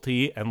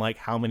difficulty and like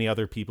how many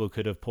other people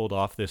could have pulled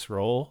off this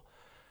role.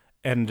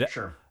 And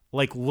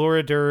like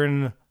Laura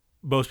Dern,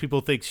 most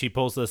people think she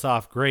pulls this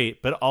off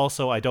great, but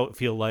also I don't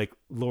feel like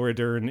Laura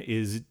Dern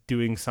is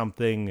doing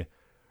something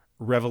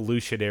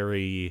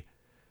revolutionary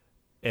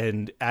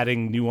and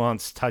adding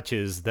nuanced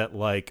touches that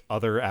like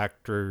other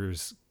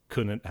actors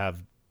couldn't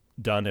have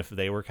done if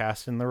they were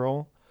cast in the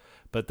role.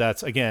 But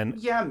that's, again...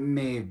 Yeah,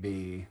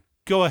 maybe.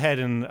 Go ahead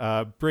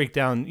and break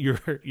down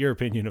your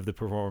opinion of the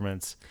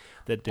performance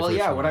that differs. Well,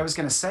 yeah, what I was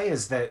going to say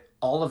is that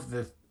all of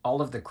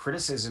the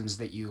criticisms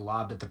that you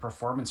lobbed at the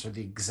performance are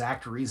the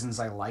exact reasons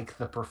I like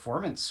the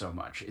performance so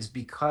much, is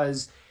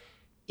because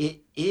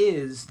it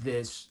is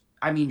this,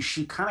 I mean,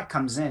 she kind of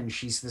comes in,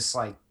 she's this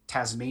like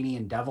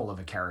Tasmanian devil of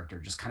a character,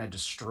 just kind of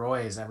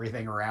destroys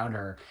everything around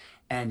her.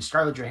 And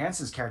Scarlett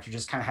Johansson's character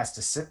just kind of has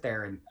to sit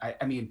there. And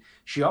I mean,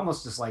 she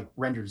almost is like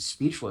rendered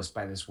speechless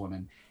by this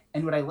woman.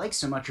 And what I like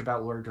so much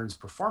about Laura Dern's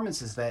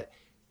performance is that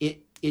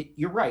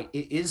you're right,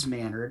 it is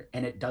mannered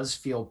and it does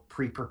feel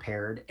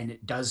pre-prepared and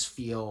it does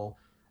feel,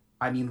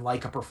 I mean,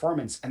 like a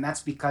performance. And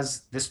that's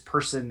because this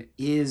person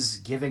is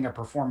giving a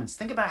performance.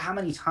 Think about how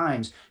many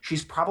times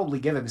she's probably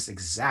given this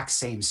exact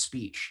same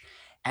speech.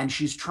 And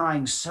she's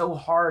trying so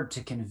hard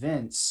to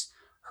convince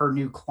her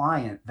new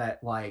client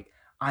that, like,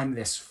 I'm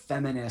this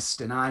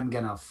feminist and I'm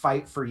going to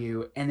fight for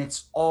you. And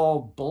it's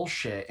all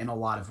bullshit in a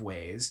lot of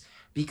ways,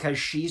 because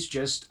she's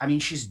just, I mean,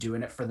 she's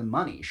doing it for the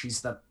money.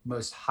 She's the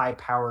most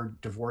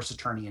high-powered divorce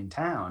attorney in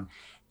town.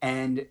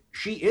 And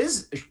she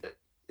is,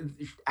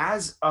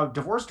 as a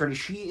divorce attorney,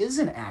 she is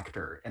an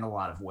actor in a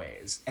lot of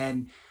ways.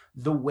 And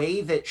the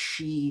way that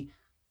she,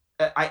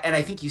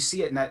 I think you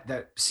see it in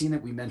that scene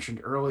that we mentioned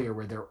earlier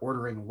where they're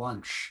ordering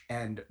lunch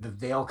and the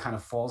veil kind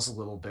of falls a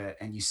little bit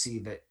and you see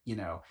that, you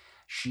know,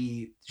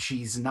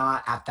 she's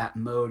not at that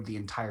mode the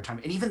entire time.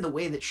 And even the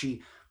way that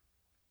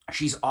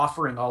she's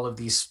offering all of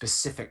these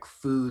specific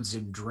foods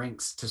and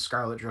drinks to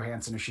Scarlett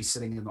Johansson as she's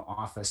sitting in the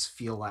office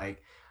feel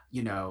like,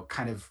 you know,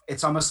 kind of,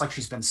 it's almost like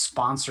she's been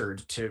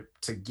sponsored to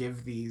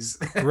give these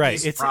right.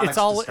 these it's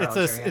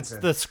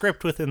the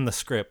script within the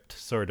script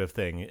sort of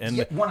thing. And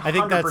yeah,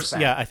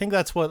 100%. I think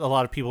that's what a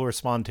lot of people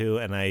respond to,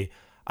 and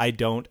I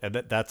don't, and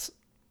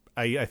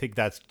I think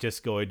that's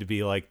just going to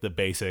be like the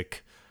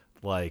basic,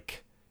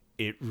 like,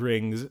 it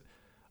rings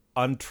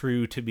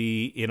untrue to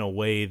me in a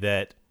way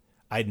that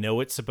I know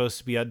it's supposed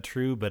to be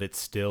untrue, but it's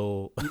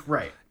still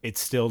right.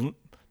 It's still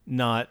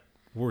not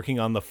working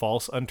on the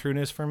false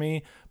untrueness for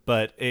me.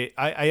 But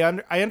I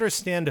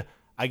understand.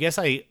 I guess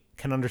I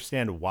can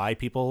understand why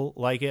people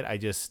like it. I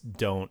just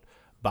don't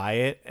buy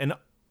it. And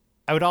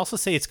I would also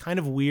say it's kind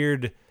of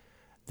weird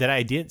that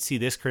I didn't see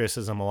this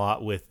criticism a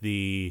lot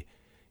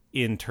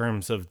in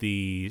terms of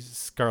the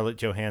Scarlett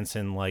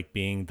Johansson like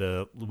being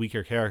the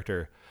weaker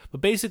character.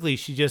 But basically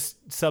she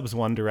just subs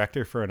one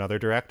director for another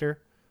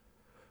director.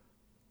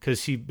 Because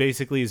she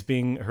basically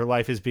her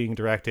life is being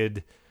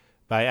directed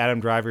by Adam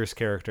Driver's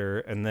character.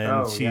 And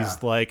then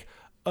she's like,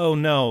 oh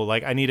no,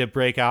 like I need to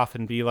break off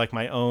and be like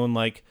my own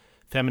like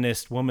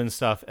feminist woman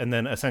stuff. And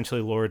then essentially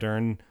Laura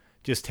Dern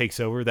just takes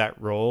over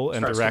that role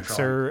and directs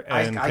her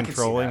and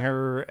controlling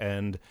her.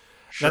 And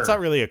that's not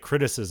really a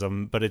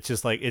criticism, but it's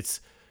just like, it's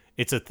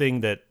a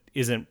thing that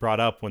isn't brought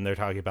up when they're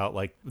talking about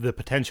like the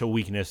potential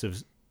weakness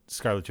of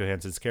Scarlett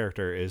Johansson's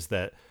character is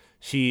that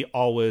she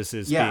always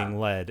is being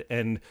led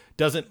and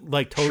doesn't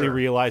like totally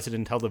realize it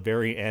until the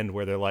very end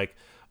where they're like,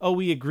 oh,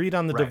 we agreed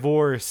on the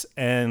divorce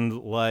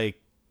and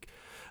like,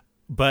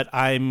 but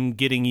I'm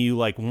getting you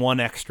like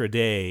one extra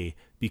day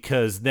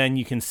because then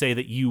you can say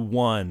that you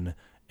won.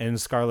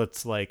 And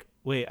Scarlett's like,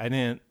 wait, I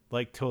didn't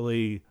like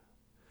totally.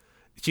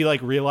 She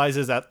like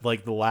realizes at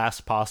like the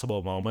last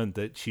possible moment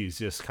that she's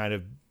just kind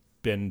of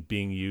been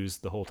being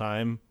used the whole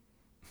time.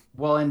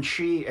 Well, and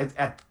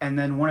and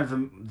then one of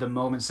the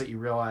moments that you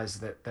realize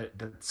that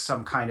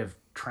some kind of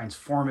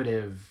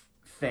transformative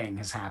thing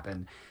has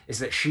happened is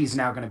that she's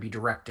now going to be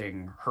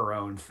directing her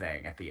own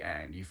thing at the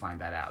end. You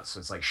find that out, so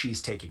it's like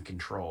she's taking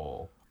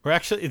control. Or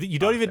actually, you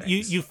don't even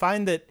you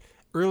find that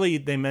early.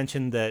 They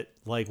mentioned that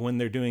like when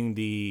they're doing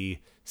the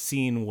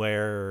scene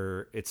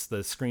where it's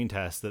the screen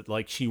test that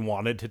like she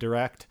wanted to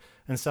direct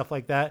and stuff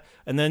like that,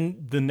 and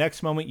then the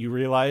next moment you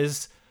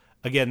realize.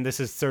 Again, this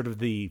is sort of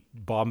the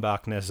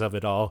Baumbach-ness of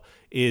it all,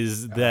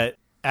 is that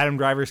Adam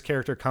Driver's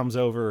character comes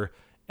over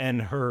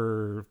and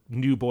her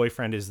new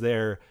boyfriend is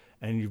there.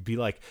 And you'd be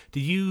like,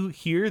 did you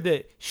hear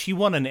that she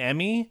won an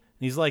Emmy? And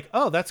he's like,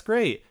 oh, that's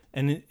great.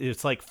 And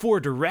it's like, for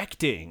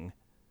directing.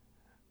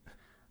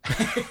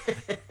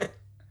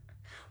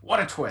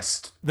 What a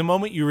twist. The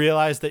moment you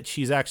realize that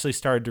she's actually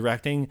started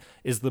directing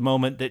is the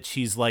moment that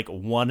she's like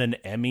won an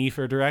Emmy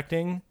for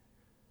directing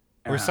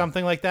or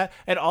something like that.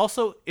 And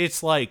also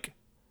it's like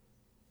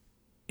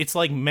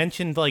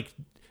mentioned, like,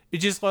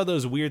 it's just one of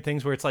those weird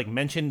things where it's like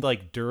mentioned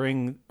like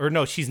during, or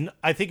no,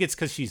 I think it's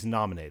because she's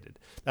nominated.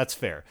 That's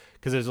fair.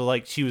 Because there's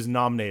like, she was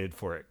nominated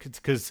for it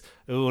because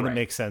it wouldn't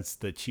make sense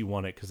that she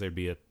won it because there'd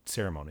be a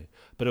ceremony.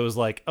 But it was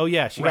like, oh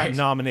yeah, she got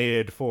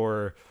nominated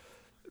for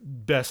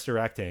best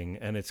directing.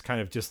 And it's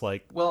kind of just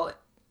like, well,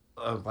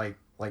 like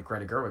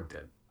Greta Gerwig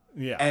did.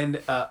 Yeah.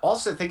 And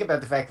also think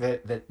about the fact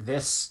that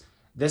this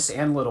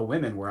and Little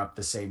Women were up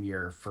the same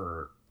year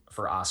for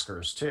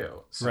Oscars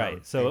too. So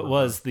right. So it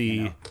was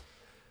the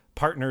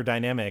partner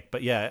dynamic,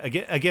 but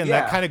again,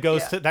 that kind of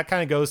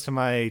goes to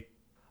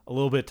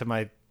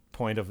my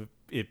point of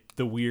it,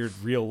 the weird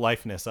real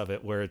lifeness of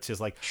it, where it's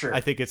just like, I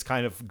think it's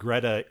kind of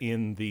Greta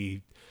in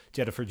the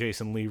Jennifer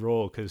Jason Leigh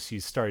role because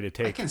she's starting to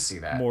take I can see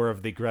that. more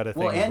of the Greta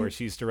thing where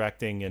she's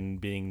directing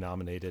and being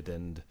nominated.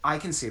 And I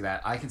can see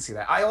that.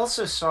 I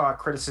also saw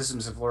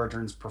criticisms of Laura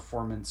Dern's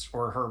performance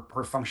or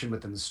her function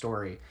within the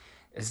story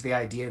is the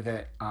idea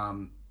that,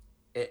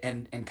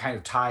 and kind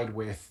of tied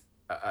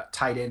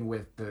in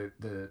with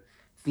the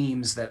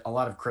themes that a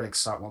lot of critics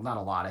saw. Well, not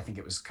a lot. I think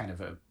it was kind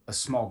of a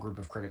small group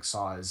of critics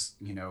saw as,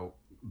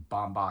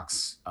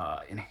 Baumbach's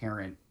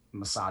inherent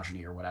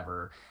misogyny or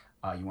whatever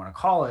you want to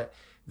call it.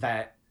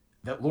 That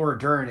Laura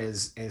Dern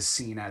is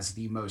seen as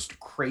the most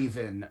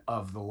craven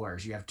of the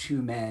lawyers. You have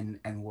two men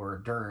and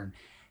Laura Dern.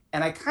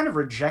 And I kind of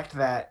reject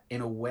that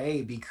in a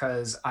way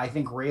because I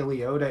think Ray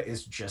Liotta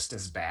is just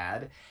as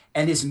bad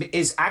and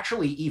is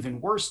actually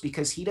even worse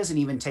because he doesn't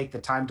even take the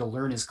time to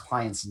learn his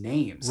clients'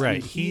 names. Right. I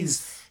mean,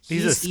 he's a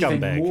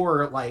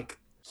scumbag.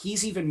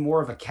 He's even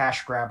more of a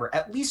cash grabber.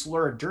 At least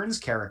Laura Dern's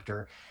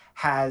character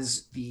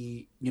has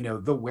the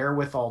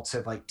wherewithal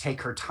to like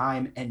take her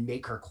time and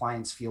make her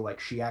clients feel like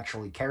she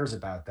actually cares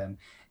about them,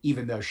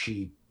 even though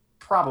she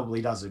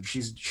probably doesn't.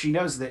 She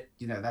knows that,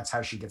 that's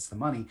how she gets the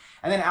money.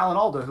 And then Alan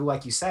Alda, who,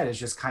 like you said, is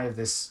just kind of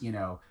this,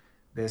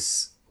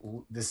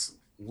 this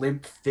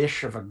limp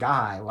fish of a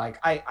guy. Like,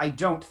 I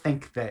don't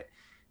think that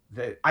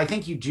I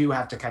think you do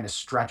have to kind of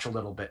stretch a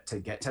little bit to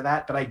get to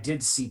that. But I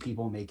did see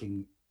people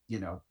making,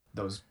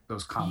 those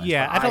comments.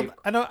 Yeah,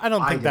 I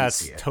don't think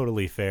that's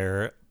totally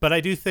fair. But I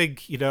do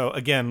think,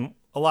 again,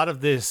 a lot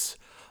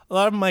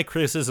of my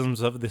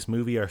criticisms of this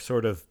movie are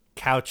sort of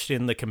couched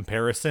in the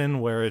comparison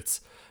where it's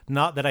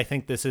not that I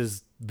think this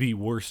is the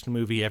worst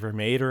movie ever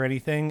made or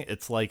anything.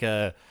 It's like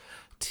a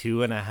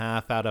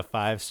 2.5 out of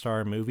 5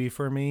 star movie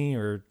for me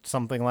or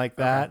something like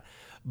that.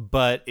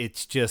 But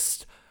it's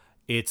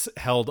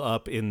held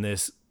up in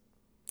this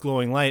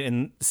glowing light.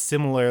 And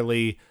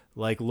similarly,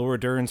 like Laura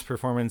Dern's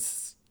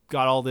performance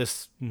got all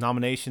this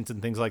nominations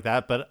and things like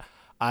that. But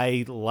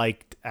I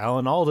liked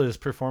Alan Alda's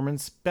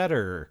performance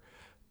better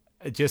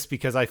just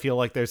because I feel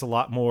like there's a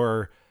lot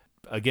more,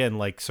 again,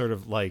 like sort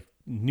of like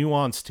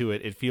nuance to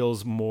it. It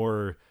feels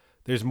more,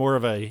 there's more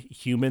of a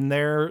human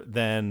there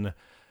than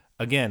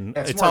again,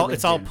 It's it's more all lived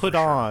it's all in, put for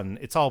sure. on.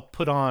 It's all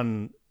put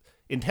on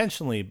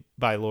intentionally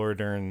by Laura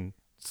Dern's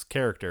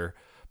character,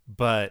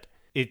 but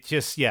it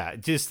just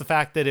just the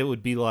fact that it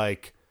would be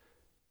like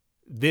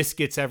this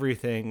gets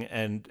everything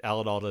and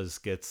Aladalda's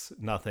gets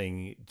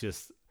nothing.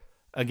 Just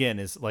again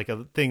is like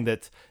a thing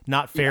that's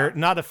not fair. Yeah.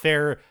 Not a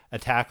fair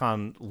attack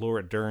on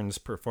Laura Dern's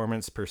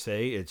performance per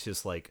se. It's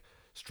just like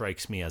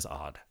strikes me as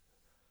odd.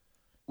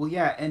 Well,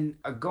 yeah, and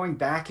going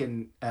back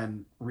and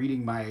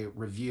reading my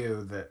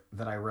review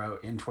that I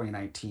wrote in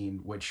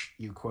 2019, which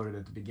you quoted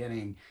at the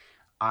beginning,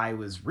 I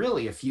was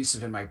really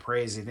effusive in my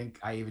praise. I think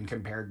I even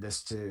compared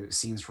this to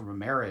Scenes from a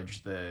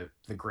Marriage, the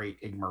great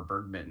Ingmar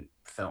Bergman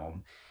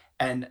film.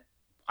 And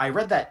I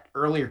read that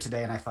earlier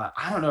today and I thought,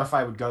 I don't know if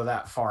I would go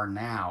that far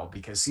now,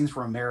 because Scenes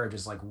from a Marriage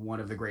is like one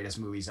of the greatest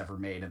movies ever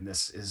made, and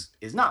this is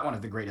not one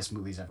of the greatest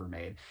movies ever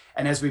made.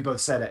 And as we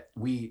both said it,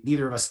 we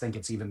neither of us think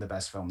it's even the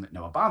best film that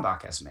Noah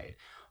Baumbach has made.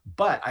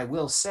 But I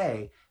will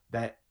say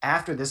that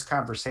after this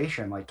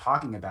conversation, like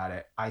talking about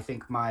it, I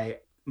think my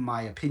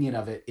opinion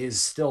of it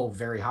is still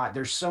very high.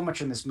 There's so much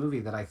in this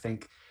movie that I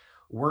think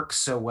works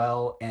so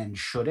well and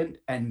shouldn't,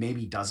 and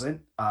maybe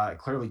doesn't. It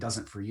clearly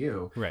doesn't for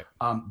you. Right.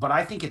 But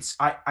I think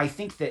I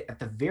think that at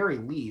the very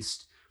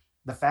least,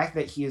 the fact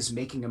that he is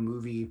making a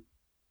movie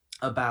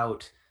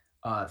about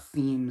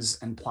themes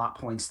and plot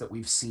points that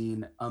we've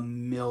seen a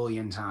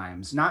million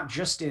times, not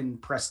just in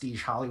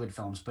prestige Hollywood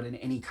films, but in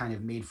any kind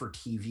of made for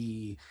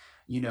TV,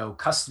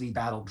 custody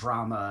battle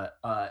drama.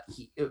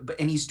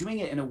 And he's doing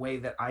it in a way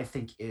that I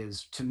think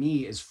is, to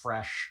me, is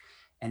fresh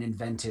and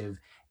inventive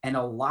and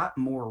a lot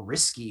more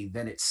risky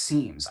than it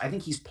seems. I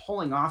think he's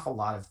pulling off a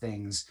lot of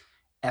things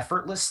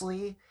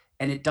effortlessly,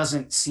 and it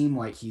doesn't seem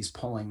like he's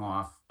pulling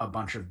off a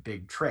bunch of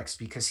big tricks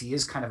because he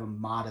is kind of a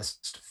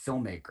modest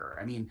filmmaker.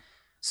 I mean,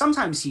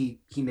 sometimes he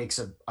makes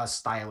a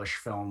stylish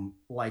film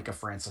like a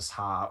Francis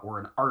Ha or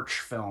an arch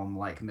film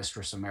like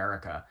Mistress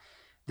America.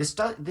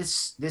 This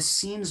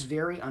seems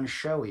very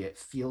unshowy. It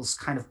feels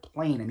kind of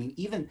plain. I mean,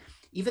 even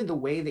the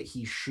way that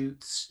he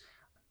shoots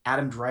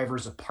Adam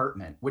Driver's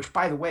apartment, which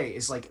by the way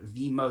is like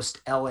the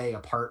most LA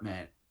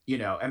apartment,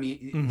 I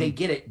mean, they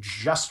get it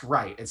just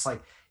right. It's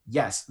like,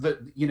 yes, the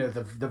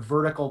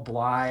vertical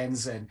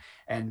blinds and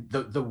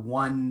the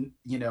one,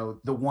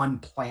 the one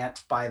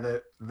plant by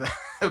the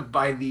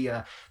by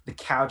the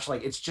couch,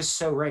 like it's just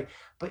so right.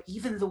 But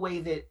even the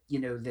way that,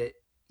 that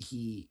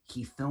he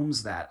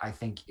films that, I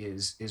think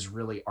is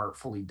really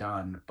artfully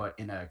done, but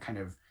in a kind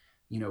of,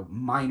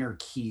 minor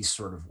key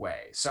sort of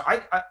way. So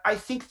I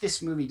think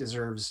this movie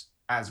deserves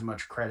as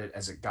much credit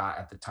as it got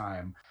at the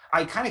time.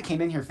 I kind of came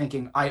in here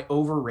thinking I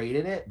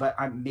overrated it, but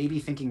I'm maybe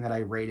thinking that I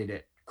rated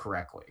it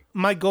correctly.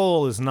 My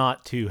goal is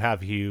not to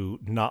have you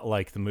not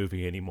like the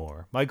movie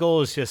anymore. My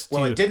goal is just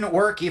Well, it didn't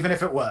work even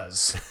if it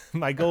was.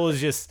 my goal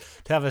is just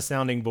to have a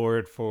sounding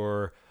board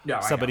for No,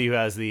 somebody who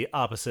has the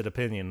opposite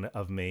opinion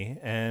of me.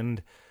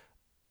 And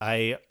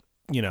I,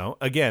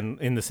 again,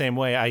 in the same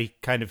way, I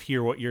kind of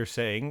hear what you're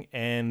saying,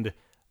 and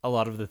a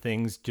lot of the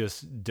things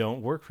just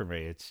don't work for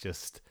me. It's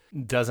just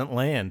doesn't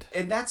land.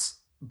 And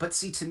but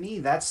see, to me,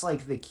 that's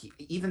like the key.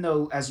 Even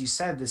though, as you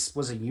said, this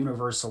was a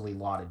universally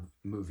lauded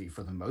movie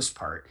for the most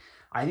part,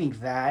 I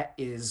think that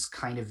is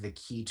kind of the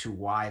key to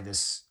why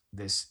this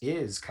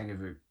is kind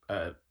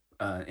of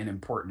an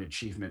important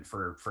achievement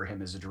for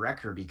him as a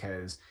director,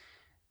 because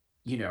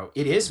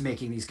it is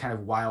making these kind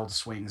of wild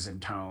swings in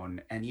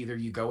tone, and either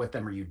you go with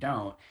them or you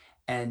don't.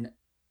 And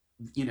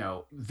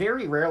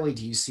very rarely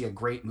do you see a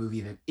great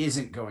movie that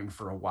isn't going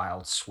for a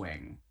wild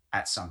swing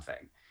at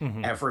something.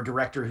 Mm-hmm. And for a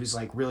director who's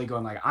like really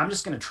going like, I'm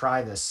just going to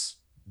try this,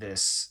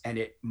 and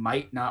it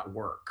might not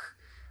work.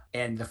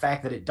 And the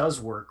fact that it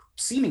does work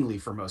seemingly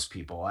for most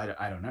people, I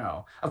don't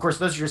know. Of course,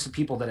 those are just the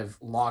people that have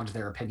logged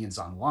their opinions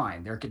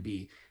online. There could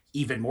be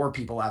even more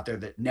people out there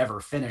that never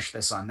finish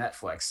this on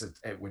Netflix,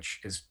 which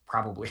is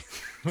probably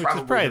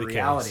probably the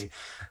reality.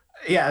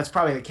 Yeah, that's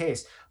probably the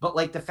case. But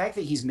like the fact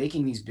that he's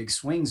making these big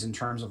swings in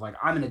terms of like,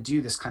 I'm going to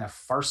do this kind of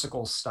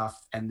farcical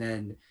stuff and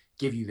then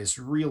give you this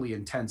really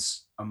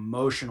intense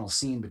emotional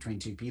scene between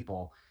two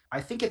people.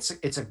 I think it's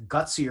a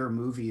gutsier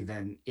movie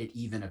than it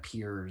even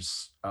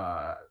appears,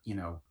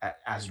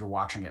 as you're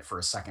watching it for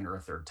a second or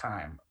a third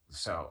time.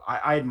 So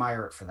I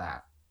admire it for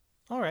that.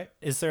 All right.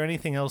 Is there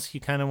anything else you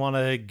kind of want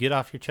to get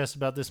off your chest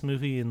about this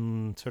movie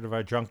in sort of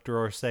our junk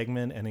drawer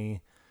segment?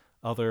 Any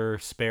other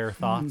spare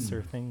thoughts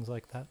or things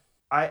like that?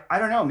 I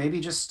don't know.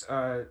 Maybe just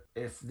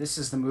if this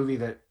is the movie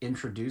that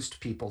introduced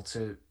people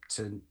to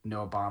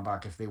Noah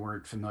Baumbach, if they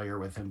weren't familiar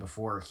with him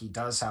before, he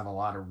does have a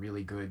lot of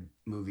really good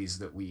movies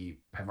that we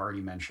have already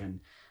mentioned.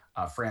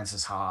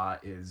 Francis Ha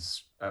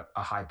is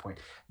a high point.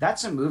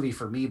 That's a movie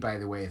for me, by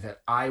the way,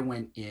 that I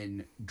went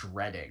in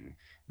dreading,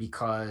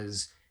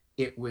 because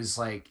it was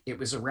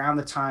around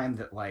the time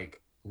that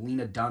like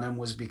Lena Dunham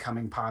was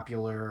becoming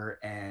popular,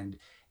 and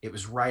it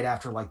was right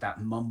after like that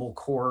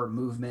mumblecore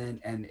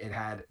movement, and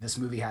this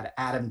movie had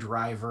Adam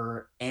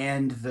Driver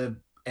and the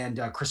and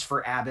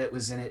Christopher Abbott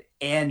was in it,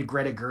 and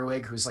Greta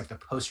Gerwig, who's like the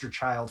poster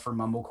child for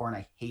mumblecore, and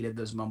I hated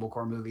those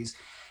mumblecore movies.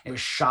 It was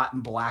shot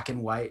in black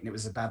and white, and it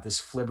was about this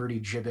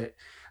flibberty gibbet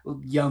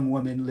young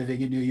woman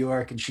living in New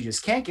York, and she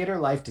just can't get her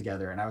life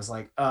together. And I was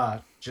like,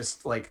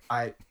 just like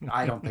I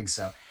don't think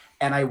so.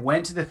 And I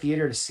went to the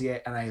theater to see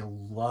it, and I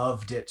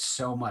loved it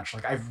so much.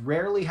 Like, I've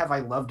rarely have I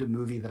loved a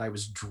movie that I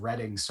was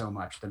dreading so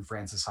much than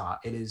Frances Ha.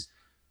 It is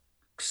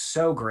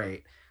so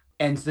great.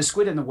 And The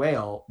Squid and the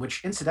Whale,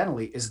 which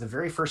incidentally is the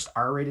very first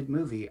R-rated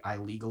movie I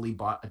legally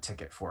bought a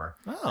ticket for.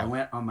 Oh. I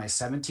went on my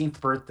 17th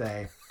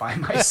birthday by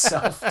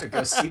myself to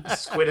go see The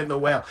Squid and the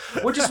Whale,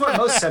 which is what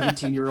most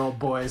 17-year-old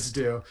boys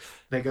do.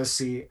 They go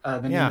see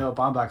the new Noah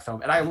Baumbach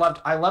film. And I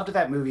loved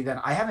that movie then.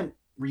 I haven't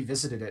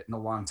revisited it in a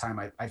long time.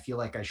 I feel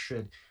like I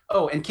should.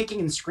 Oh, and Kicking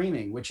and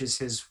Screaming, which is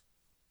his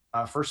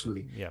first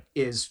movie,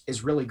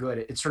 is really good.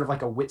 It's sort of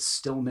like a Whit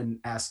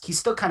Stillman-esque. He's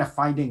still kind of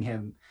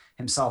finding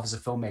himself as a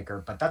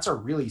filmmaker, but that's a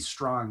really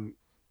strong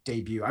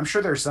debut. I'm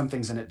sure there's some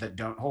things in it that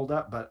don't hold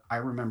up, but I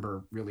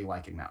remember really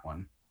liking that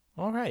one.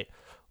 All right.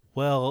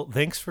 Well,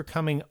 thanks for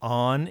coming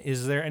on.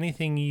 Is there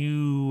anything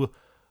you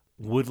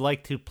would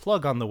like to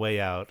plug on the way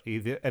out?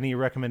 Either any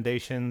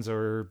recommendations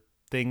or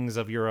things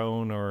of your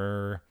own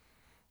or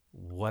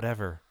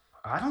whatever?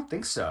 I don't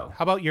think so.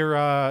 How about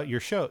your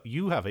show?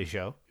 You have a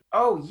show.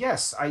 Oh,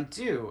 yes, I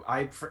do.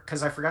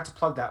 Because I forgot to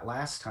plug that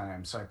last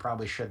time, so I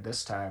probably should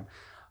this time.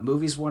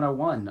 Movies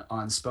 101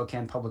 on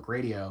Spokane Public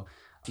Radio.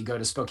 If you go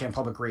to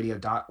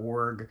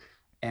SpokanePublicRadio.org,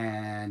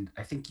 and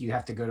I think you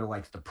have to go to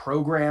like the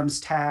programs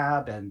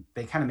tab, and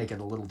they kind of make it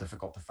a little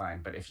difficult to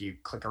find, but if you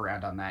click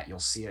around on that, you'll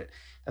see it.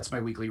 That's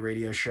my weekly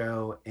radio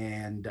show,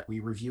 and we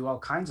review all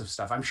kinds of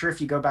stuff. I'm sure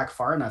if you go back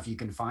far enough, you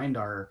can find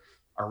our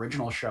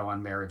original show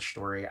on Marriage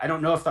Story. I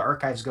don't know if the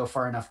archives go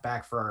far enough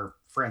back for our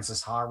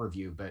Frances Ha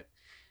review, but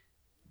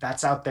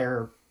that's out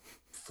there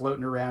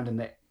floating around in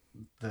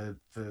the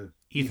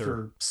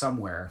ether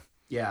somewhere.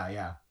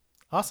 Yeah.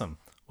 Awesome.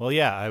 Well,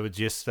 yeah, I would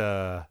just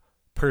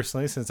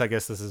personally, since I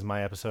guess this is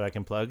my episode I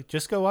can plug,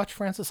 just go watch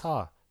Frances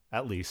Ha,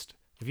 at least.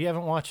 If you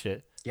haven't watched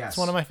it, it's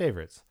one of my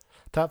favorites.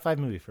 Top 5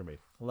 movie for me.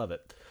 I love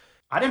it.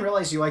 I didn't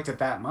realize you liked it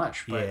that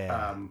much, but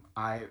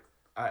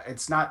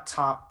it's not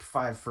top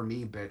 5 for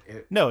me, but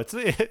no, it's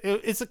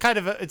a kind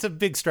of it's a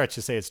big stretch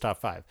to say it's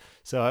top 5.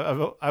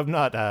 So I'm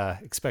not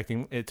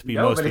expecting it to be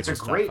most. No, but it's a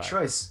great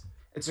choice.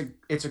 It's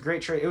a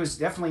great choice. It was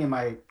definitely in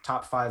my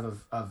top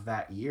 5 of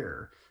that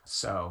year.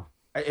 So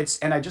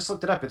and I just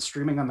looked it up. It's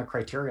streaming on the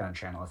Criterion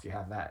channel if you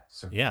have that.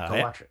 So go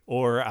watch it.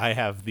 Or I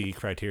have the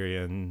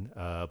Criterion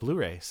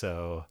Blu-ray.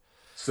 So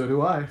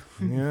do I.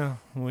 Yeah,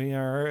 we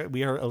are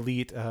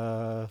elite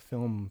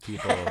film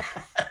people.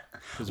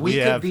 We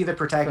could be the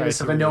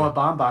protagonists of a Noah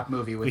Baumbach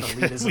movie with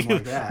elitism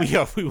like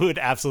that. We would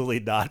absolutely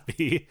not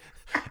be.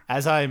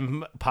 As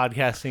I'm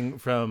podcasting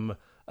from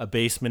a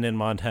basement in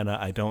Montana,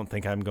 I don't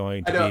think I'm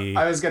going to be.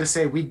 I was going to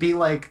say, we'd be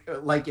like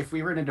if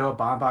we were in a Noah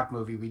Baumbach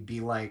movie, we'd be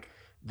like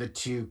the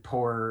two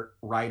poor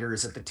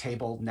writers at the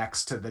table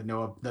next to the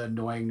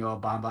annoying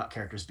Noah Baumbach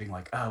characters being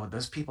like, oh, would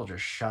those people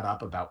just shut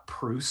up about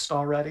Proust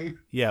already?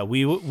 Yeah,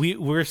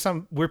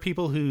 we're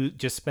people who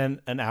just spent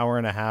an hour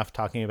and a half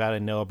talking about a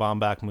Noah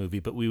Baumbach movie,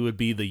 but we would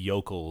be the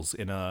yokels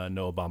in a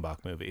Noah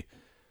Baumbach movie.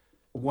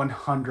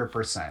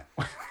 100%.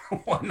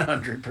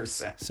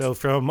 100%. So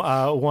from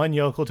one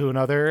yokel to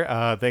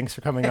another, thanks for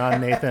coming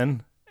on,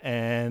 Nathan.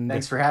 And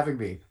thanks for having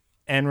me.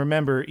 And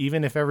remember,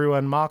 even if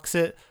everyone mocks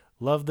it,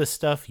 love the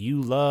stuff you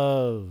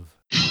love.